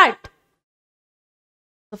the blood.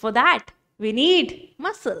 So for that, we need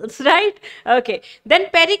muscles, right? Okay. Then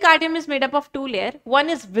pericardium is made up of 2 layers. One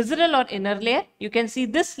is visceral or inner layer. You can see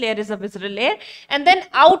this layer is a visceral layer. And then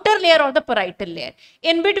outer layer or the parietal layer.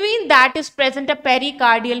 In between that is present a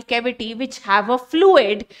pericardial cavity which have a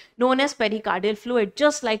fluid known as pericardial fluid,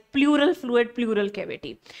 just like pleural fluid, pleural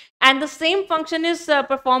cavity. And the same function is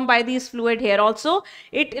performed by this fluid here also.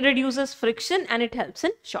 It reduces friction and it helps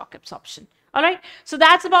in shock absorption. All right, so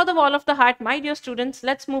that's about the wall of the heart. My dear students,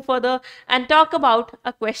 let's move further and talk about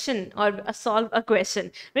a question or solve a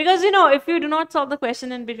question. Because, if you do not solve the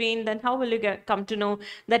question in between, then how will you come to know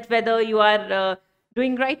that whether you are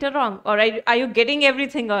doing right or wrong? Or are you getting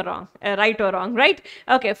everything or wrong, right or wrong, right?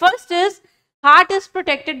 Okay, first is heart is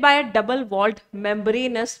protected by a double-walled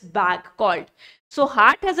membranous bag called. So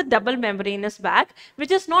heart has a double membranous bag,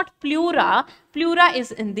 which is not pleura. Pleura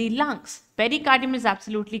is in the lungs. Pericardium is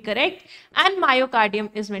absolutely correct. And myocardium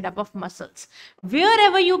is made up of muscles.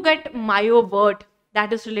 Wherever you get myo word,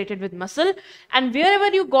 that is related with muscle. And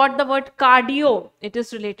wherever you got the word cardio, it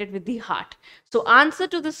is related with the heart. So answer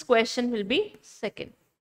to this question will be second.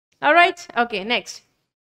 All right. Okay, next.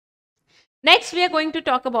 Next, we are going to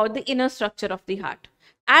talk about the inner structure of the heart.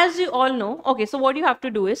 As you all know, okay, so what you have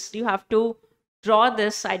to do is you have to draw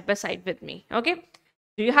this side by side with me. Okay.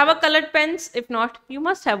 Do you have a colored pens? If not, you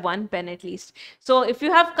must have one pen at least. So if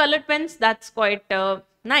you have colored pens, that's quite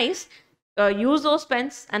nice. Use those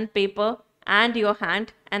pens and paper and your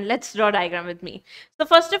hand, and let's draw a diagram with me. So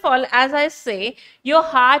first of all, as I say, your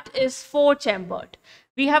heart is 4-chambered.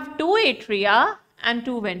 We have 2 atria and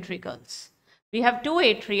 2 ventricles. We have 2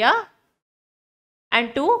 atria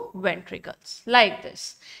and 2 ventricles like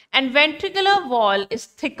this. And ventricular wall is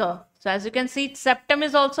thicker. So as you can see, septum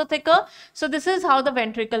is also thicker. So this is how the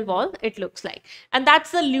ventricle wall it looks like. And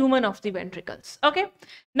that's the lumen of the ventricles. Okay.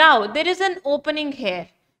 Now there is an opening here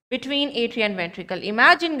between atria and ventricle.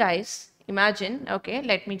 Imagine guys, imagine, okay,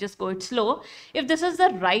 let me just go it slow. If this is the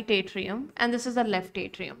right atrium and this is the left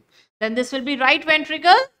atrium, then this will be right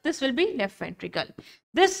ventricle, this will be left ventricle.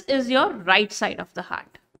 This is your right side of the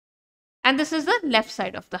heart. And this is the left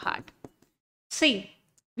side of the heart. See,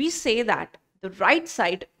 we say that the right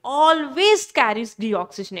side always carries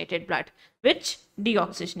deoxygenated blood. Which?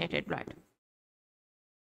 Deoxygenated blood.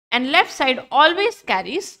 And left side always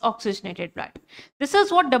carries oxygenated blood. This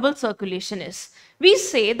is what double circulation is. We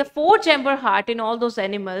say the four-chamber heart in all those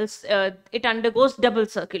animals, it undergoes double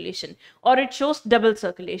circulation, or it shows double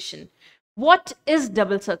circulation. What is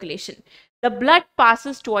double circulation? The blood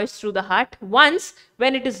passes twice through the heart, once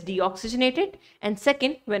when it is deoxygenated and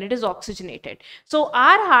second when it is oxygenated. So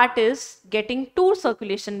our heart is getting two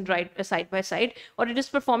circulation side by side, or it is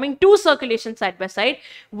performing two circulation side by side,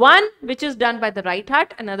 one which is done by the right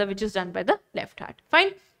heart, another which is done by the left heart.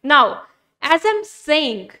 Fine. Now, as I'm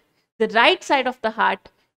saying, the right side of the heart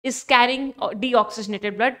is carrying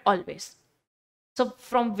deoxygenated blood always. So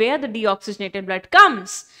from where the deoxygenated blood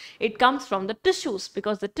comes? It comes from the tissues,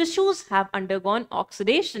 because the tissues have undergone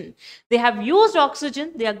oxidation. They have used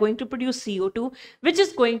oxygen, they are going to produce CO2, which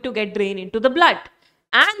is going to get drained into the blood.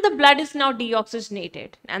 And the blood is now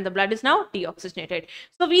deoxygenated.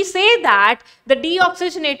 So we say that the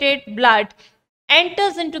deoxygenated blood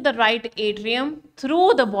enters into the right atrium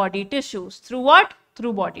through the body tissues. Through what?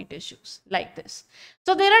 Through body tissues, like this.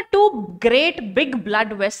 So there are two great big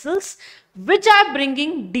blood vessels which are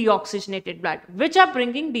bringing deoxygenated blood.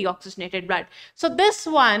 So this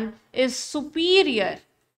one is superior.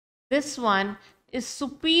 This one is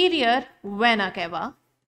superior vena cava.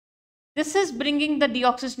 This is bringing the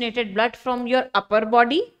deoxygenated blood from your upper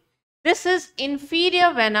body. This is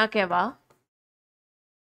inferior vena cava.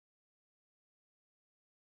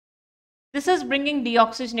 This is bringing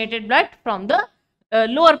deoxygenated blood from the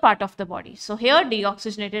lower part of the body. So here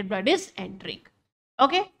deoxygenated blood is entering.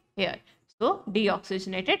 Okay, here. So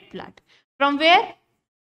deoxygenated blood. From where?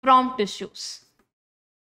 From tissues.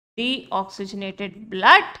 Deoxygenated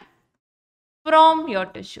blood from your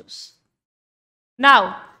tissues.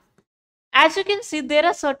 Now, as you can see, there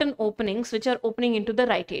are certain openings which are opening into the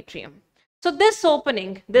right atrium. So this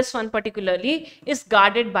opening, this one particularly, is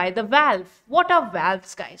guarded by the valve. What are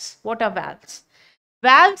valves, guys? What are valves?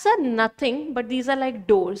 Valves are nothing but these are like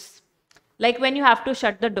doors. Like when you have to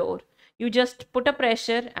shut the door, you just put a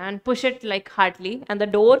pressure and push it like hardly and the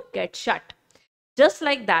door gets shut. Just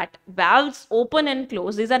like that, valves open and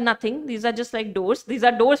close. These are nothing. These are just like doors. These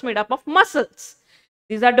are doors made up of muscles.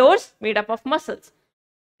 They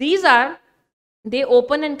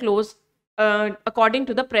open and close according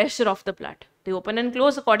to the pressure of the blood.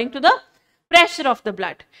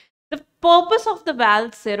 The purpose of the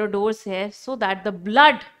valves, there are doors here, so that the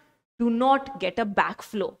blood do not get a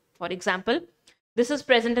backflow. For example, this is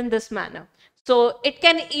present in this manner. So it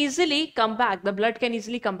can easily come back. The blood can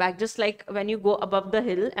easily come back, just like when you go above the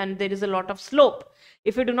hill and there is a lot of slope.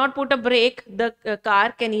 If you do not put a brake, the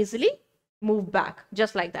car can easily move back,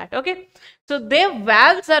 just like that. Okay. So their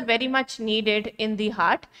valves are very much needed in the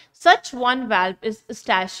heart. Such one valve is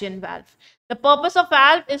Eustachian valve. The purpose of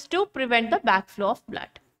valve is to prevent the backflow of blood.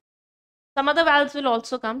 Some other valves will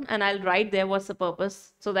also come and I'll write there was the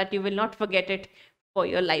purpose so that you will not forget it for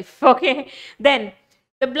your life. Okay. Then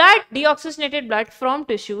the blood, deoxygenated blood from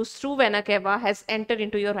tissues through vena cava has entered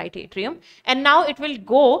into your right atrium, and now it will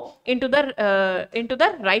go into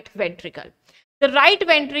the right ventricle. The right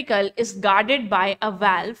ventricle is guarded by a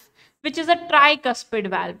valve which is a tricuspid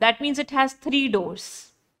valve. That means it has three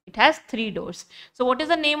doors. So what is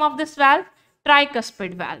the name of this valve?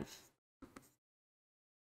 Tricuspid valve.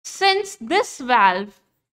 Since this valve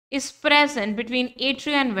is present between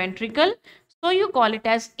atria and ventricle, so you call it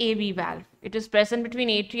as AV valve. It is present between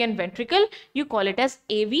atria and ventricle, you call it as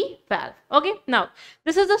AV valve. Okay, now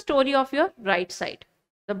this is the story of your right side.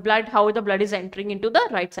 The blood, how the blood is entering into the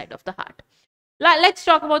right side of the heart. Let's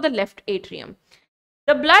talk about the left atrium.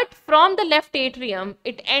 The blood from the left atrium,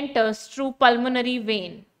 it enters through pulmonary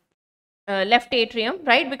vein. Left atrium,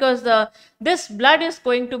 right? Because this blood is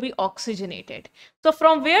going to be oxygenated. So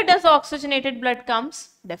from where does the oxygenated blood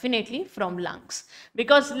comes? Definitely from lungs,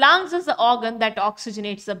 because lungs is the organ that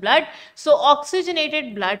oxygenates the blood. So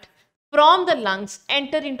oxygenated blood from the lungs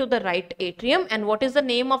enter into the right atrium. And what is the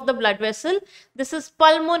name of the blood vessel? This is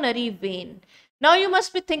pulmonary vein. Now you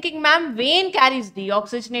must be thinking, ma'am, vein carries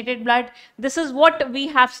deoxygenated blood. This is what we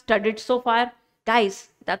have studied so far. Guys,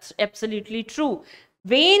 that's absolutely true.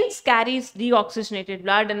 Veins carries deoxygenated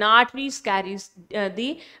blood and arteries carries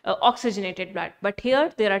the oxygenated blood. But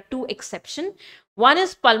here there are two exceptions. One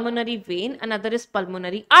is pulmonary vein, another is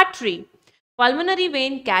pulmonary artery. Pulmonary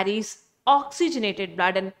vein carries oxygenated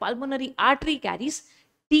blood and pulmonary artery carries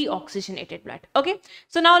deoxygenated blood. Okay,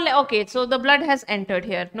 so now, okay, so the blood has entered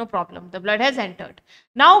here, no problem, the blood has entered.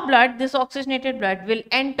 Now this oxygenated blood will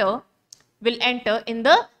enter in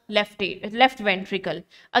the left ventricle.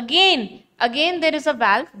 Again there is a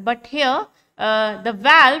valve, but here the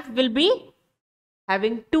valve will be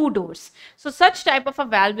having two doors. So such type of a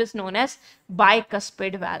valve is known as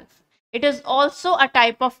bicuspid valve. It is also a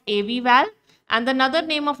type of AV valve, and another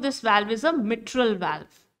name of this valve is a mitral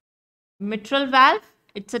valve. Mitral valve,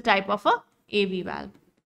 it's a type of a AV valve.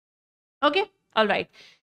 Okay, all right.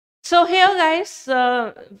 So here guys,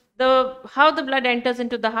 how the blood enters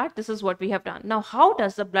into the heart, this is what we have done. Now how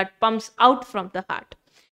does the blood pumps out from the heart?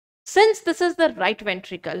 Since this is the right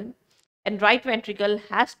ventricle, and right ventricle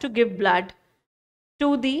has to give blood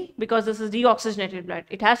to because this is deoxygenated blood,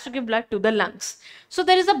 it has to give blood to the lungs. So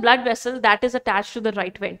there is a blood vessel that is attached to the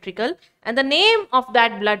right ventricle, and the name of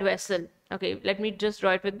that blood vessel, okay, let me just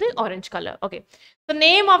draw it with the orange color. Okay, the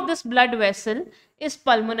name of this blood vessel is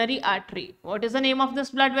pulmonary artery. What is the name of this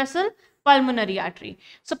blood vessel? Pulmonary artery.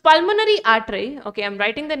 So pulmonary artery, okay, I'm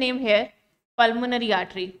writing the name here, pulmonary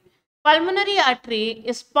artery. Pulmonary artery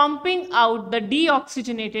is pumping out the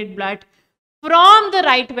deoxygenated blood from the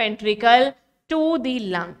right ventricle to the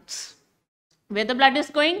lungs. Where the blood is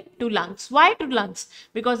going? To lungs. Why to lungs?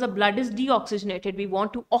 Because the blood is deoxygenated. We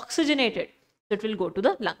want to oxygenate it. So it will go to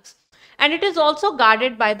the lungs. And it is also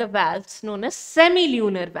guarded by the valves known as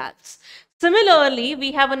semilunar valves. Similarly,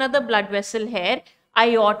 we have another blood vessel here,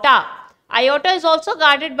 aorta. Aorta is also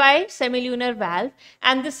guarded by semilunar valve,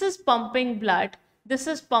 and this is pumping blood. This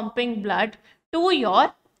is pumping blood to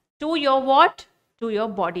your what? To your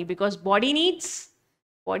body, because body needs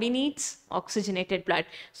oxygenated blood.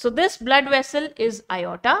 So this blood vessel is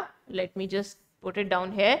aorta. Let me just put it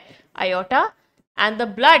down here, aorta, and the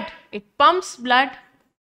blood, it pumps blood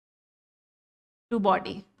to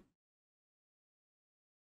body.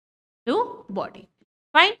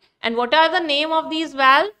 Fine. And what are the name of these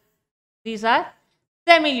valves? These are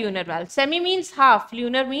semilunar valves. Semi means half,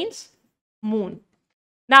 lunar means moon.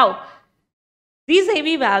 Now, these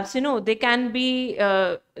AV valves, they can be,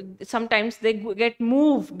 sometimes they get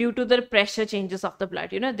moved due to the pressure changes of the blood.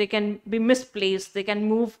 They can be misplaced. They can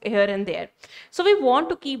move here and there. So we want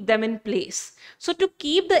to keep them in place. So to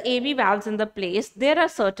keep the AV valves in the place, there are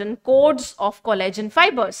certain cords of collagen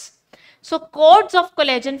fibers. So cords of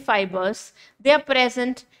collagen fibers, they are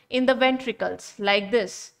present in the ventricles like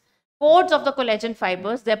this. Cords of the collagen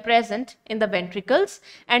fibers, they are present in the ventricles,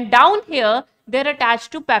 and down here they are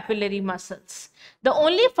attached to papillary muscles. The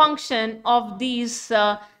only function of these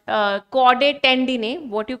chordae tendineae,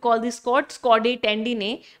 what you call these cords, chordae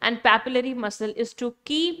tendineae and papillary muscle, is to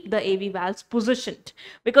keep the AV valves positioned,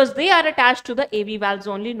 because they are attached to the AV valves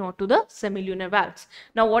only, not to the semilunar valves.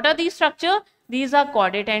 Now what are these structure? These are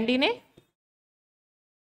chordae tendineae,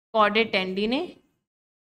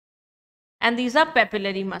 and these are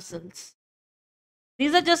papillary muscles.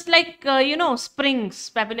 These are just like, springs.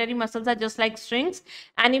 Papillary muscles are just like strings.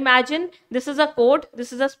 And imagine this is a cord,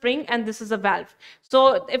 this is a spring, and this is a valve.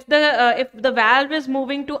 So if the valve is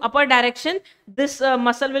moving to upper direction, this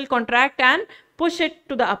muscle will contract and push it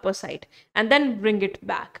to the upper side and then bring it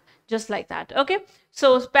back, just like that. Okay.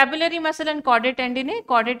 So papillary muscle and chordae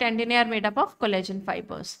tendineae are made up of collagen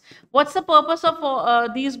fibers. What's the purpose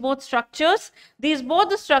of these both structures? These both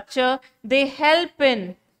the structure, they help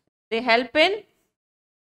in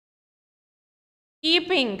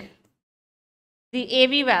keeping the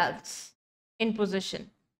AV valves in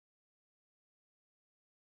position.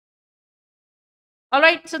 All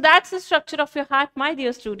right, so that's the structure of your heart, my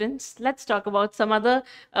dear students. Let's talk about some other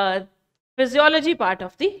physiology part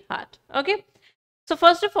of the heart. Okay, so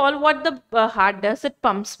first of all, what the heart does, it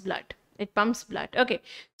pumps blood. It pumps blood. Okay,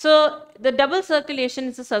 so the double circulation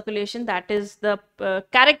is a circulation that is the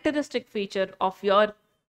characteristic feature of your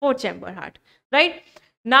four-chamber heart, right?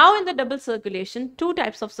 Now in the double circulation, two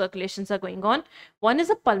types of circulations are going on. One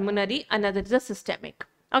is a pulmonary, another is a systemic.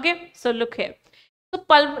 Okay, so look here. So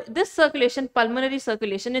this circulation, pulmonary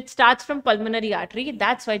circulation, it starts from pulmonary artery.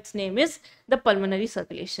 That's why its name is the pulmonary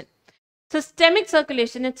circulation. Systemic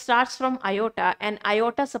circulation, it starts from aorta, and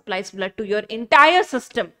aorta supplies blood to your entire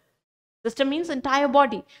system. System means entire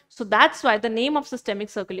body. So that's why the name of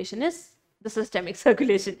systemic circulation is the systemic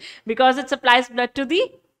circulation, because it supplies blood to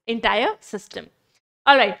the entire system.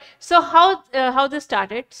 All right, so how this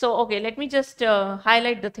started? So okay, let me just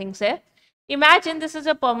highlight the things here. Imagine this is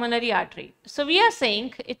a pulmonary artery. So we are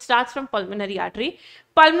saying it starts from pulmonary artery.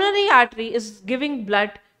 Pulmonary artery is giving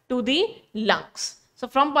blood to the lungs. So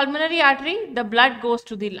from pulmonary artery, the blood goes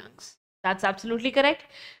to the lungs. That's absolutely correct.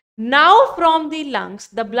 Now from the lungs,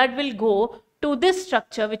 the blood will go to this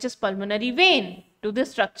structure, which is pulmonary vein. To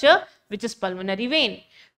this structure, which is pulmonary vein.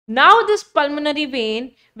 Now this pulmonary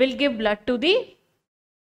vein will give blood to the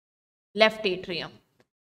left atrium.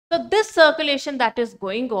 So this circulation that is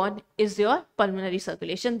going on is your pulmonary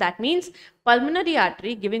circulation. That means pulmonary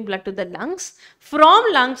artery giving blood to the lungs. From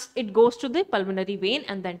lungs, it goes to the pulmonary vein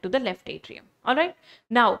and then to the left atrium. All right.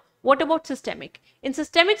 Now, what about systemic? In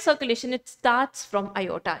systemic circulation, it starts from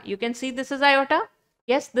aorta. You can see this is aorta.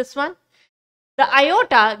 Yes, this one. The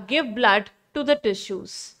aorta give blood to the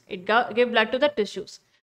tissues. It give blood to the tissues.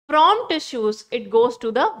 From tissues, it goes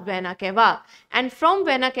to the vena cava, and from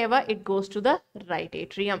vena cava, it goes to the right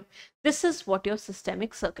atrium. This is what your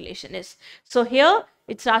systemic circulation is. So here,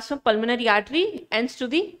 it starts from pulmonary artery, ends to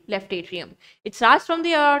the left atrium. It starts from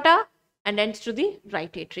the aorta and ends to the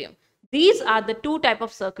right atrium. These are the two types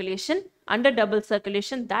of circulation under double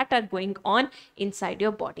circulation that are going on inside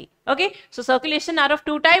your body. Okay, so circulation are of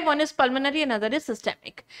two types. One is pulmonary, another is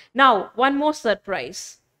systemic. Now, one more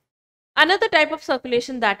surprise. Another type of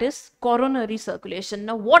circulation, that is coronary circulation.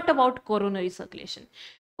 Now, what about coronary circulation?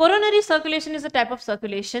 Coronary circulation is a type of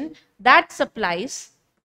circulation that supplies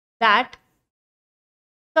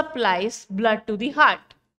blood to the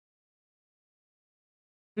heart.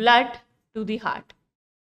 Blood to the heart.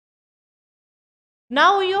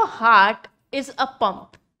 Now, your heart is a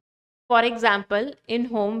pump. For example, in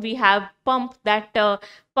home, we have pump that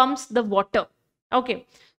pumps the water. Okay.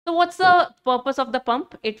 So what's the purpose of the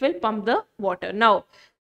pump? It will pump the water. Now,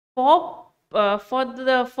 for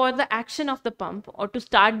the action of the pump or to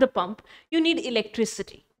start the pump, you need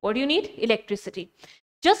electricity. What do you need? Electricity.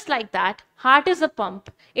 Just like that, heart is a pump.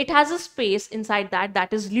 It has a space inside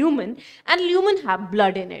that is lumen, and lumen have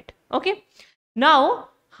blood in it. Okay. Now,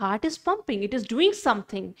 heart is pumping. It is doing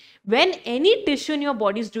something. When any tissue in your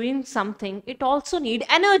body is doing something, it also need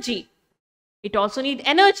energy. It also need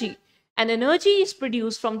energy. And energy is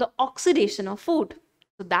produced from the oxidation of food.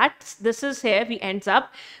 So this is here we ends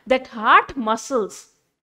up that heart muscles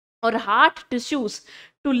or heart tissues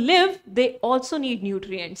to live, they also need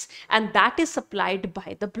nutrients, and that is supplied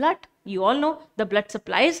by the blood. You all know the blood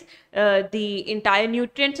supplies the entire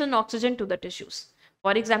nutrients and oxygen to the tissues.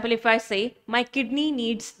 For example, if I say my kidney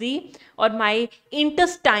needs or my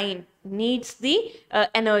intestine needs the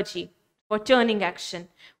energy for churning action,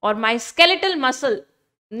 or my skeletal muscle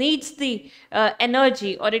needs the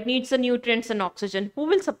energy, or it needs the nutrients and oxygen, who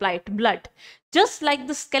will supply it? Blood. Just like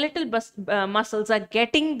the skeletal muscles are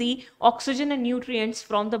getting the oxygen and nutrients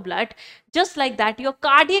from the blood, just like that your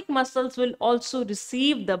cardiac muscles will also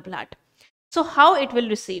receive the blood. So how it will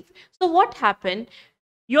receive? So what happened?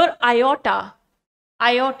 Your aorta,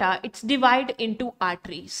 it's divided into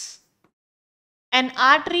arteries. An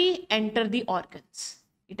artery enter the organs.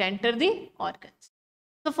 It enter the organs.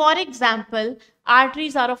 So for example,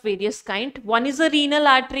 arteries are of various kind. One is a renal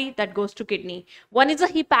artery that goes to kidney. One is a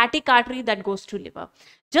hepatic artery that goes to liver.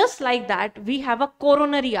 Just like that, we have a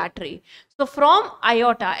coronary artery. So from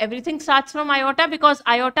aorta, everything starts from aorta because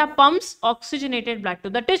aorta pumps oxygenated blood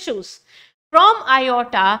to the tissues. From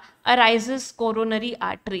aorta arises coronary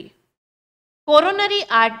artery. Coronary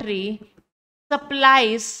artery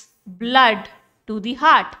supplies blood to the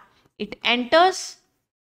heart. It enters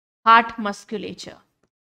heart musculature.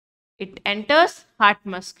 It enters heart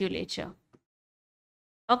musculature.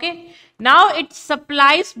 Okay. Now it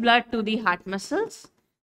supplies blood to the heart muscles.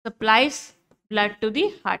 Supplies blood to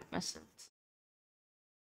the heart muscles.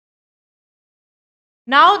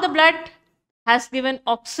 Now the blood has given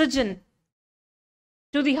oxygen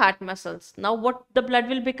to the heart muscles. Now what the blood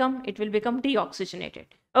will become? It will become deoxygenated.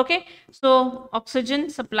 Okay, so oxygen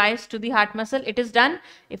supplies to the heart muscle. It is done.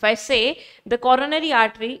 If I say the coronary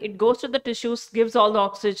artery, it goes to the tissues, gives all the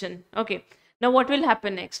oxygen. Okay, now what will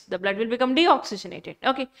happen next? The blood will become deoxygenated.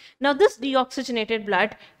 Okay, now this deoxygenated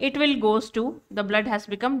blood, it will goes to, the blood has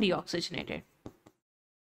become deoxygenated.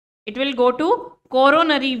 It will go to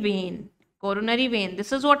coronary vein. Coronary vein.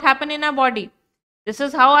 This is what happened in our body. This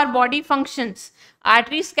is how our body functions.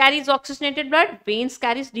 Arteries carries oxygenated blood, veins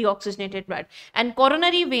carries deoxygenated blood. And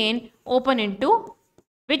coronary vein open into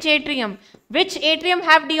which atrium? Which atrium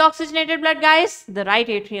have deoxygenated blood, guys? The right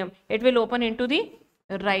atrium. It will open into the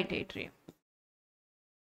right atrium.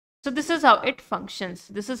 So this is how it functions.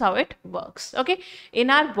 This is how it works. Okay.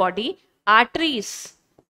 In our body, arteries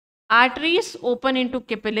open into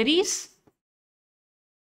capillaries.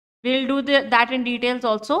 We'll do that in details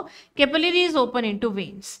also. Capillaries open into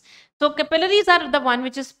veins. So capillaries are the one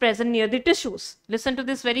which is present near the tissues. Listen to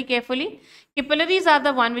this very carefully. Capillaries are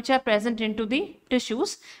the one which are present into the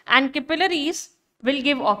tissues, and capillaries will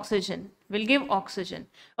give oxygen,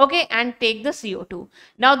 okay, and take the CO2.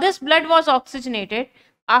 Now this blood was oxygenated.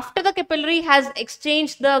 After the capillary has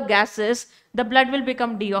exchanged the gases, the blood will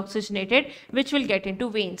become deoxygenated, which will get into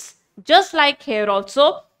veins. Just like here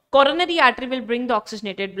also, coronary artery will bring the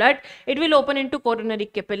oxygenated blood. It will open into coronary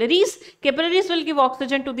capillaries. Capillaries will give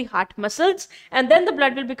oxygen to the heart muscles, and then the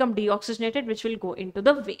blood will become deoxygenated, which will go into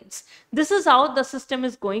the veins. This is how the system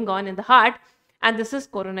is going on in the heart, and this is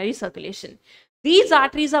coronary circulation. These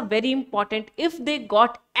arteries are very important. If they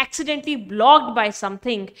got accidentally blocked by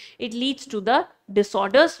something, it leads to the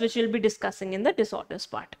disorders, which we'll be discussing in the disorders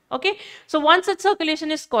part. Okay. So one such circulation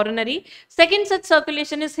is coronary. Second such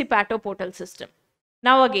circulation is hepatoportal system.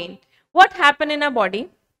 Now again, what happened in a body?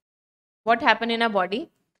 What happened in a body?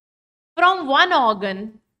 From one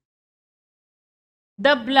organ,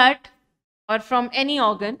 the blood, or from any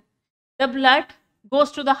organ, the blood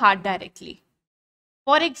goes to the heart directly.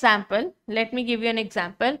 For example, let me give you an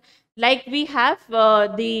example. Like we have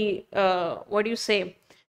we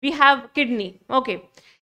have kidney. Okay.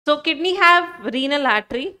 So kidney have renal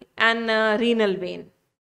artery and renal vein.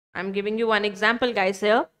 I'm giving you one example, guys,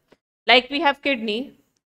 here. Like we have kidney.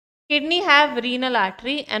 Kidney have renal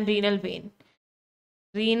artery and renal vein.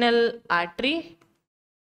 Renal artery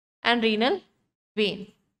and renal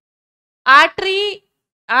vein. Artery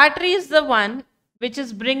is the one which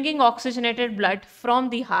is bringing oxygenated blood from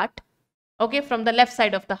the heart, okay, from the left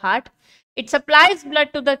side of the heart. It supplies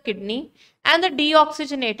blood to the kidney, and the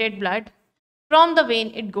deoxygenated blood from the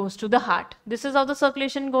vein, it goes to the heart. This is how the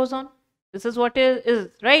circulation goes on. This is what is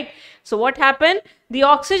right? So what happened? The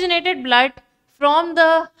oxygenated blood from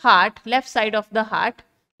the heart, left side of the heart,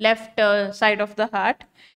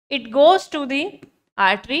 it goes to the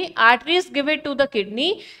artery. Arteries give it to the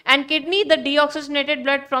kidney, and kidney, the deoxygenated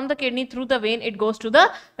blood from the kidney through the vein, it goes to the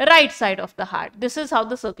right side of the heart. This is how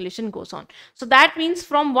the circulation goes on. So that means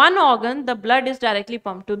from one organ, the blood is directly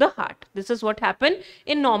pumped to the heart. This is what happened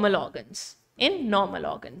in normal organs.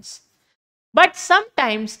 But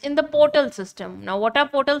sometimes in the portal system. Now what are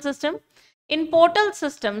portal system? In portal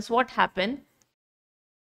systems, what happened?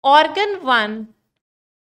 Organ 1,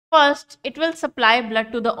 first it will supply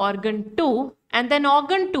blood to the organ 2, and then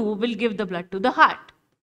organ 2 will give the blood to the heart.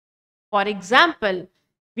 For example,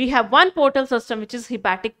 we have one portal system which is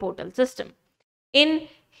hepatic portal system. In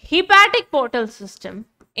hepatic portal system,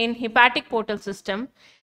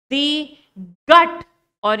 the gut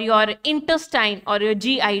or your intestine or your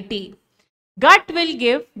GIT, gut will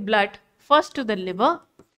give blood first to the liver,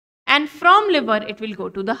 and from liver it will go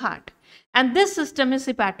to the heart. And this system is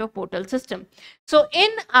hepatoportal system. So in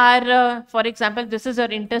our, for example, this is your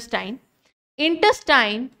intestine, and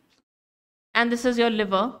this is your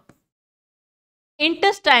liver.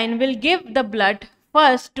 Intestine will give the blood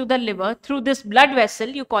first to the liver through this blood vessel.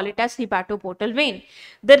 You call it as hepatoportal vein.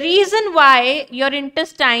 The reason why your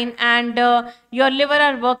intestine and your liver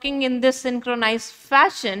are working in this synchronized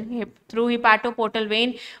fashion through hepatoportal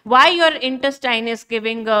vein, why your intestine is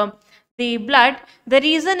giving the blood, the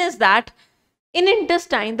reason is that in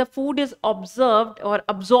intestine, the food is absorbed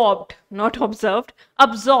in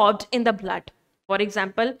the blood. For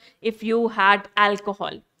example, if you had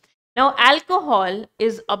alcohol. Now, alcohol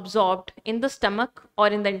is absorbed in the stomach or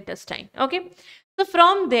in the intestine. Okay. So,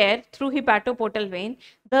 from there, through hepatoportal vein,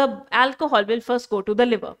 the alcohol will first go to the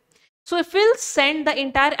liver. So, if we'll send the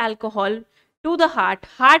entire alcohol to the heart,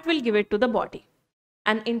 heart will give it to the body.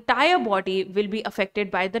 And entire body will be affected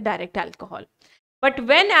by the direct alcohol. But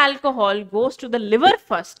when alcohol goes to the liver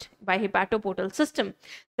first by hepatoportal system,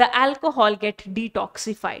 the alcohol gets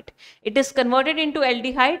detoxified. It is converted into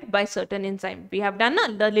aldehyde by certain enzyme. We have done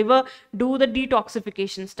the liver do the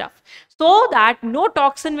detoxification stuff so that no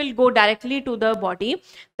toxin will go directly to the body.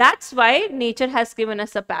 That's why nature has given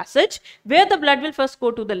us a passage where the blood will first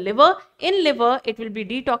go to the liver. In liver, it will be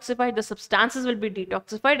detoxified. The substances will be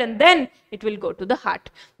detoxified, and then it will go to the heart.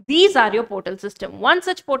 These are your portal system. One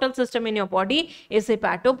such portal system in your body is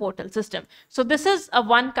hepatoportal system. So this is a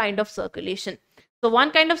one kind of circulation. So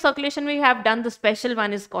one kind of circulation we have done, the special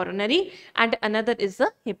one is coronary, and another is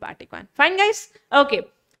the hepatic one. Fine, guys? Okay.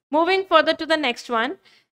 Moving further to the next one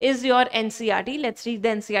is your NCRT. Let's read the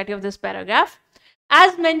NCRT of this paragraph.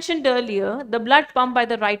 As mentioned earlier, the blood pumped by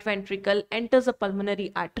the right ventricle enters a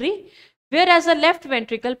pulmonary artery, whereas the left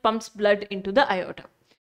ventricle pumps blood into the aorta.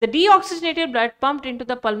 The deoxygenated blood pumped into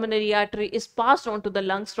the pulmonary artery is passed on to the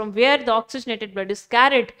lungs, from where the oxygenated blood is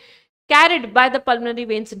carried by the pulmonary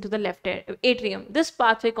veins into the left atrium. This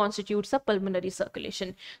pathway constitutes a pulmonary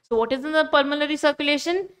circulation. So what is in the pulmonary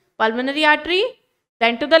circulation? pulmonary artery,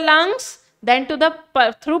 then to the lungs, then to the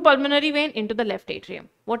through pulmonary vein into the left atrium.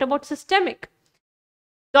 What about systemic?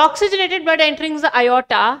 The oxygenated blood entering the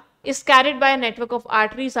aorta is carried by a network of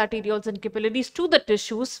arteries, arterioles and capillaries to the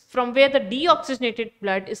tissues, from where the deoxygenated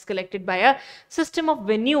blood is collected by a system of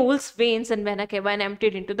venules, veins and vena cava and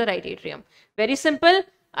emptied into the right atrium. Very simple.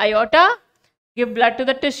 Aorta, give blood to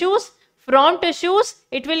the tissues. From tissues,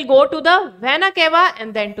 it will go to the vena cava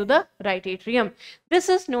and then to the right atrium. This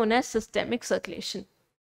is known as systemic circulation.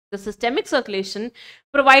 The systemic circulation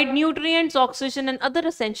provides nutrients, oxygen and other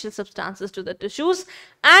essential substances to the tissues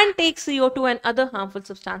and takes CO2 and other harmful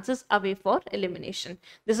substances away for elimination.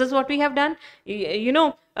 This is what we have done.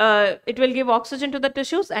 It will give oxygen to the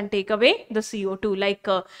tissues and take away the CO2. Like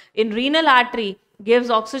in renal artery,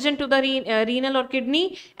 gives oxygen to the renal or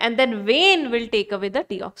kidney, and then vein will take away the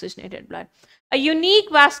deoxygenated blood. A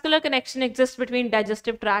unique vascular connection exists between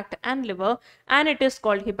digestive tract and liver, and it is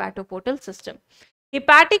called hepatoportal system.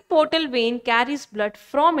 Hepatic portal vein carries blood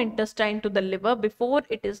from intestine to the liver before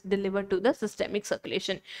it is delivered to the systemic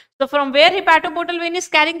circulation. So from where hepatoportal vein is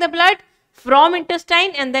carrying the blood? From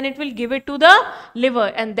intestine, and then it will give it to the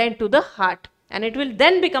liver and then to the heart, and it will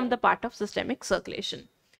then become the part of systemic circulation.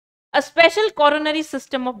 A special coronary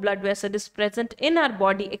system of blood vessel is present in our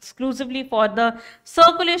body exclusively for the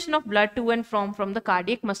circulation of blood to and from the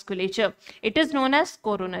cardiac musculature. It is known as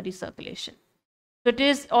coronary circulation. So it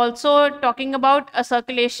is also talking about a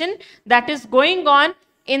circulation that is going on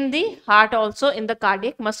in the heart, also in the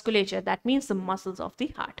cardiac musculature. That means the muscles of the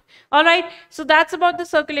heart. All right. So that's about the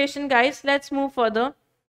circulation, guys. Let's move further.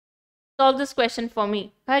 Solve this question for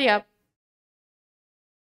me. Hurry up.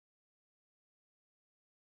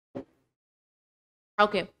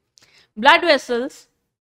 Okay. Blood vessels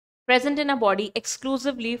present in a body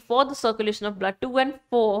exclusively for the circulation of blood to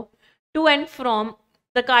and from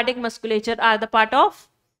the cardiac musculature are the part of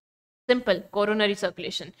simple coronary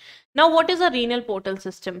circulation. Now, what is a renal portal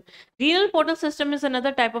system? Renal portal system is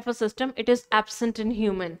another type of a system. It is absent in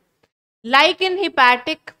human. Like in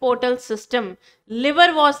hepatic portal system,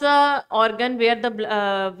 liver was the organ where the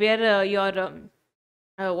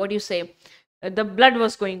the blood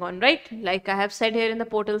was going on, right? Like I have said here in the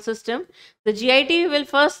portal system, the GIT will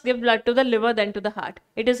first give blood to the liver, then to the heart.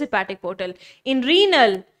 It is hepatic portal. In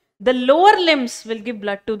renal, the lower limbs will give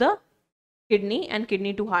blood to the kidney and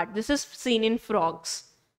kidney to heart. This is seen in frogs.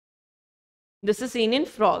 This is seen in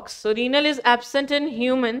frogs. So renal is absent in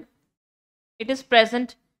human. It is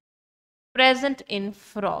present in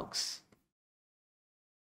frogs.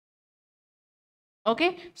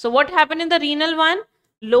 Okay. So what happened in the renal one?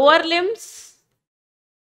 Lower limbs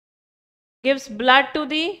gives blood to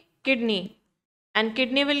the kidney and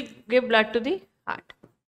kidney will give blood to the heart.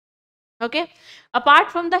 Okay.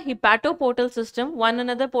 Apart from the hepatoportal system, one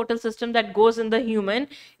another portal system that goes in the human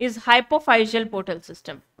is hypophyseal portal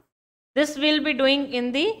system. This we'll be doing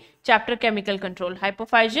in the chapter chemical control,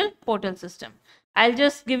 hypophyseal portal system. I'll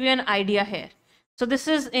just give you an idea here. So this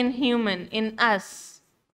is in human, in us.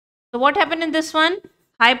 So what happened in this one?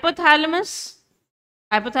 Hypothalamus.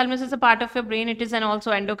 Hypothalamus is a part of your brain. It is an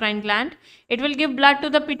also endocrine gland. It will give blood to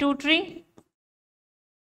the pituitary,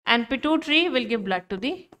 and pituitary will give blood to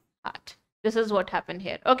the heart. This is what happened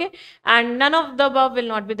here. Okay. And none of the above will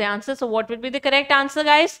not be the answer. So what will be the correct answer,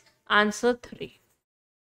 guys? Answer 3.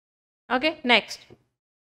 Okay. Next.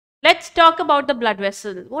 Let's talk about the blood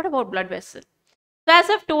vessel. What about blood vessel? So as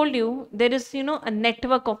I've told you, there is, a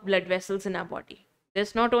network of blood vessels in our body.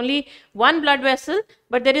 There's not only one blood vessel,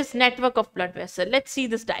 but there is network of blood vessel. Let's see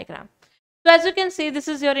this diagram. So as you can see, this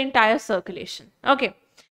is your entire circulation. Okay.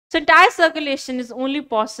 So entire circulation is only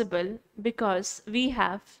possible because we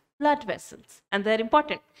have blood vessels and they're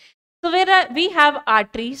important. So we have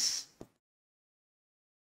arteries,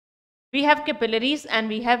 we have capillaries and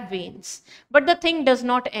we have veins. But the thing does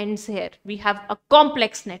not end here. We have a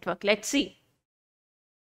complex network. Let's see.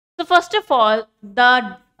 So first of all,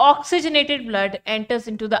 the oxygenated blood enters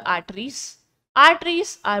into the arteries.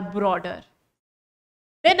 Arteries are broader.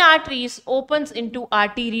 Then arteries opens into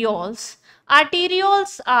arterioles.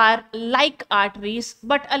 Arterioles are like arteries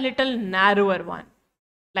but a little narrower one,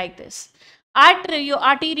 like this.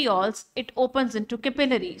 Arterioles, it opens into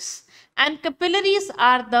capillaries. And capillaries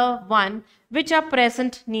are the one which are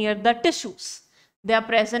present near the tissues. They are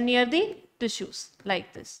present near the tissues,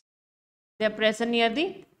 like this. They are present near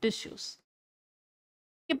the tissues.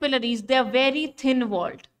 Capillaries, they are very thin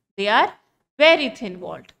walled. They are very thin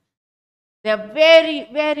walled. They are very,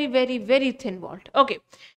 very, very, very thin walled. Okay.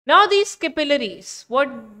 Now these capillaries,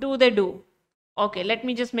 what do they do? Okay, let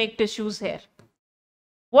me just make tissues here.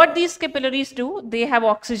 What these capillaries do, they have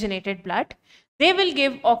oxygenated blood. They will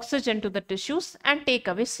give oxygen to the tissues and take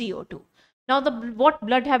away CO2. Now what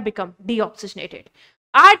blood have become? Deoxygenated.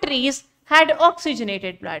 Arteries had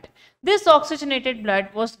oxygenated blood. This oxygenated blood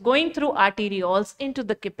was going through arterioles into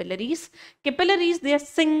the capillaries. Capillaries, they are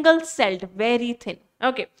single-celled, very thin.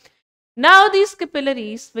 Okay. Now these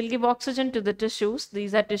capillaries will give oxygen to the tissues,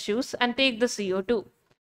 these are tissues, and take the CO2.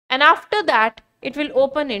 And after that, it will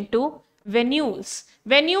open into venules.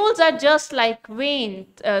 Venules are just like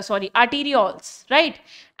arterioles, right?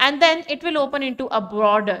 And then it will open into a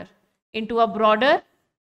broader,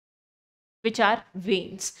 which are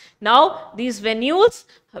veins. Now, these venules,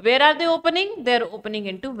 where are they opening? They're opening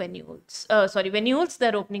into venules. Venules,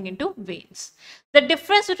 they're opening into veins. The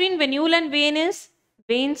difference between venule and vein is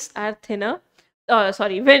venules are thinner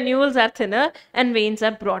and veins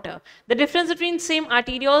are broader. The difference between same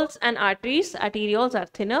arterioles and arteries are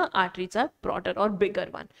thinner, arteries are broader or bigger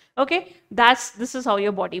one. Okay, this is how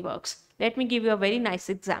your body works. Let me give you a very nice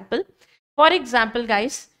example. For example,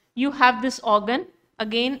 guys, you have this organ.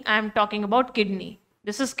 Again, I am talking about kidney.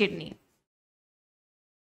 This is kidney.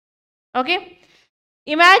 Okay.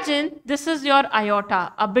 Imagine this is your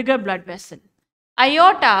aorta, a bigger blood vessel.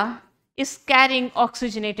 Aorta is carrying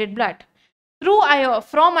oxygenated blood.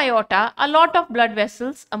 From aorta, a lot of blood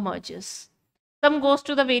vessels emerges. Some goes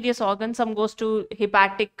to the various organs, some goes to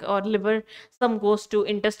hepatic or liver, some goes to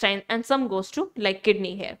intestine, and some goes to like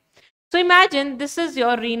kidney here. So imagine this is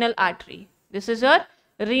your renal artery. This is your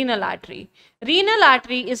renal artery. Renal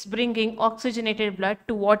artery is bringing oxygenated blood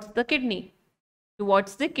towards the kidney.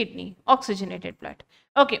 Oxygenated blood.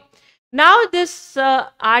 Okay. Now this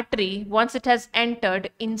artery, once it has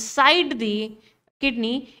entered inside the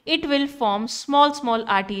kidney, it will form small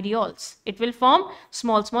arterioles.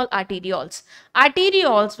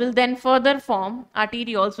 Arterioles will then further form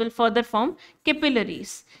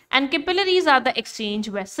capillaries. And capillaries are the exchange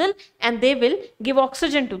vessel, and they will give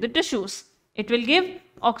oxygen to the tissues. It will give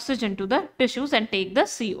oxygen to the tissues and take the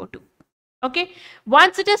CO2. Okay.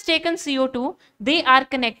 Once it has taken CO2, they are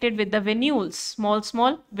connected with the venules, small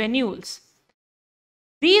venules.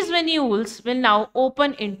 These venules will now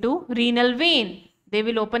open into renal vein. They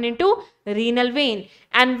will open into renal vein.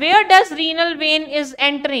 And where does renal vein is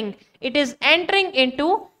entering? It is entering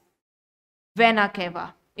into vena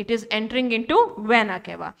cava.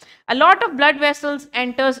 A lot of blood vessels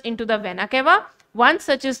enters into the vena cava. One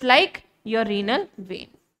such is like your renal vein.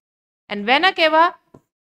 And vena cava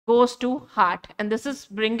goes to heart, and this is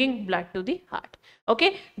bringing blood to the heart.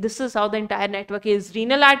 Okay, this is how the entire network is.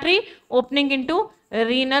 Renal artery opening into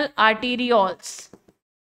renal arterioles.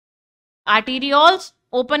 Arterioles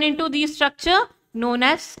open into the structure known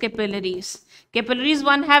as capillaries. Capillaries,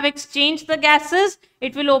 one have exchanged the gases,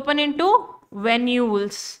 it will open into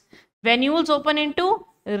venules. Venules open into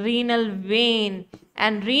renal vein,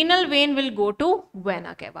 and renal vein will go to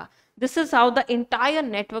vena cava. This is how the entire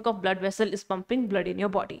network of blood vessel is pumping blood in your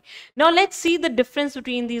body. Now let's see the difference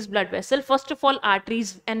between these blood vessels. First of all,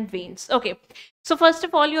 arteries and veins. Okay. So first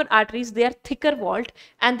of all, your arteries, they are thicker walled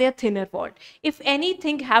and they are thinner walled. If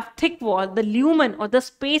anything have thick wall, the lumen or the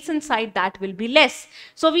space inside that will be less.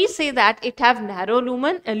 So we say that it have narrow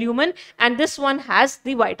lumen, and this one has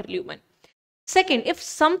the wider lumen. Second, if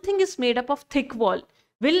something is made up of thick wall,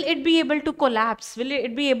 will it be able to collapse? Will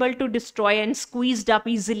it be able to destroy and squeezed up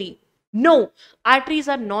easily? No, arteries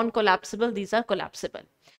are non-collapsible, these are collapsible.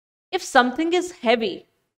 If something is heavy,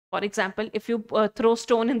 for example, if you throw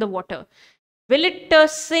stone in the water, will it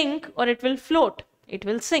sink or it will float? It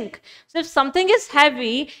will sink. So if something is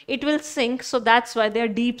heavy, it will sink. So that's why they are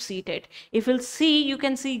deep-seated. If you'll see, you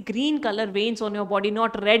can see green color veins on your body,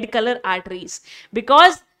 not red color arteries.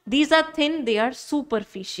 Because these are thin, they are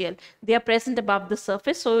superficial. They are present above the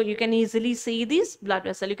surface, so you can easily see these blood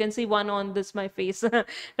vessels. You can see one on this, my face,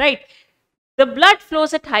 right? The blood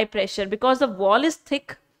flows at high pressure because the wall is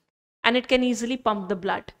thick and it can easily pump the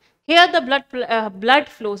blood. Here the blood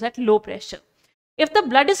flows at low pressure. If the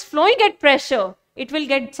blood is flowing at pressure, it will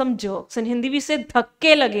get some jerks. In Hindi we say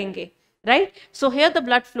dhakke lagenge, right? So here the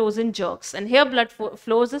blood flows in jerks, and here blood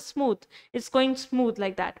flows is smooth. It's going smooth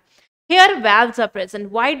like that. Here valves are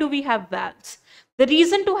present. Why do we have valves? The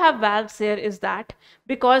reason to have valves here is that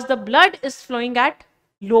because the blood is flowing at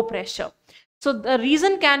low pressure. So the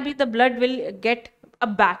reason can be the blood will get a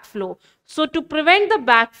backflow. So to prevent the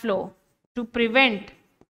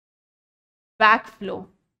backflow,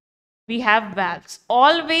 we have valves.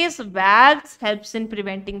 Always valves helps in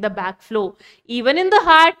preventing the backflow, even in the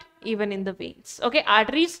heart, even in the veins. Okay,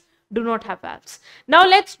 arteries do not have valves. Now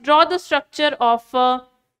let's draw the structure of a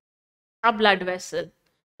blood vessel.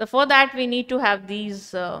 So for that we need to have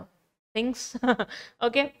these things.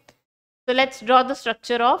 Okay, So let's draw the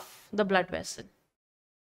structure of the blood vessel.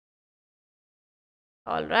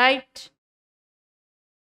 All right.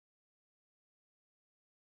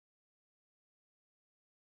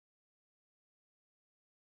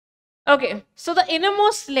 Okay, so the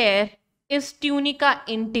innermost layer is tunica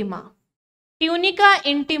intima. Tunica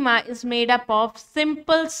intima is made up of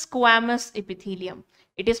simple squamous epithelium.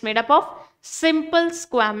 It is made up of simple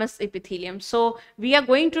squamous epithelium. So we are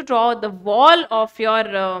going to draw the wall of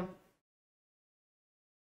your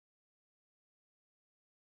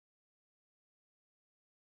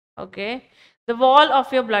okay, the wall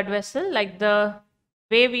of your blood vessel, like the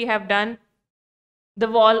way we have done the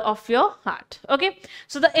wall of your heart. Okay,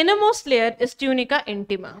 so the innermost layer is tunica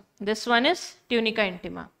intima. This one is tunica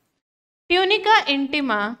intima. Tunica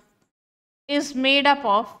intima is made up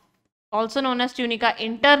of, also known as tunica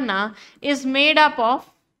interna, is made up of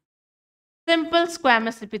simple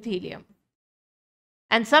squamous epithelium.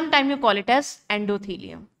 And sometimes you call it as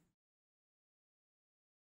endothelium.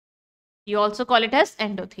 You also call it as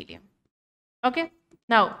endothelium. Okay,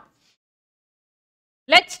 now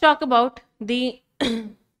let's talk about the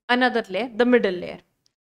another layer, the middle layer.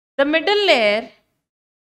 The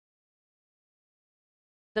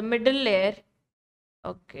middle layer,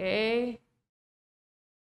 okay.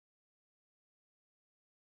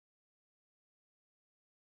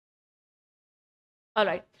 All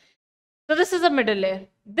right. So this is a middle layer.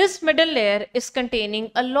 This middle layer is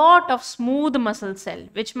containing a lot of smooth muscle cell,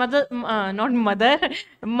 which muscle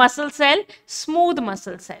cell, smooth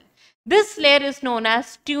muscle cell. This layer is known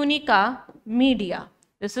as tunica media.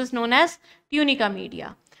 This is known as tunica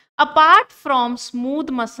media. Apart from smooth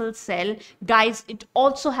muscle cell, guys, it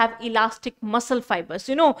also have elastic muscle fibers,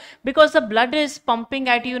 because the blood is pumping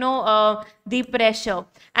at, the pressure.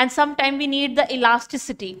 And sometimes we need the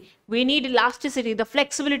elasticity. We need elasticity, the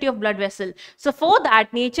flexibility of blood vessel. So for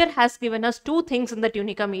that, nature has given us two things in the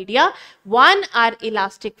tunica media. One are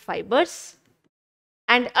elastic fibers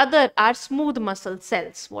and other are smooth muscle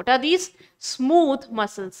cells. What are these? Smooth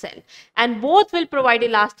muscle cell. And both will provide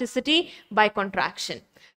elasticity by contraction.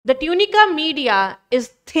 The tunica media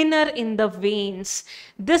is thinner in the veins.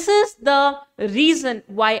 This is the reason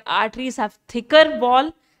why arteries have thicker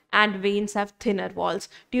wall and veins have thinner walls.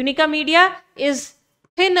 Tunica media is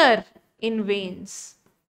thinner in veins.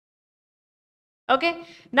 Okay,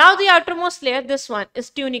 now the outermost layer, this one is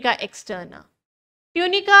tunica externa.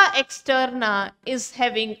 Tunica externa is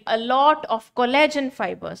having a lot of collagen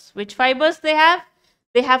fibers. Which fibers they have?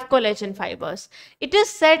 They have collagen fibers. It is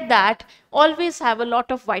said that always have a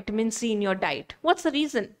lot of vitamin C in your diet. What's the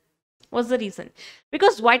reason? What's the reason?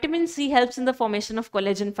 Because vitamin C helps in the formation of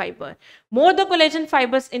collagen fiber. More the collagen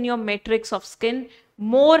fibers in your matrix of skin,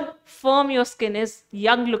 more firm your skin is,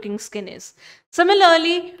 young looking skin is.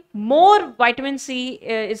 Similarly, more vitamin C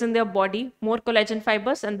is in their body, more collagen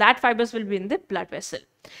fibers, and that fibers will be in the blood vessel.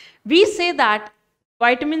 We say that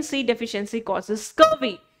vitamin C deficiency causes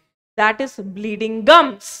scurvy, that is bleeding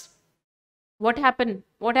gums. What happened?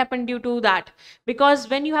 What happened due to that? Because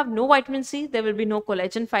when you have no vitamin C, there will be no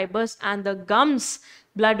collagen fibers and the gums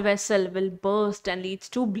blood vessel will burst and leads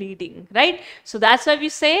to bleeding, right? So that's why we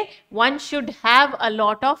say one should have a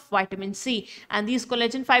lot of vitamin C, and these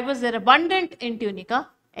collagen fibers, they're abundant in tunica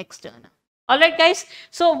externa. All right, guys.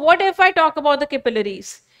 So what if I talk about the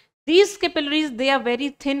capillaries? These capillaries, they are very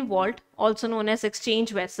thin walled, also known as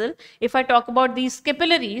exchange vessel. If I talk about these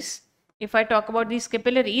capillaries,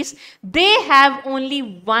 they have only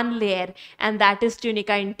one layer, and that is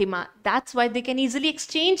tunica intima. That's why they can easily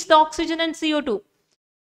exchange the oxygen and CO2.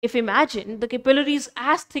 If imagine the capillary is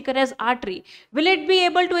as thicker as artery, will it be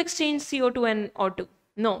able to exchange CO2 and O2?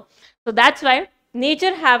 No. So that's why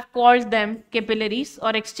nature have called them capillaries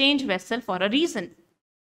or exchange vessel for a reason.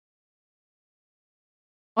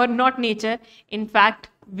 Or not nature, in fact,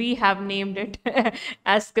 we have named it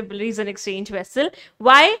as capillaries and exchange vessel.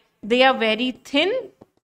 Why? They are very thin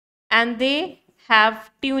and they have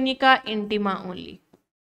tunica intima only.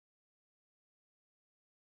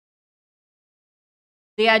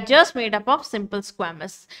 They are just made up of simple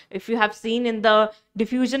squamous. If you have seen in the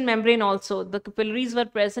diffusion membrane also, the capillaries were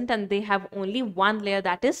present and they have only one layer,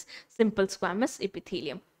 that is simple squamous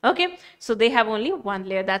epithelium. Okay, so they have only one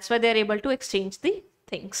layer. That's why they are able to exchange the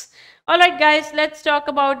things. Alright guys, let's talk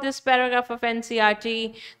about this paragraph of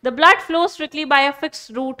NCERT. The blood flows strictly by a fixed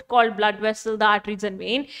route called blood vessel, the arteries and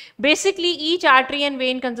vein. Basically, each artery and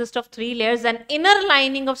vein consists of three layers: an inner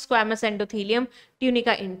lining of squamous endothelium,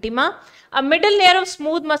 tunica intima, a middle layer of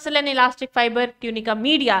smooth muscle and elastic fiber, tunica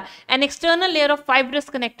media, an external layer of fibrous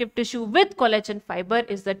connective tissue with collagen fiber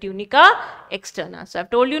is the tunica externa. So I've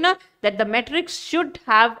told you now that the matrix should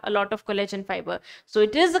have a lot of collagen fiber. So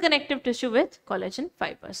it is the connective tissue with collagen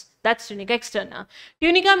fibers. That's tunica externa.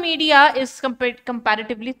 Tunica media is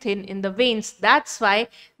comparatively thin in the veins. That's why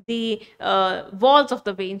the walls of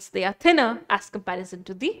the veins, they are thinner as comparison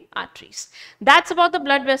to the arteries. That's about the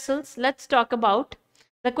blood vessels. Let's talk about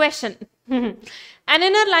the question. An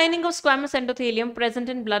inner lining of squamous endothelium present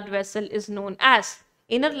in blood vessel is known as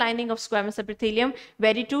inner lining of squamous epithelium,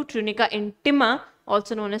 very true, tunica intima,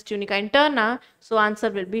 also known as tunica interna. So answer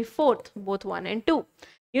will be fourth, both 1 and 2.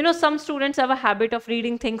 You know, some students have a habit of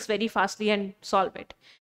reading things very fastly and solve it.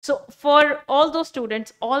 So for all those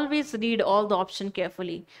students, always read all the options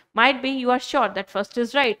carefully. Might be you are sure that first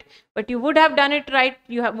is right, but you would have done it right.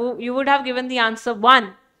 You would have given the answer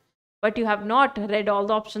 1, but you have not read all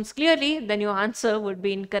the options clearly. Then your answer would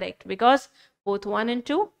be incorrect, because both 1 and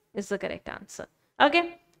 2 is the correct answer.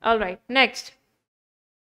 Okay. All right. Next.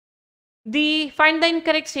 Find the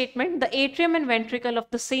incorrect statement. The atrium and ventricle of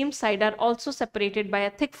the same side are also separated by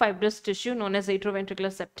a thick fibrous tissue known as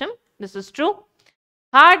atrioventricular septum. This is true.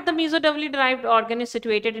 Heart, the mesodermally derived organ, is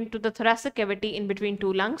situated into the thoracic cavity in between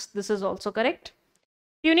two lungs. This is also correct.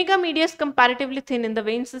 Tunica media is comparatively thin in the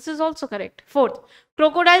veins. This is also correct. Fourth,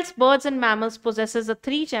 crocodiles, birds and mammals possesses a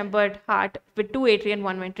 3-chambered heart with 2 atria and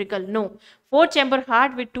 1 ventricle. No, 4-chamber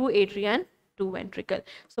heart with 2 atria and 2 ventricle.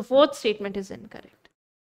 So fourth statement is incorrect.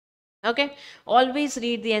 Okay, always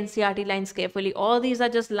read the NCERT lines carefully. All these are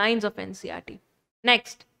just lines of NCERT.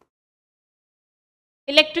 Next.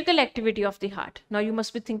 Electrical activity of the heart. Now you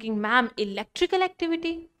must be thinking, ma'am, electrical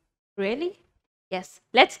activity? Really? Yes,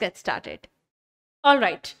 let's get started. All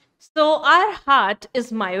right. So our heart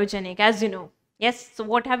is myogenic, as you know. Yes. So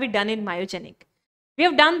what have we done in myogenic? We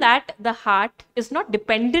have done that the heart is not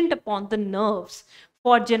dependent upon the nerves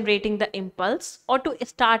for generating the impulse or to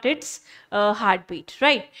start its heartbeat,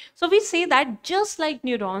 right? So we say that just like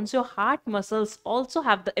neurons, your heart muscles also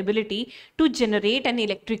have the ability to generate an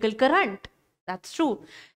electrical current. That's true.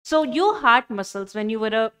 So your heart muscles, when you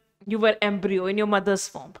were embryo in your mother's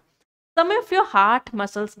womb, some of your heart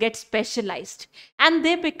muscles get specialized and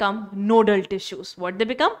they become nodal tissues. What they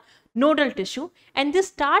become? Nodal tissue, and they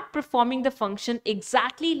start performing the function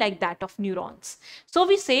exactly like that of neurons. So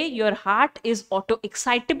we say your heart is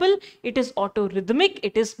auto-excitable, it is auto-rhythmic,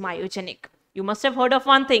 it is myogenic. You must have heard of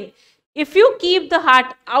one thing. If you keep the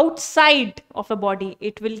heart outside of a body,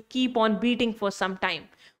 it will keep on beating for some time,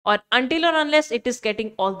 or until or unless it is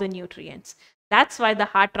getting all the nutrients. That's why the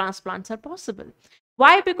heart transplants are possible.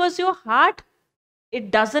 Why? Because your heart, it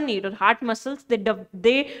doesn't need, or heart muscles, they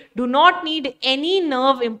do not need any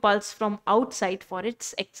nerve impulse from outside for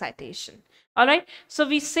its excitation. All right. So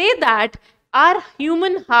we say that our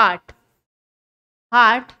human heart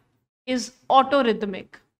is autorhythmic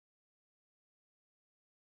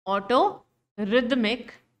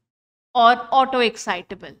or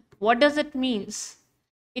auto-excitable. What does it mean?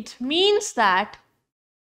 It means that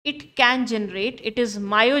it can generate, it is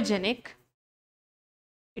myogenic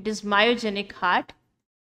heart.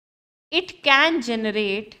 It can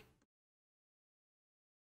generate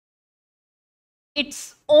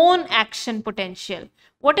its own action potential.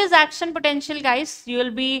 What is action potential, guys? You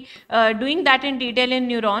will be doing that in detail in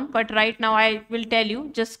neuron, but right now I will tell you,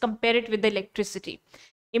 just compare it with electricity.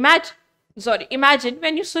 Imagine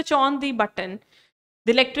when you switch on the button,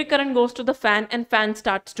 the electric current goes to the fan and fan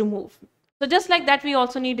starts to move. So just like that, we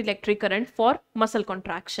also need electric current for muscle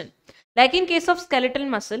contraction. Like in case of skeletal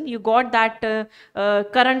muscle, you got that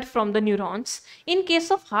current from the neurons. In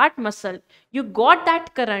case of heart muscle, you got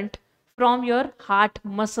that current from your heart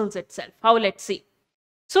muscles itself. How? Let's see.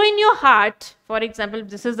 So in your heart, for example,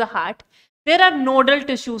 this is the heart, there are nodal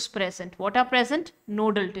tissues present. What are present?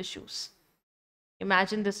 Nodal tissues.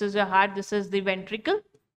 Imagine this is your heart, this is the ventricle,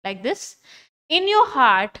 like this. In your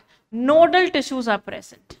heart, nodal tissues are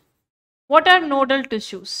present. What are nodal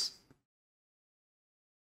tissues?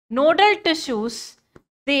 Nodal tissues,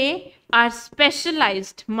 they are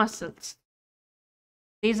specialized muscles.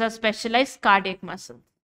 These are specialized cardiac muscles.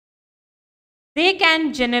 They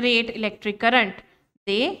can generate electric current.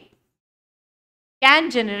 They can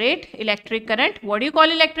generate electric current. What do you call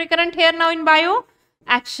electric current here now in bio?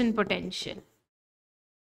 Action potential.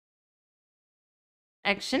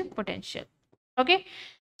 Action potential. Okay.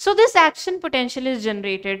 So this action potential is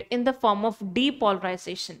generated in the form of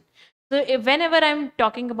depolarization. So whenever I'm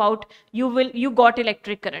talking about you got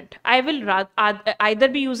electric current, I will either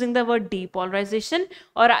be using the word depolarization,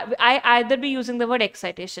 or I either be using the word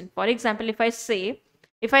excitation. For example, if I say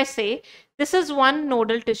this is one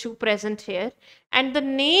nodal tissue present here, and the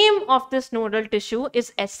name of this nodal tissue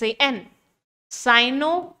is SAN,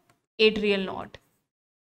 sinoatrial node.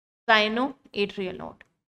 Sinoatrial node,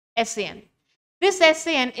 SAN. This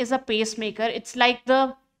SAN is a pacemaker. It's like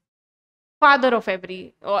the father of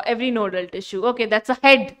every nodal tissue. Okay, that's a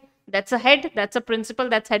head. That's a principal,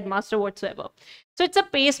 that's headmaster, whatsoever. So it's a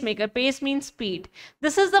pacemaker. Pace means speed.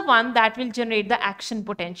 This is the one that will generate the action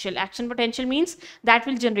potential. Action potential means that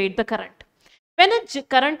will generate the current. When a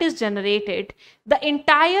current is generated, the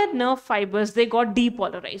entire nerve fibers, they got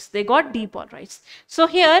depolarized. So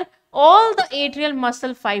here, all the atrial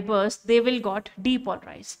muscle fibers, they will got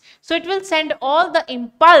depolarized. So it will send all the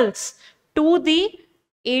impulse to the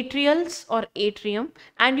atrials or atrium,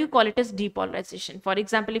 and you call it as depolarization. For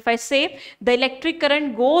example, if I say the electric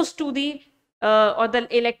current goes to the or the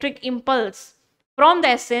electric impulse from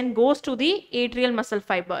the SN goes to the atrial muscle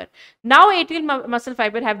fiber. Now atrial muscle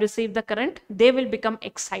fiber have received the current, they will become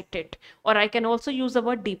excited, or I can also use the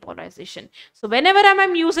word depolarization. So whenever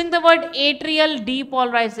I'm using the word atrial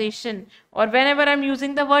depolarization, or whenever I'm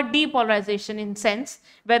using the word depolarization in sense,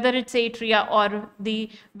 whether it's atria or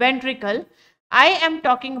the ventricle, I am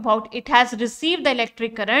talking about it has received the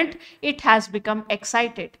electric current, it has become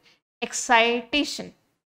excited. Excitation.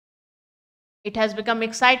 It has become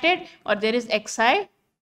excited, or there is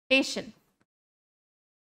excitation.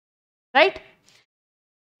 Right?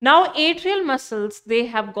 Now atrial muscles, they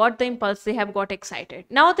have got the impulse, they have got excited.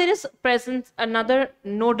 Now there is present another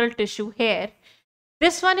nodal tissue here.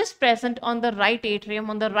 This one is present on the right atrium,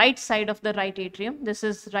 on the right side of the right atrium. This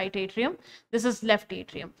is right atrium. This is left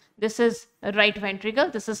atrium. This is right ventricle.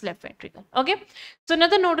 This is left ventricle. Okay. So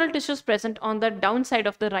another nodal tissue is present on the downside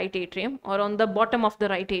of the right atrium, or on the bottom of the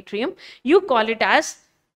right atrium. You call it as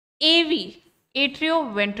AV,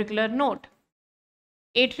 atrioventricular node.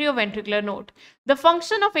 Atrioventricular node. The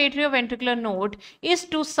function of atrioventricular node is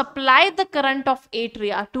to supply the current of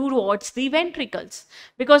atria towards the ventricles,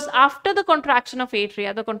 because after the contraction of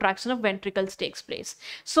atria, the contraction of ventricles takes place.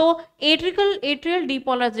 So atrial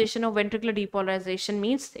depolarization or ventricular depolarization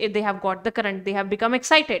means they have got the current, they have become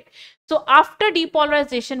excited. So after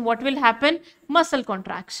depolarization, what will happen? Muscle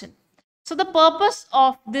contraction. So the purpose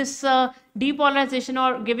of this depolarization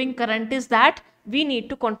or giving current is that we need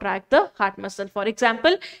to contract the heart muscle. For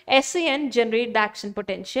example, SAN generate the action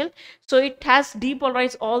potential. So it has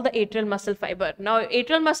depolarized all the atrial muscle fiber. Now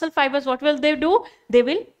atrial muscle fibers, what will they do? They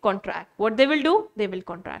will contract. What they will do? They will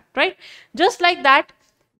contract, right? Just like that,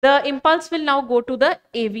 the impulse will now go to the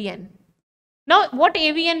AVN. Now what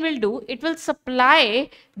AVN will do? It will supply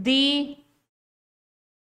the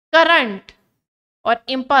current or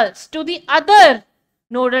impulse to the other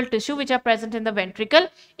nodal tissue which are present in the ventricle,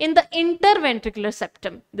 in the interventricular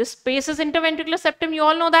septum. This space is interventricular septum. You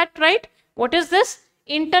all know that, right? What is this?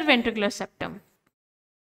 Interventricular septum.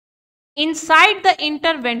 Inside the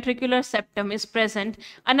interventricular septum is present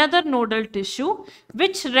another nodal tissue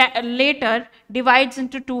which later divides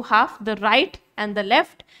into two halves, the right and the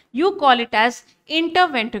left. You call it as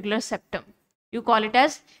interventricular septum. You call it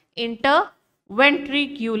as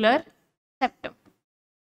interventricular septum.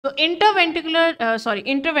 So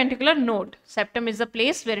interventricular node. Septum is the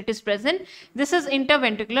place where it is present. This is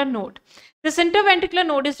interventricular node. This interventricular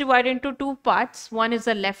node is divided into two parts. One is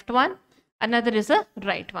the left one, another is a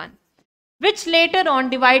right one, which later on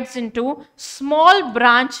divides into small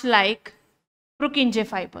branch like Purkinje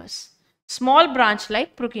fibers. Small branch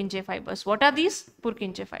like Purkinje fibers. What are these?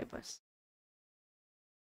 Purkinje fibers.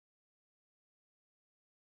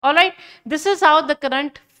 Alright, this is how the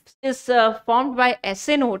current is formed by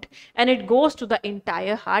SA node, and it goes to the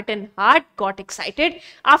entire heart, and heart got excited.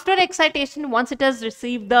 After excitation, once it has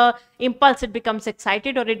received the impulse, it becomes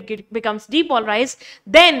excited or it becomes depolarized,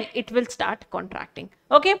 then it will start contracting.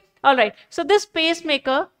 Okay, all right. So this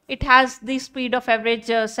pacemaker, it has the speed of average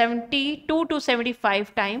 72 to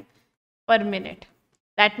 75 times per minute.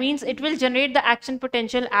 That means it will generate the action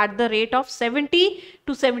potential at the rate of 70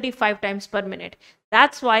 to 75 times per minute.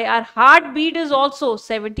 That's why our heartbeat is also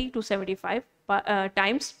 70 to 75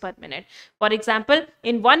 times per minute. For example,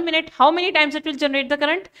 in 1 minute, how many times it will generate the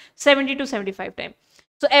current? 70 to 75 times.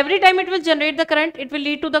 So every time it will generate the current, it will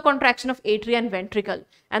lead to the contraction of atria and ventricle.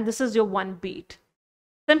 And this is your one beat.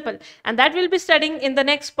 Simple. And that we'll be studying in the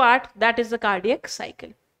next part. That is the cardiac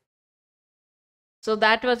cycle. So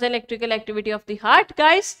that was electrical activity of the heart,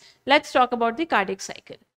 guys. Let's talk about the cardiac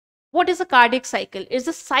cycle. What is a cardiac cycle? It's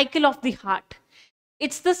the cycle of the heart.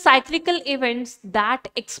 It's the cyclical events that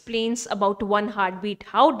explains about one heartbeat.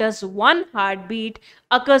 How does one heartbeat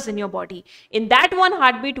occurs in your body? In that one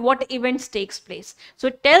heartbeat, what events takes place? So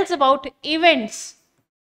it tells about events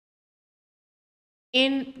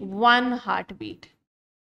in one heartbeat.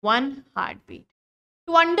 One heartbeat.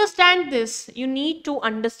 To understand this, you need to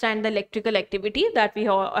understand the electrical activity that we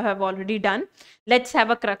have already done. Let's have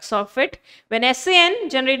a crux of it. When SAN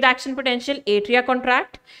generates the action potential, atria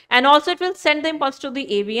contract, and also it will send the impulse to the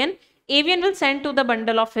AVN. AVN will send to the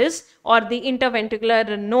bundle of His or the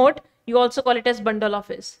interventricular node. You also call it as bundle of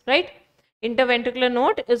His, right? Interventricular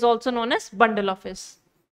node is also known as bundle of His.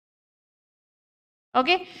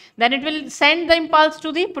 Okay, then it will send the impulse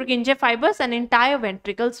to the Purkinje fibers and entire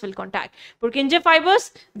ventricles will contract. Purkinje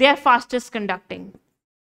fibers, they are fastest conducting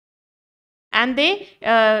and they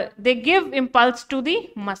give impulse to the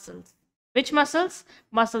muscles. Which muscles?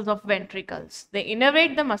 Muscles of ventricles. They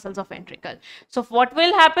innervate the muscles of ventricle. So what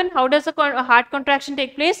will happen? How does a heart contraction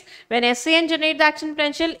take place? When SAN generates the action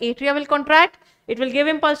potential, atria will contract. It will give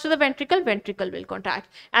impulse to the ventricle, ventricle will contract,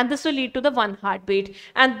 and this will lead to the one heartbeat.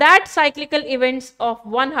 And that cyclical events of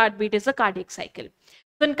one heartbeat is a cardiac cycle.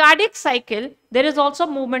 So in cardiac cycle, there is also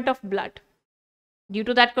movement of blood. Due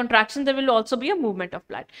to that contraction, there will also be a movement of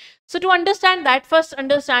blood. So to understand that, first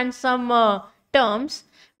understand some terms.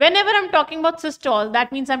 Whenever I'm talking about systole,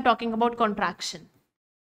 that means I'm talking about contraction.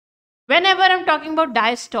 Whenever I'm talking about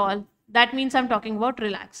diastole, that means I'm talking about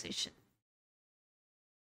relaxation.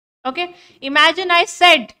 Okay, imagine I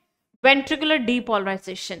said ventricular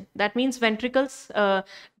depolarization. That means ventricles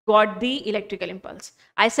got the electrical impulse.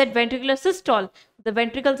 I said ventricular systole. The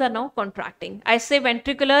ventricles are now contracting. I say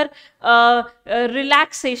ventricular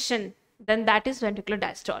relaxation. Then that is ventricular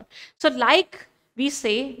diastole. So like we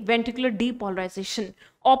say ventricular depolarization.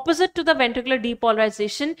 Opposite to the ventricular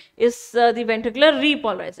depolarization is the ventricular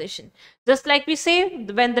repolarization. Just like we say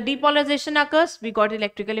when the depolarization occurs, we got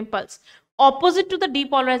electrical impulse. Opposite to the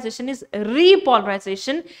depolarization is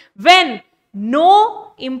repolarization, when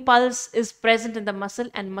no impulse is present in the muscle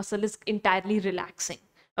and muscle is entirely relaxing.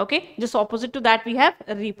 Okay, just opposite to that we have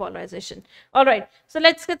repolarization. All right, so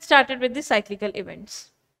let's get started with the cyclical events.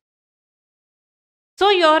 So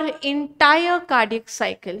your entire cardiac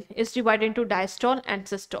cycle is divided into diastole and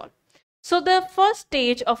systole. So the first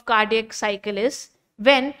stage of cardiac cycle is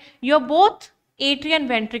when your both atria and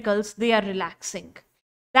ventricles, they are relaxing.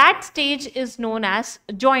 That stage is known as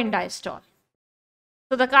joint diastole.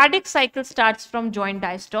 So the cardiac cycle starts from joint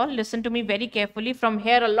diastole. Listen to me very carefully. From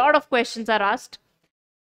here, a lot of questions are asked.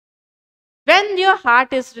 When your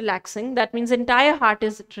heart is relaxing, that means entire heart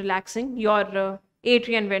is relaxing. Your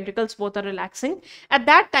atria and ventricles both are relaxing. At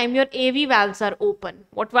that time, your AV valves are open.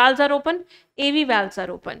 What valves are open? AV valves are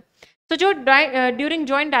open. So during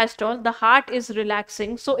joint diastole, the heart is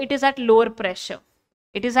relaxing. So it is at lower pressure.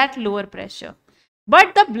 It is at lower pressure.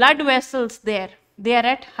 But the blood vessels there, they are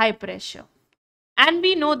at high pressure. And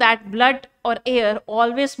we know that blood or air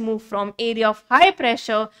always move from area of high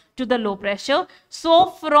pressure to the low pressure. So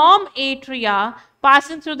from atria,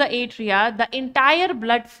 passing through the atria, the entire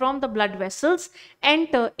blood from the blood vessels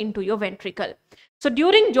enter into your ventricle. So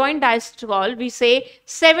during joint diastole, we say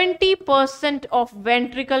 70% of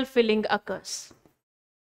ventricle filling occurs.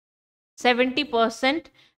 70%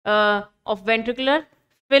 of ventricular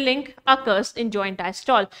filling occurs in joint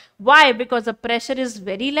diastole. Why? Because the pressure is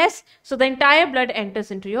very less, so the entire blood enters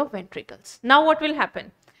into your ventricles. Now what will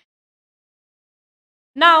happen?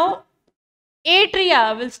 Now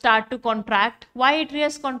atria will start to contract. Why atria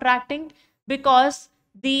is contracting? Because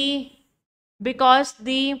the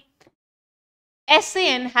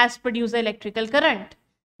SAN has produced electrical current.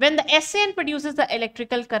 When the SAN produces the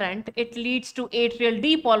electrical current, it leads to atrial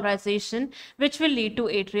depolarization, which will lead to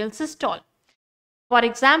atrial systole. For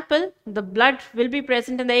example, the blood will be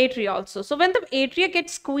present in the atria also. So when the atria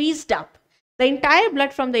gets squeezed up, the entire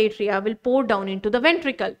blood from the atria will pour down into the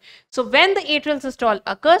ventricle. So when the atrial systole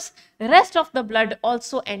occurs, the rest of the blood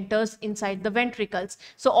also enters inside the ventricles.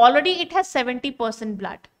 So already it has 70%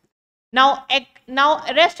 blood. Now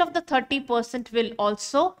rest of the 30% will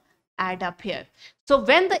also add up here. So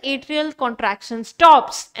when the atrial contraction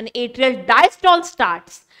stops and atrial diastole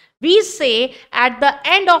starts, we say at the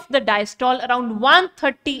end of the diastole, around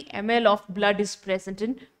 130 ml of blood is present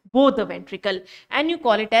in both the ventricle, and you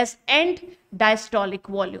call it as end diastolic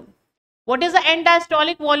volume. What is the end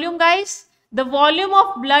diastolic volume, guys? The volume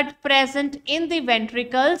of blood present in the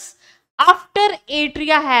ventricles after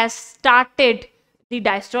atria has started the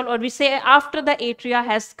diastole, or we say after the atria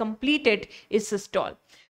has completed its systole.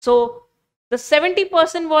 So the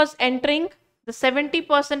 70% was entering The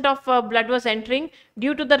 70% of blood was entering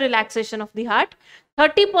due to the relaxation of the heart.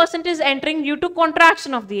 30% is entering due to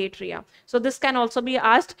contraction of the atria. So this can also be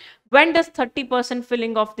asked, when does 30%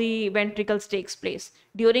 filling of the ventricles takes place?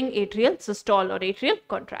 During atrial systole or atrial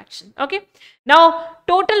contraction. Okay. Now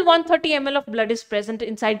total 130 ml of blood is present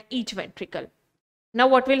inside each ventricle. Now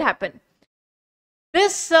what will happen?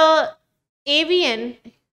 This AVN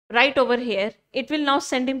right over here, it will now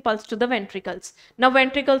send impulse to the ventricles. Now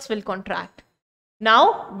ventricles will contract.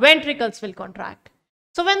 Now ventricles will contract.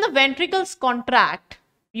 So when the ventricles contract,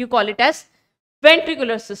 you call it as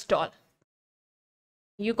ventricular systole.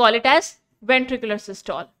 You call it as ventricular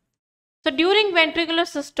systole. So during ventricular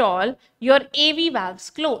systole, your AV valves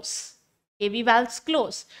close. AV valves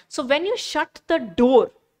close. So when you shut the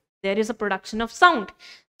door, there is a production of sound.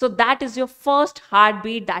 So that is your first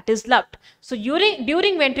heartbeat, that is loved. So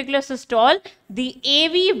during ventricular systole, the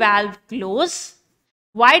AV valve close.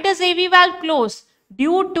 Why does AV valve close?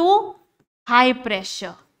 Due to high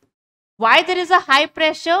pressure. Why there is a high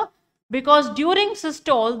pressure? Because during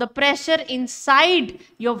systole, the pressure inside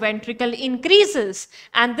your ventricle increases,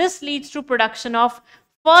 and this leads to production of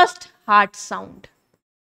first heart sound.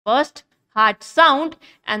 First heart sound,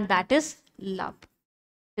 and that is love.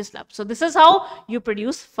 So this is how you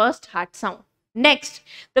produce first heart sound. Next,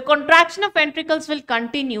 the contraction of ventricles will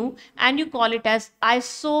continue, and you call it as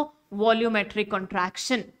isovolumetric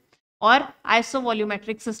contraction or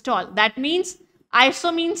isovolumetric systole. That means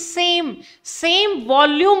iso means same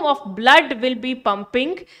volume of blood will be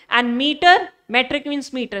pumping, and metric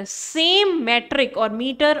means meter, same metric or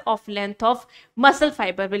meter of length of muscle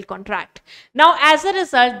fiber will contract. Now as a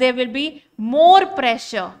result, there will be more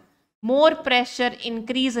pressure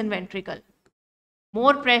increase in ventricle.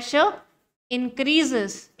 More pressure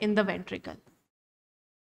increases in the ventricle.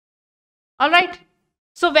 All right.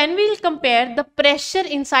 So when we'll compare, the pressure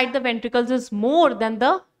inside the ventricles is more than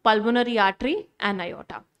the pulmonary artery and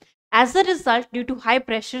aorta. As a result, due to high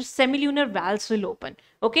pressure, semilunar valves will open.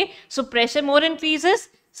 Okay. So pressure more increases,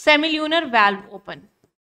 semilunar valve open.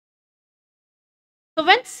 So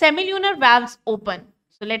when semilunar valves open,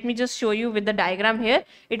 so let me just show you with the diagram here.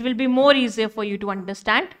 It will be more easier for you to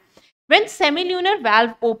understand. When semilunar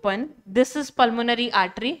valve open, this is pulmonary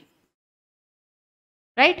artery,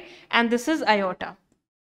 right? And this is aorta.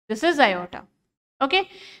 This is aorta. Okay.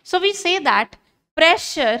 So we say that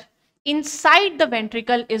pressure inside the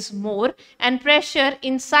ventricle is more and pressure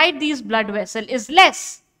inside these blood vessels is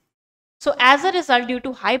less. So as a result, due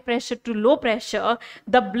to high pressure to low pressure,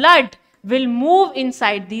 the blood will move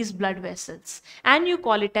inside these blood vessels, and you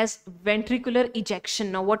call it as ventricular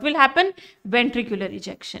ejection. Now what will happen? Ventricular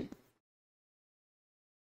ejection.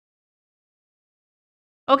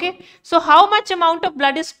 Okay, so how much amount of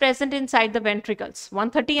blood is present inside the ventricles?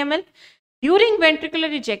 130 ml. During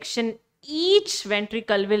ventricular ejection, each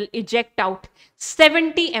ventricle will eject out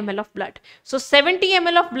 70 ml of blood. So 70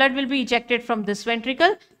 ml of blood will be ejected from this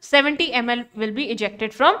ventricle, 70 ml will be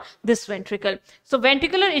ejected from this ventricle. So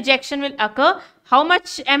ventricular ejection will occur. How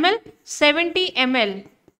much ml? 70 ml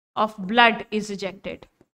of blood is ejected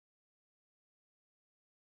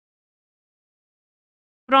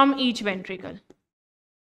from each ventricle.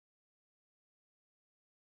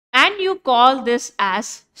 And you call this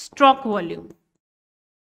as stroke volume.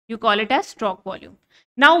 You call it as stroke volume.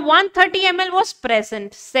 Now 130 ml was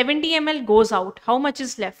present, 70 ml goes out. How much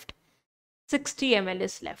is left? 60 ml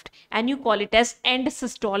is left, and you call it as end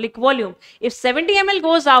systolic volume. If 70 ml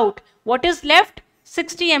goes out, what is left?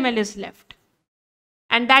 60 ml is left,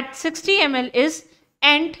 and that 60 ml is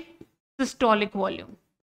end systolic volume.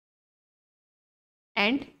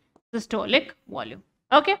 End systolic volume.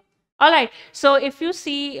 Okay. All right. So if you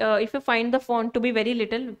see, if you find the font to be very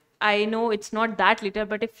little, I know it's not that little,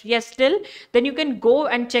 but if yes still, then you can go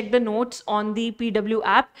and check the notes on the PW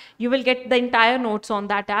app. You will get the entire notes on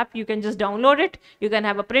that app. You can just download it. You can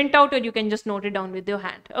have a printout, or you can just note it down with your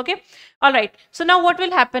hand. Okay. All right. So now what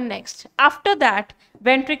will happen next? After that,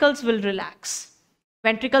 ventricles will relax.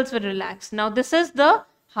 Ventricles will relax. Now this is the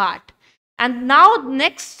heart. And now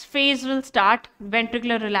next phase will start,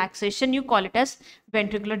 ventricular relaxation. You call it as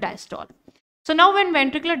ventricular diastole. So now when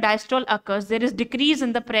ventricular diastole occurs, there is decrease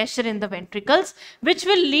in the pressure in the ventricles, which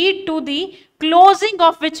will lead to the closing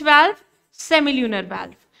of which valve? Semilunar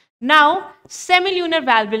valve. Now semilunar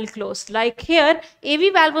valve will close. Like here,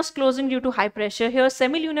 AV valve was closing due to high pressure. Here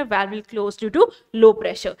semilunar valve will close due to low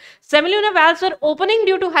pressure. Semilunar valves are opening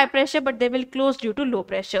due to high pressure, but they will close due to low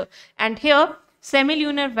pressure. And here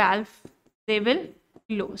semilunar valve, they will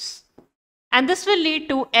close. And this will lead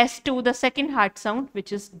to S2, the second heart sound,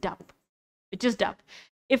 which is dub.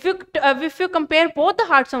 If you compare both the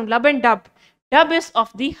heart sound, lub and dub, dub is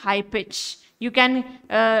of the high pitch. you can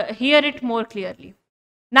hear it more clearly.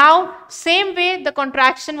 Now, same way the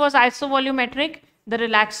contraction was isovolumetric, the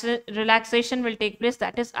relaxation will take place,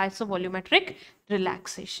 that is isovolumetric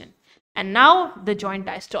relaxation. And now the joint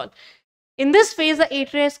diastole. In this phase, the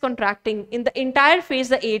atria is contracting. In the entire phase,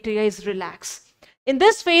 the atria is relaxed. In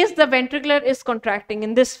this phase, the ventricular is contracting.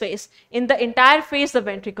 In this phase, in the entire phase, the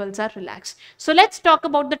ventricles are relaxed. So let's talk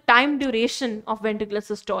about the time duration of ventricular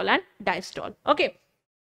systole and diastole. Okay,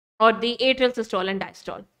 or the atrial systole and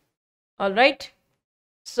diastole. All right.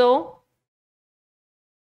 So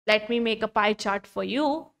let me make a pie chart for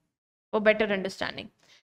you for better understanding.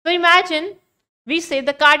 So imagine we say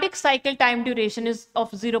the cardiac cycle time duration is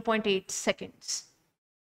of 0.8 seconds.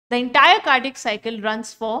 The entire cardiac cycle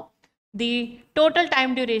runs for, the total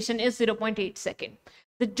time duration is 0.8 second.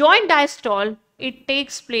 The joint diastole, it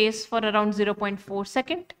takes place for around 0.4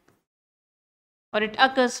 second, or it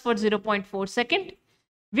occurs for 0.4 second.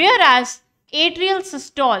 Whereas atrial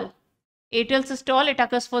systole, it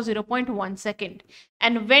occurs for 0.1 second,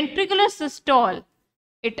 and ventricular systole,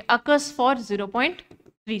 it occurs for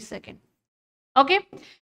 0.3 second. Okay,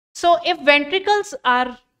 so if ventricles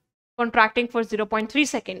are contracting for 0.3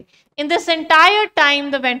 second, in this entire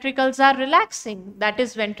time the ventricles are relaxing, that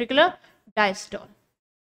is ventricular diastole.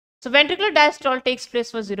 So ventricular diastole takes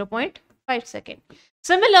place for 0.5 second.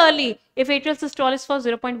 Similarly, if atrial systole is for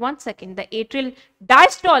 0.1 second, the atrial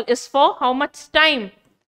diastole is for how much time?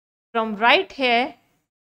 From right here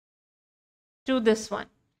to this one.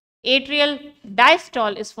 Atrial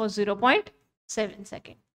diastole is for 0.7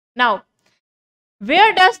 second. Now,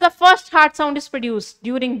 where does the first heart sound is produced?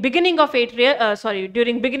 During beginning of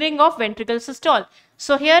during beginning of ventricular systole.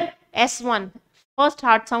 So here S1, first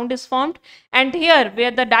heart sound is formed, and here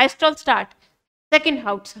where the diastole start, second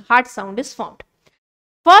heart sound is formed.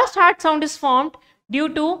 First heart sound is formed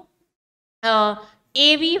due to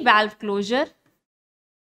AV valve closure,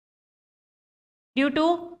 due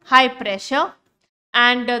to high pressure,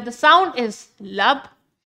 and the sound is lub.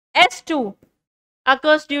 S2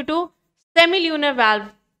 occurs due to semilunar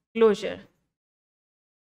valve closure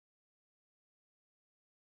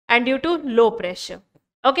and due to low pressure.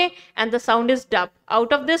 Okay, and the sound is dub.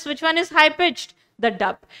 Out of this, which one is high pitched? The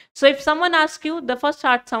dub. So if someone asks you the first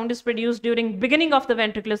heart sound is produced during beginning of the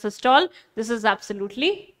ventricular systole, this is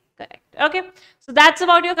absolutely correct. Okay, so that's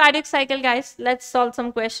about your cardiac cycle, guys. Let's solve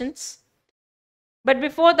some questions. But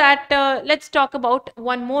before that, let's talk about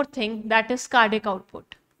one more thing, that is cardiac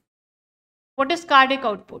output. What is cardiac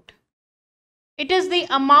output? It is the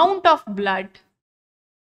amount of blood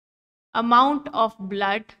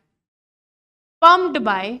pumped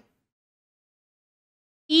by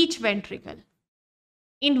each ventricle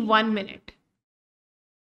in 1 minute.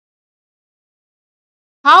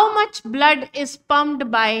 How much blood is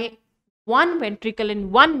pumped by one ventricle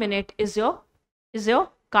in 1 minute is your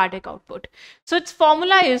cardiac output. So its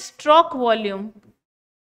formula is stroke volume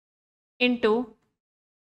into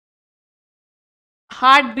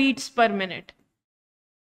heartbeats per minute,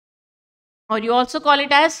 or you also call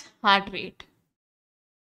it as heart rate.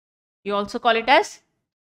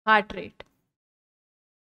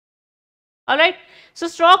 All right. So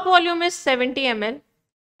stroke volume is 70 ml,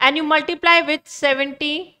 and you multiply with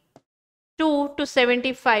 72 to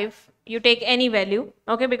 75. You take any value,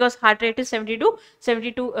 okay, because heart rate is 72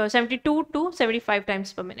 to 75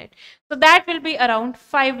 times per minute. So that will be around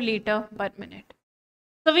 5 liters per minute.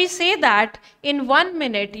 So we say that in 1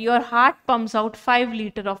 minute, your heart pumps out 5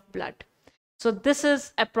 liters of blood. So this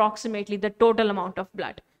is approximately the total amount of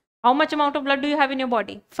blood. How much amount of blood do you have in your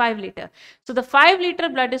body? 5 liters. So the 5 liter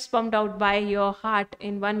blood is pumped out by your heart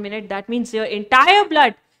in 1 minute. That means your entire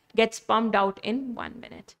blood gets pumped out in 1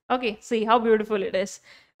 minute. Okay, see how beautiful it is.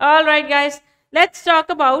 All right, guys, let's talk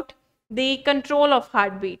about the control of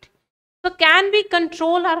heartbeat. So can we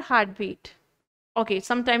control our heartbeat? Okay,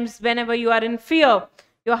 sometimes whenever you are in fear,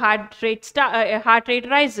 your heart rate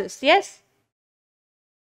rises, yes?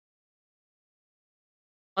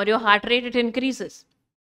 Or your heart rate, it increases.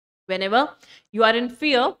 Whenever you are in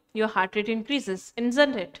fear, your heart rate increases,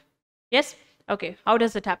 isn't it? Yes? Okay, how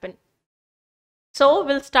does it happen? So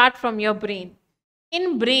we'll start from your brain.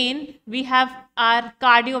 In brain, we have our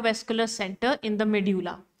cardiovascular center in the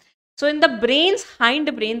medulla. So in the brain's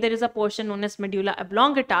hind brain, there is a portion known as medulla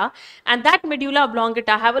oblongata, and that medulla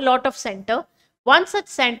oblongata have a lot of center. One such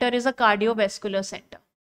center is a cardiovascular center.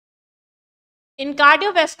 In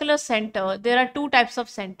cardiovascular center, there are two types of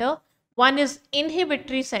center. One is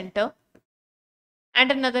inhibitory center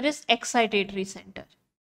and another is excitatory center.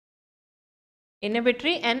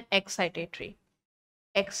 Inhibitory and excitatory.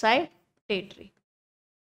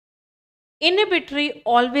 Inhibitory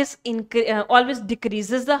always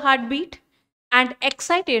decreases the heartbeat, And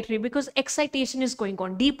excitatory, because excitation is going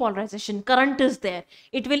on, depolarization, current is there,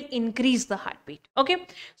 it will increase the heartbeat. Okay,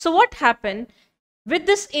 so what happened with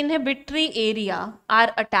this inhibitory area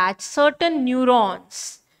are attached certain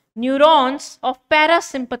neurons of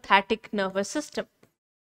parasympathetic nervous system,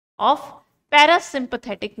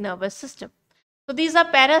 so these are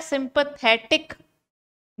parasympathetic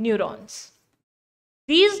neurons.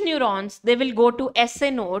 These neurons, they will go to SA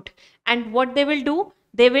node, and what they will do,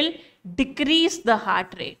 they will decrease the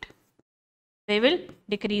heart rate.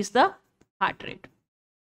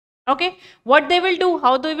 Okay, what they will do,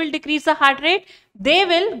 how they will decrease the heart rate? They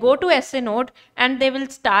will go to SA node and they will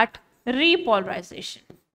start repolarization.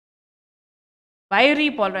 Why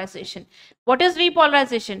repolarization? What is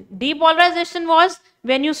repolarization? Depolarization was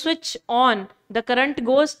when you switch on, the current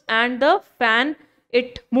goes and the fan,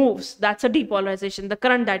 it moves. That's a depolarization, the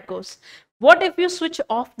current that goes. What if you switch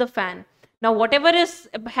off the fan? Now whatever is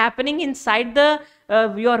happening inside the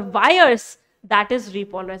your wires, that is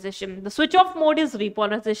repolarization. The switch off mode is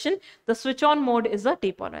repolarization. The switch on mode is a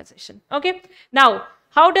depolarization. Okay. Now,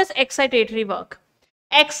 how does excitatory work?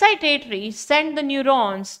 Excitatory send the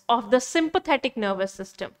neurons of the sympathetic nervous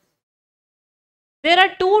system. There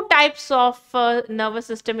are two types of nervous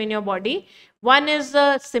system in your body. One is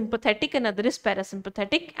sympathetic, another is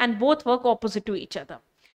parasympathetic, and both work opposite to each other.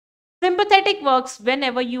 Sympathetic works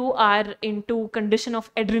whenever you are into condition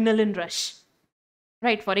of adrenaline rush.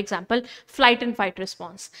 Right, for example, flight and fight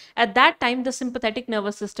response. At that time, the sympathetic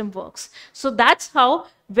nervous system works. So that's how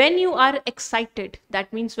when you are excited,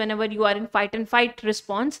 that means whenever you are in fight and fight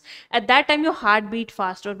response, at that time your heart beat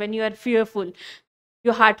fast, or when you are fearful,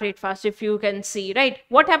 your heart rate fast, if you can see, right?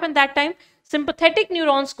 What happened that time? Sympathetic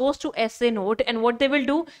neurons goes to SA node, and what they will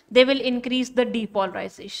do, they will increase the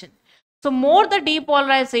depolarization. So more the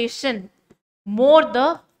depolarization, more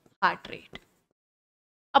the heart rate.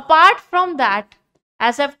 Apart from that,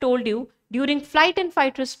 as I've told you, during flight and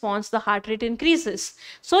fight response, the heart rate increases.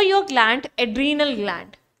 So your gland, adrenal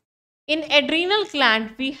gland. In adrenal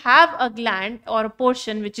gland, we have a gland or a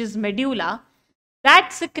portion which is medulla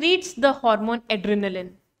that secretes the hormone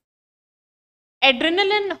adrenaline.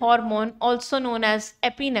 Adrenaline hormone, also known as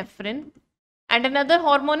epinephrine, and another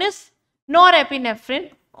hormone is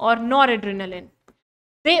norepinephrine or noradrenaline.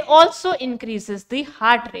 They also increases the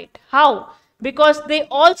heart rate. How? Because they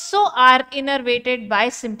also are innervated by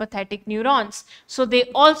sympathetic neurons. So they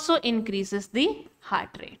also increases the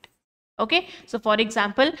heart rate. Okay. So for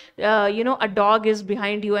example, a dog is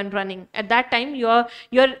behind you and running. At that time, your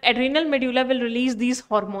adrenal medulla will release these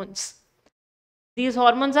hormones. These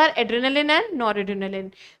hormones are adrenaline and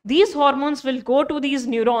noradrenaline. These hormones will go to these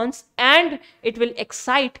neurons and it will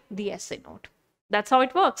excite the SA node. That's how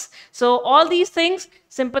it works. So all these things,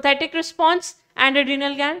 sympathetic response and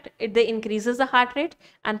adrenal gland, they increases the heart rate,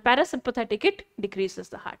 and parasympathetic, it decreases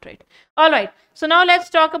the heart rate. All right. So now let's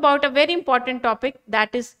talk about a very important topic,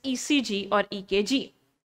 that is ECG or EKG.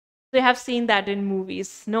 So you have seen that in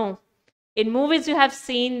movies. No. In movies, you have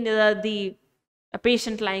seen a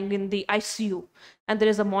patient lying in the ICU and there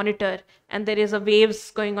is a monitor and there is a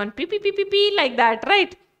waves going on, pee, pee, pee, pee, pee, like that,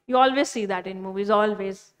 right? You always see that in movies,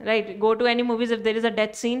 always, right? Go to any movies, if there is a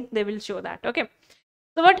death scene, they will show that. Okay.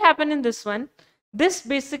 So what happened in this one? This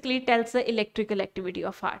basically tells the electrical activity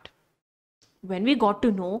of heart. When we got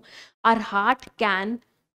to know our heart can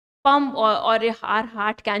pump or our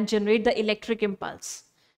heart can generate the electric impulse.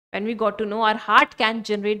 When we got to know our heart can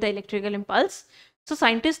generate the electrical impulse, so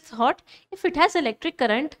scientists thought, if it has electric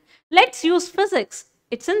current, let's use physics,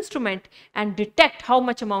 its instrument, and detect how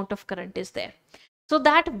much amount of current is there. So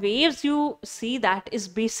that waves you see, that is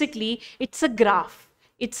basically, it's a graph.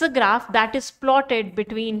 It's a graph that is plotted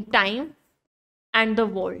between time and the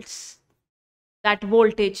volts. That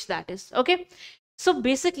voltage, that is. Okay. So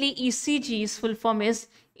basically ECG's full form is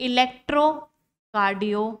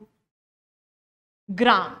electrocardiogram.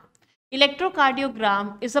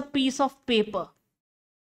 Electrocardiogram is a piece of paper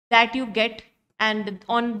that you get and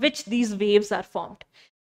on which these waves are formed.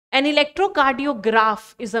 An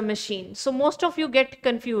electrocardiograph is a machine. So most of you get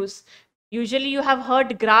confused. Usually you have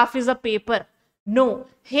heard graph is a paper. No,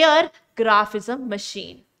 here graph is a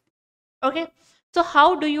machine. Okay. So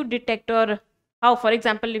how do you detect, or how, for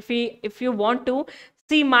example, if you want to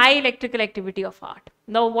see my electrical activity of heart,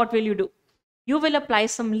 now what will you do? You will apply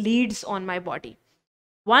some leads on my body.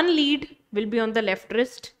 One lead will be on the left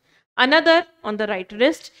wrist, another on the right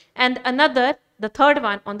wrist, and another, the third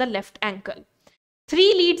one, on the left ankle.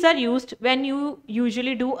 3 leads are used when you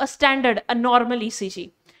usually do a normal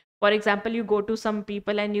ECG. For example, you go to some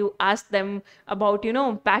people and you ask them about,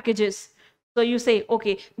 packages. So you say,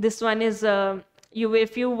 okay, this one is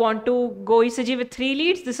if you want to go ECG with 3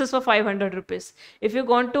 leads, this is for 500 rupees. If you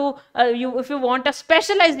want to if you want a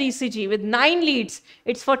specialized ECG with 9 leads,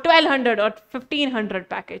 it's for 1200 or 1500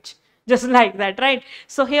 package, just like that, right?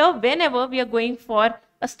 So here, whenever we are going for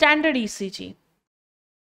a standard ECG,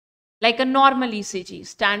 like a normal ECG,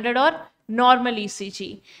 standard or normal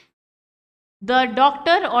ECG, the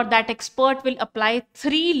doctor or that expert will apply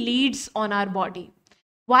 3 leads on our body.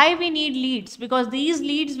 Why we need leads? Because these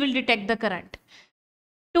leads will detect the current.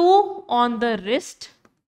 2 on the wrist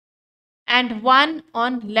and 1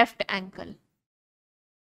 on left ankle.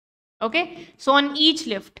 Okay, so on each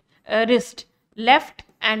wrist, left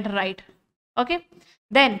and right. Okay,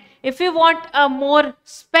 then if you want a more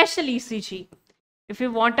special ECG,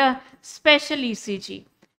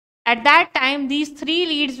 at that time these 3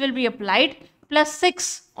 leads will be applied plus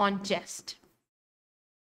 6 on chest.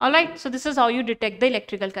 Alright, so this is how you detect the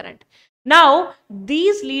electrical current. Now,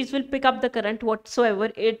 these leads will pick up the current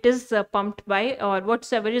whatsoever it is pumped by, or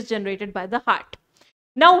whatsoever is generated by the heart.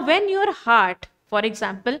 Now, when your heart, for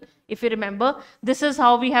example, if you remember, this is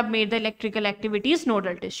how we have made the electrical activities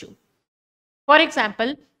nodal tissue. For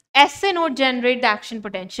example, SA node generate the action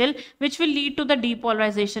potential, which will lead to the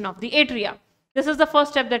depolarization of the atria. This is the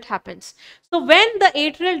first step that happens. So when the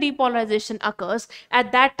atrial depolarization occurs,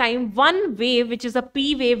 at that time, one wave, which is a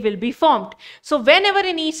P wave, will be formed. So whenever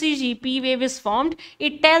in ECG P wave is formed,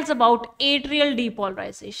 it tells about atrial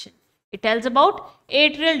depolarization. It tells about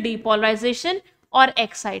atrial depolarization or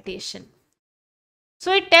excitation.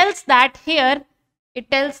 So it tells that here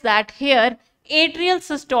atrial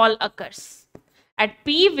systole occurs. At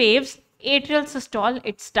P waves, atrial systole,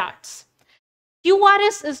 it starts.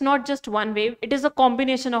 QRS is not just one wave, it is a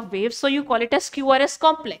combination of waves, so you call it as QRS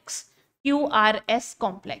complex. QRS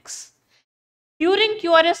complex. During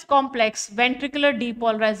QRS complex, ventricular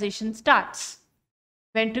depolarization starts.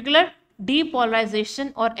 Ventricular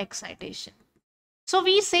depolarization or excitation. So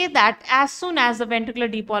we say that as soon as the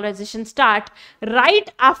ventricular depolarization starts,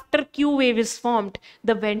 right after Q wave is formed,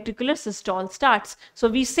 the ventricular systole starts. So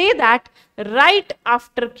we say that right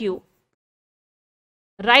after Q,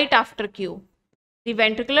 the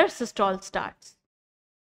ventricular systole starts.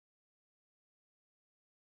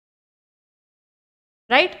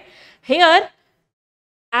 Right? Here,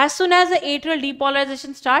 as soon as the atrial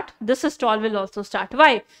depolarization starts, the systole will also start.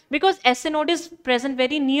 Why? Because SA node is present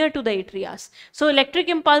very near to the atrias. So electric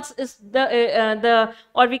impulse is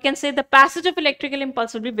or we can say the passage of electrical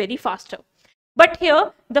impulse will be very faster. But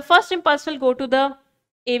here, the first impulse will go to the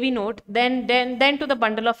AV node, then to the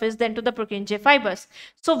bundle of his, then to the Purkinje fibers.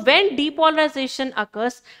 So when depolarization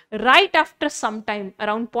occurs, right after some time,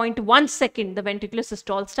 around 0.1 second, the ventricular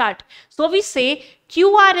systole start. So we say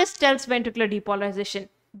QRS tells ventricular depolarization,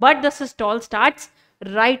 but the systole starts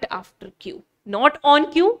right after Q. Not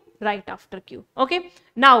on Q, right after Q. Okay.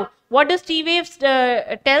 Now, what does T wave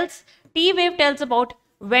tells? T wave tells about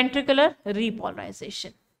ventricular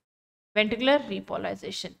repolarization. Ventricular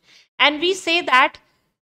repolarization. And we say that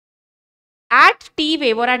at T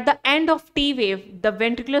wave or at the end of T wave, the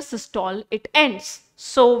ventricular systole, it ends.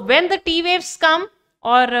 So when the T waves come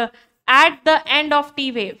or at the end of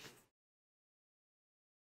T wave,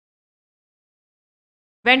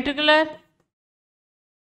 ventricular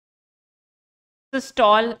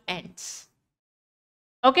systole ends.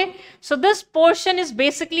 Okay, so this portion is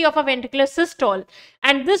basically of a ventricular systole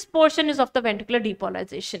and this portion is of the ventricular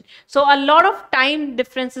depolarization. So a lot of time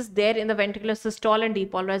difference is there in the ventricular systole and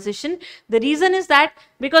depolarization. The reason is that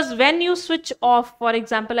because when you switch off, for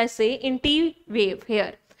example, I say in T wave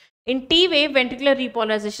here, in T wave ventricular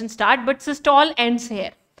repolarization start, but systole ends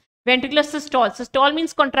here. Ventricular systole. Systole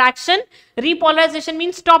means contraction. Repolarization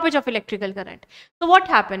means stoppage of electrical current. So what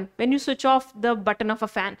happened when you switch off the button of a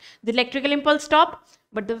fan? The electrical impulse stop,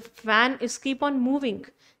 but the fan is keep on moving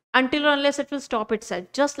until or unless it will stop itself.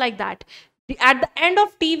 Just like that. At the end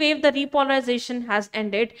of T wave, the repolarization has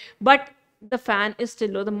ended, but the fan is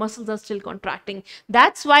still low. The muscles are still contracting.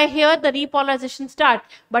 That's why here the repolarization start,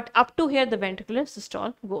 but up to here the ventricular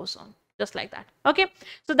systole goes on. Just like that. Okay,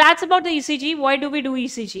 so that's about the ECG. Why do we do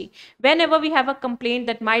ECG? Whenever we have a complaint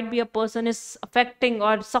that might be a person is affecting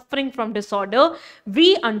or suffering from disorder,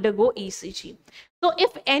 we undergo ECG. So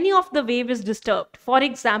if any of the wave is disturbed, for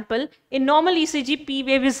example, in normal ECG, P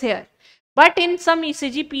wave is here. But in some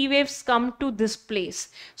ECG, P waves come to this place.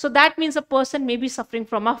 So that means a person may be suffering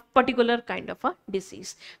from a particular kind of a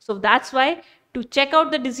disease. So that's why to check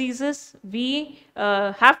out the diseases, we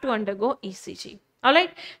have to undergo ECG.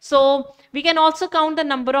 Alright, so we can also count the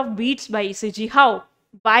number of beats by ECG. How?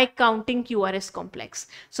 By counting QRS complex.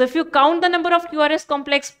 So if you count the number of QRS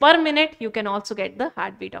complex per minute, you can also get the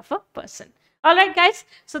heartbeat of a person. Alright guys,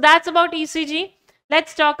 so that's about ECG.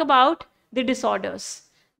 Let's talk about the disorders.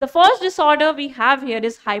 The first disorder we have here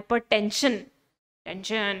is hypertension.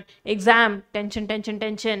 Tension, exam, tension, tension,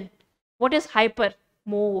 tension. What is hyper?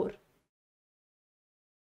 More.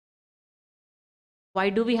 Why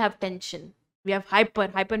do we have tension? We have hyper.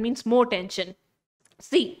 Hyper means more tension.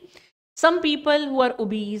 See, some people who are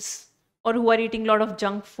obese or who are eating a lot of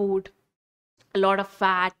junk food, a lot of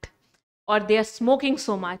fat, or they are smoking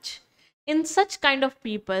so much, in such kind of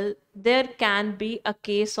people, there can be a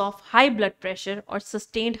case of high blood pressure or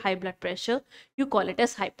sustained high blood pressure. You call it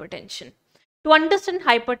as hypertension. To understand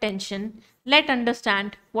hypertension, let's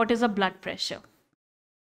understand what is a blood pressure.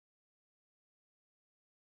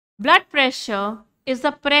 Blood pressure is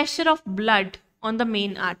the pressure of blood on the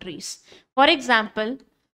main arteries. For example,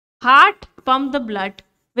 heart pumps the blood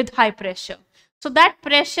with high pressure. So that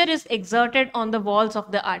pressure is exerted on the walls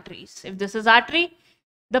of the arteries. If this is artery,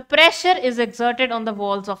 the pressure is exerted on the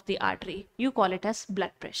walls of the artery. You call it as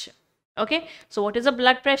blood pressure. Okay. So what is a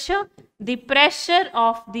blood pressure? The pressure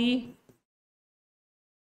of the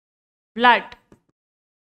blood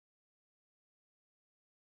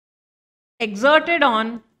exerted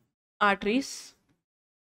on arteries.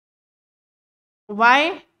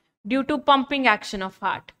 Why? Due to pumping action of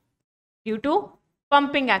heart. Due to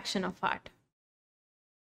pumping action of heart.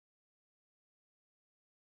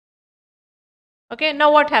 Okay,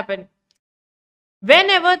 now what happened?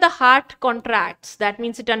 Whenever the heart contracts, that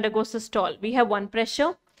means it undergoes systole, we have one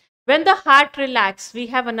pressure. When the heart relaxes, we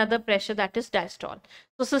have another pressure, that is diastole.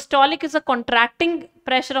 So systolic is a contracting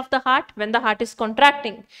pressure of the heart when the heart is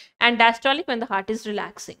contracting, and diastolic when the heart is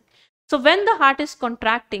relaxing. So when the heart is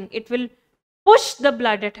contracting, it will push the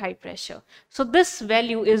blood at high pressure. So this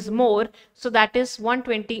value is more, so that is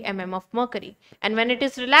 120 mm of mercury. And when it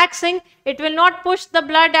is relaxing, it will not push the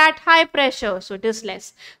blood at high pressure, so it is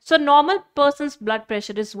less. So normal person's blood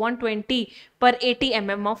pressure is 120 per 80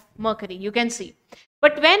 mm of mercury, you can see.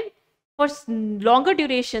 But when for longer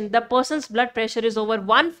duration, the person's blood pressure is over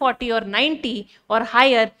 140 or 90 or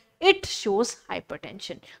higher, it shows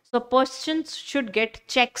hypertension. So persons should get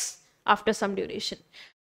checks after some duration.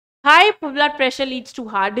 High blood pressure leads to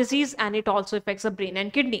heart disease, and it also affects the brain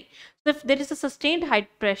and kidney. So if there is a sustained high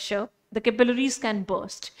pressure, the capillaries can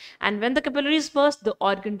burst. And when the capillaries burst, the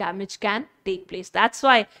organ damage can take place. That's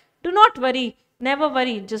why do not worry, never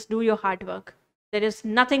worry, just do your hard work. There is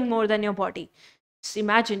nothing more than your body. Just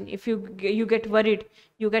imagine if you get worried,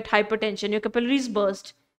 you get hypertension, your capillaries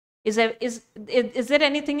burst. Is there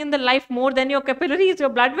anything in the life more than your capillaries, your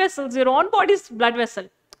blood vessels, your own body's blood vessel?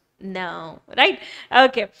 No, right?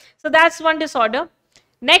 Okay, so that's one disorder.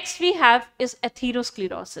 Next we have is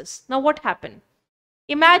atherosclerosis. Now what happened?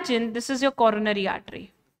 Imagine this is your coronary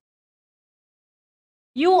artery.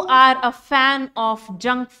 You are a fan of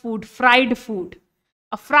junk food, fried food.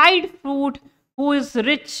 A fried food who is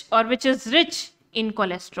rich or which is rich in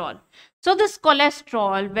cholesterol. So this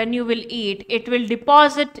cholesterol, when you will eat, it will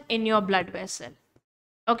deposit in your blood vessel.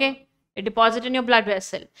 Okay? It deposits in your blood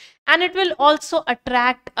vessel, and it will also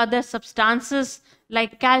attract other substances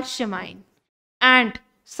like calcium ion and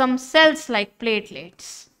some cells like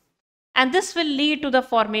platelets, and this will lead to the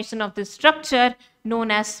formation of this structure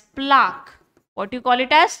known as plaque. What do you call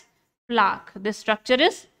it as? Plaque. This structure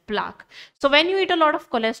is plaque. So when you eat a lot of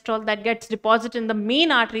cholesterol, that gets deposited in the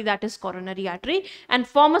main artery, that is coronary artery, and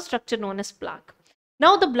form a structure known as plaque.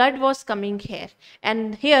 Now the blood was coming here,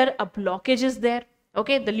 and here a blockage is there.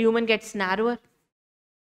 Okay, the lumen gets narrower.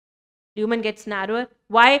 Lumen gets narrower.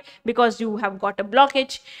 Why? Because you have got a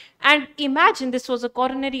blockage. And imagine this was a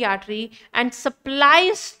coronary artery and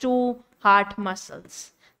supplies to heart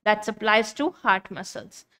muscles. That supplies to heart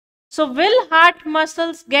muscles. So will heart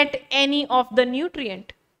muscles get any of the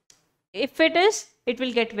nutrient? If it is, it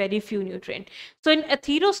will get very few nutrient. So in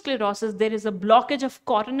atherosclerosis, there is a blockage of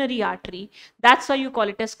coronary artery. That's why you call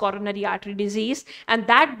it as coronary artery disease. And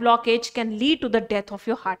that blockage can lead to the death of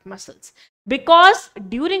your heart muscles. Because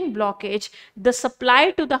during blockage, the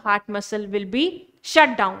supply to the heart muscle will be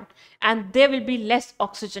shut down and there will be less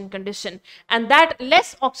oxygen condition. And that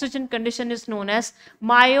less oxygen condition is known as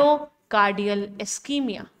myocardial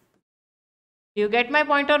ischemia. Do you get my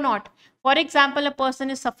point or not? For example, a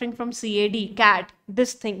person is suffering from CAD,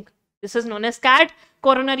 this thing. This is known as CAD,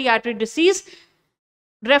 coronary artery disease,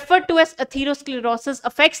 referred to as atherosclerosis,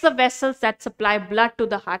 affects the vessels that supply blood to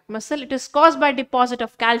the heart muscle. It is caused by deposit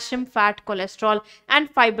of calcium, fat, cholesterol, and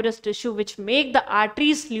fibrous tissue, which make the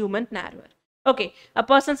arteries lumen narrower. Okay, a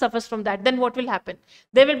person suffers from that. Then what will happen?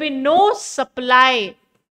 There will be no supply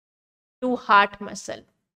to heart muscle.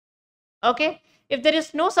 Okay. If there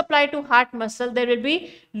is no supply to heart muscle, there will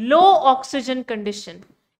be low oxygen condition.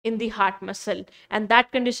 in the heart muscle, and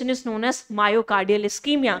that condition is known as myocardial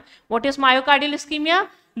ischemia. What is myocardial ischemia?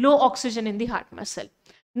 Low oxygen in the heart muscle.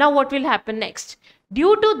 Now what will happen next?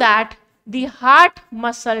 Due to that, the heart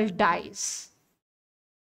muscle dies.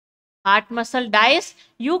 Heart muscle dies,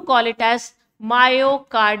 you call it as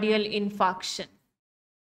myocardial infarction.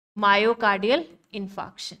 Myocardial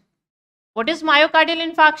infarction. What is myocardial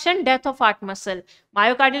infarction? Death of heart muscle.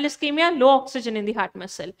 Myocardial ischemia, low oxygen in the heart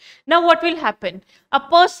muscle. Now what will happen? A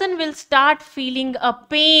person will start feeling a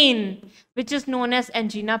pain which is known as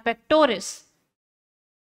angina pectoris.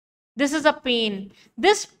 This is a pain.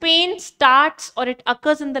 This pain starts or it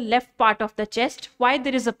occurs in the left part of the chest. Why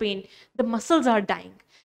there is a pain? The muscles are dying.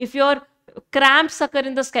 If your cramps occur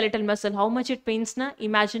in the skeletal muscle, how much it pains na?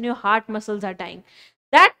 Imagine your heart muscles are dying.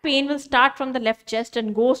 That pain will start from the left chest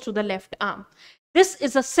and goes to the left arm. This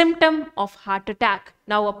is a symptom of heart attack.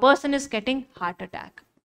 Now a person is getting heart attack.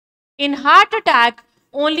 In heart attack,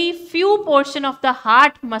 only few portion of the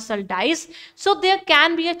heart muscle dies. So there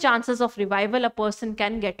can be a chances of revival, a person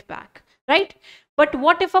can get back, right? But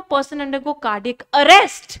what if a person undergo cardiac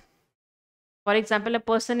arrest? For example, a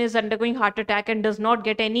person is undergoing heart attack and does not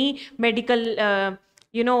get any medical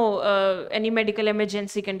any medical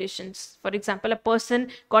emergency conditions. For example, a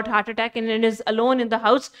person got heart attack and is alone in the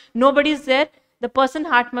house, nobody is there, the person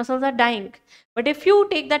heart muscles are dying. But if you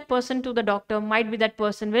take that person to the doctor, might be that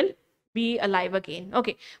person will be alive again.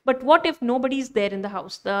 Okay, but what if nobody is there in the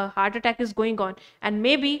house, the heart attack is going on, and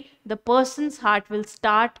maybe the person's heart will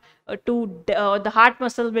start the heart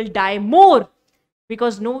muscle will die more,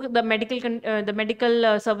 because the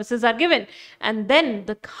medical services are given, and then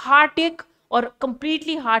the cardiac or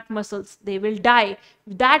completely heart muscles, they will die.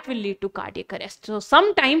 That will lead to cardiac arrest. So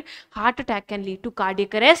sometime heart attack can lead to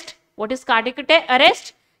cardiac arrest. What is cardiac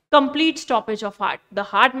arrest? Complete stoppage of heart. The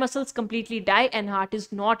heart muscles completely die and heart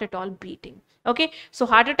is not at all beating. Okay, so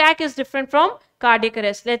heart attack is different from cardiac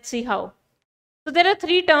arrest. Let's see how. So there are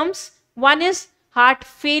three terms. One is heart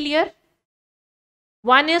failure,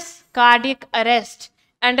 one is cardiac arrest,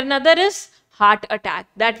 and another is heart attack,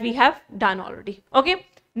 that we have done already. Okay,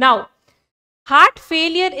 now heart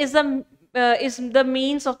failure is the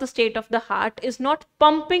means of the state of the heart is not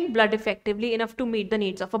pumping blood effectively enough to meet the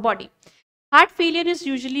needs of a body. Heart failure is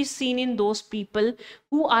usually seen in those people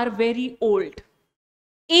who are very old,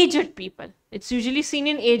 aged people. It's usually seen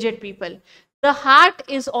in aged people. The heart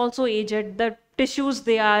is also aged. The tissues,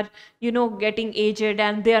 they are, getting aged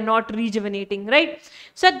and they are not rejuvenating, right?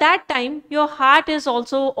 So at that time, your heart is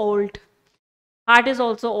also old. Heart is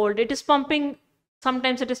also old. It is pumping.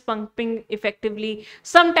 Sometimes it is pumping effectively.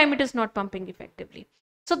 Sometimes it is not pumping effectively.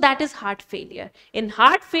 So that is heart failure. In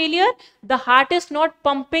heart failure, the heart is not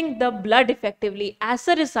pumping the blood effectively. As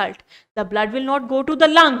a result, the blood will not go to the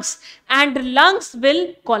lungs and lungs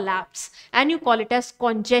will collapse. And you call it as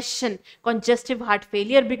congestion, congestive heart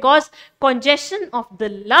failure, because congestion of the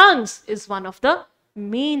lungs is one of the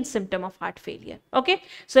main symptom of heart failure. Okay,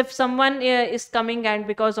 so if someone is coming and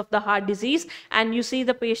because of the heart disease and you see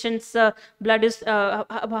the patient's heart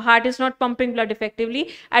is not pumping blood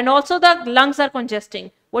effectively and also the lungs are congesting,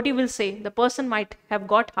 what you will say? The person might have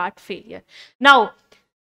got heart failure. Now,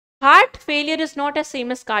 heart failure is not as same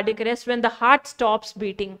as cardiac arrest when the heart stops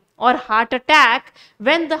beating, or heart attack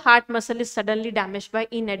when the heart muscle is suddenly damaged by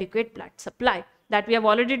inadequate blood supply. That we have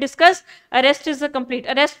already discussed. Arrest is a complete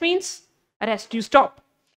arrest, means arrest, you stop,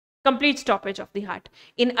 complete stoppage of the heart.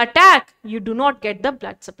 In attack, you do not get the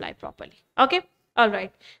blood supply properly. Okay, all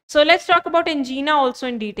right. So let's talk about angina also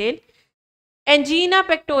in detail. Angina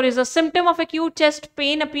pectoris, a symptom of acute chest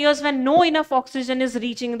pain, appears when no enough oxygen is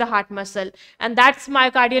reaching the heart muscle, and that's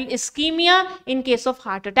myocardial ischemia in case of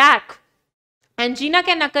heart attack. Angina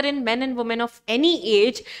can occur in men and women of any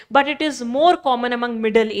age, but it is more common among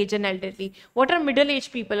middle age and elderly. What are middle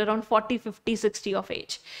age people? Around 40, 50, 60 of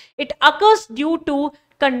age. It occurs due to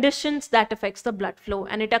conditions that affects the blood flow,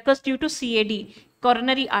 and it occurs due to CAD,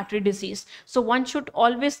 coronary artery disease. So one should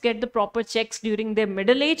always get the proper checks during their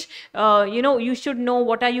middle age. You should know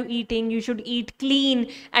what are you eating, you should eat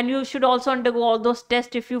clean, and you should also undergo all those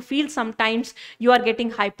tests if you feel sometimes you are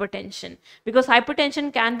getting hypertension, because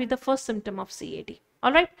hypertension can be the first symptom of CAD.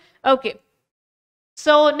 All right, okay.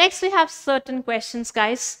 So next we have certain questions,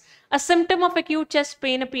 guys. A symptom of acute chest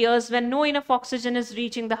pain appears when no enough oxygen is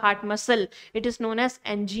reaching the heart muscle. It is known as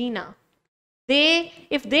angina.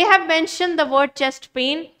 If they have mentioned the word chest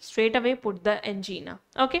pain, straight away put the angina.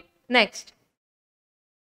 Okay, next.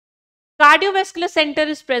 Cardiovascular center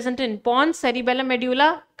is present in pons, cerebellum,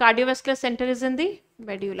 medulla. Cardiovascular center is in the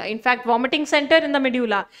medulla. In fact, vomiting center in the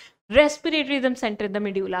medulla. Respiratory rhythm center in the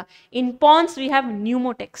medulla. In pons, we have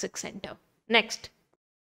pneumotaxic center. Next.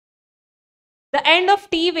 The end of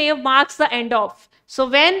T wave marks the end of. So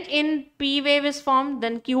when in P wave is formed,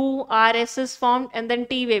 then QRS is formed, and then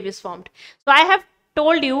T wave is formed. So I have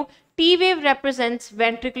told you T wave represents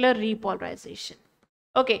ventricular repolarization.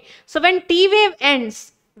 Okay, so when T wave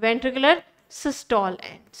ends, ventricular systole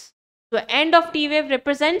ends. So end of T wave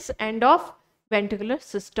represents end of ventricular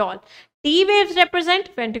systole. T waves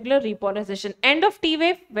represent ventricular repolarization. End of T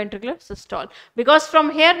wave, ventricular systole. Because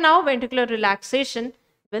from here now, ventricular relaxation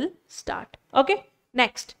will start. Okay,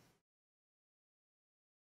 next.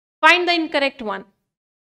 Find the incorrect one.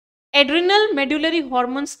 Adrenal medullary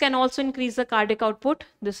hormones can also increase the cardiac output.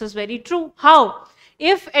 This is very true. How?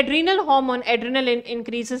 If adrenal hormone, adrenaline,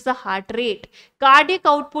 increases the heart rate, cardiac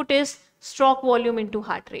output is stroke volume into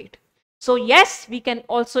heart rate. So yes, we can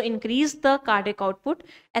also increase the cardiac output.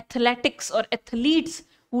 Athletics or athletes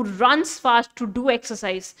who runs fast to do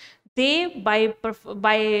exercise, they by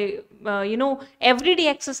everyday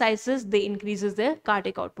exercises, they increases their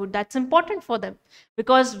cardiac output. That's important for them,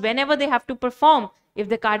 because whenever they have to perform, if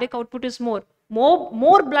the cardiac output is more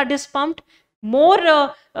blood is pumped,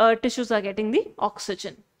 more tissues are getting the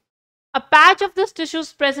oxygen. A patch of this tissue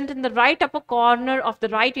is present in the right upper corner of the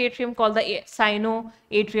right atrium called the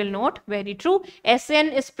sinoatrial node. Very true. SN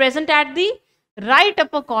is present at the right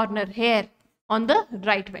upper corner here on the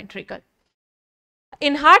right ventricle.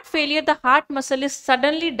 In heart failure, the heart muscle is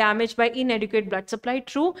suddenly damaged by inadequate blood supply.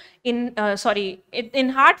 True. In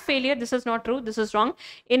heart failure, this is not true. This is wrong.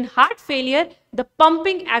 In heart failure, the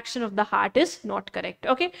pumping action of the heart is not correct.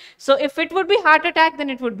 Okay. So if it would be heart attack, then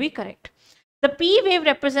it would be correct. The P wave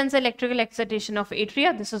represents electrical excitation of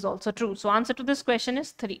atria. This is also true. So answer to this question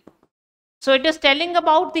is 3. So it is telling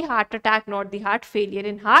about the heart attack, not the heart failure.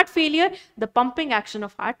 In heart failure, the pumping action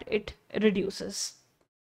of heart, it reduces.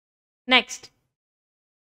 Next.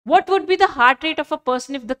 What would be the heart rate of a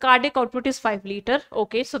person if the cardiac output is 5 liter?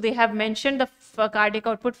 Okay, so they have mentioned the cardiac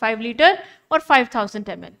output 5 liter or 5000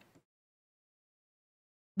 ml.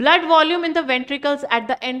 Blood volume in the ventricles at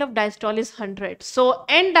the end of diastole is 100. So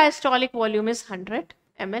end diastolic volume is 100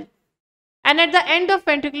 ml. And at the end of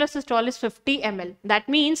ventricular systole is 50 ml. That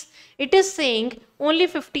means it is saying only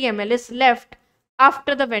 50 ml is left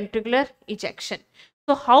after the ventricular ejection.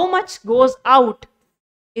 So how much goes out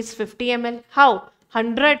is 50 ml. How?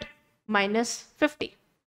 100 minus 50.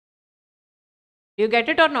 Do you get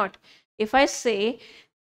it or not? If I say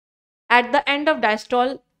at the end of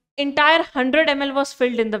diastole, entire 100 ml was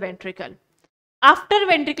filled in the ventricle. After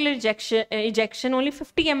ventricular ejection, only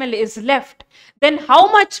 50 ml is left. Then how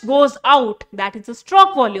much goes out? That is the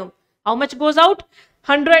stroke volume. How much goes out?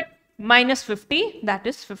 100 minus 50, that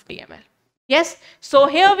is 50 ml. Yes, so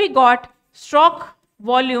here we got stroke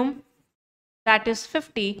volume, that is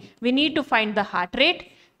 50. We need to find the heart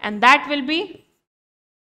rate, and that will be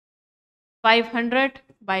 500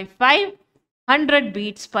 by 500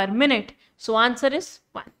 beats per minute. So answer is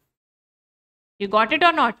 1. You got it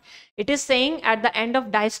or not? It is saying at the end of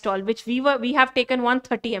diastole, which we have taken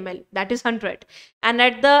 130 ml, that is 100. And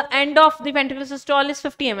at the end of the ventricular systole is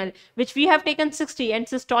 50 ml, which we have taken 60, and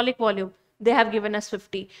systolic volume, they have given us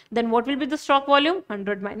 50. Then what will be the stroke volume?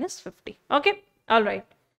 100 minus 50. Okay, all right.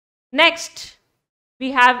 Next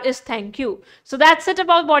we have is thank you. So that's it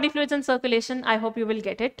about body fluids and circulation. I hope you will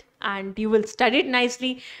get it and you will study it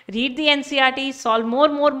nicely. Read the NCERT, solve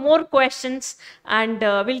more questions, and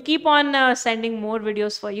we'll keep on sending more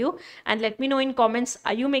videos for you. And let me know in comments,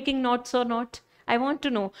 are you making notes or not? I want to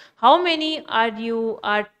know how many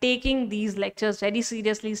are taking these lectures very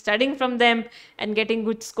seriously, studying from them and getting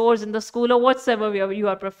good scores in the school or whatsoever you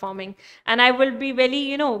are performing. And I will be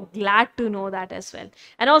very, glad to know that as well.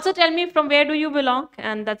 And also tell me from where do you belong,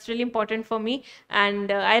 and that's really important for me.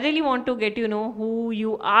 And I really want to get who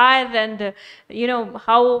you are, and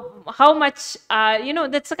how much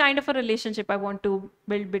that's a kind of a relationship I want to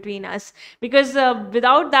build between us, because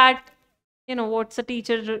without that, what's a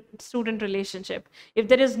teacher-student relationship? If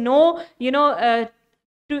there is no,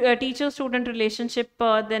 teacher-student relationship,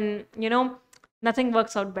 then, nothing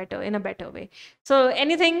works out better in a better way. So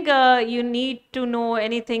anything you need to know,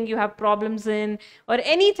 anything you have problems in, or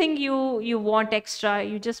anything you want extra,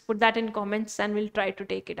 you just put that in comments and we'll try to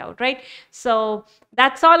take it out, right? So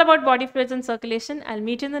that's all about body fluids and circulation. I'll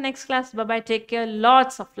meet you in the next class. Bye-bye. Take care.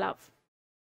 Lots of love.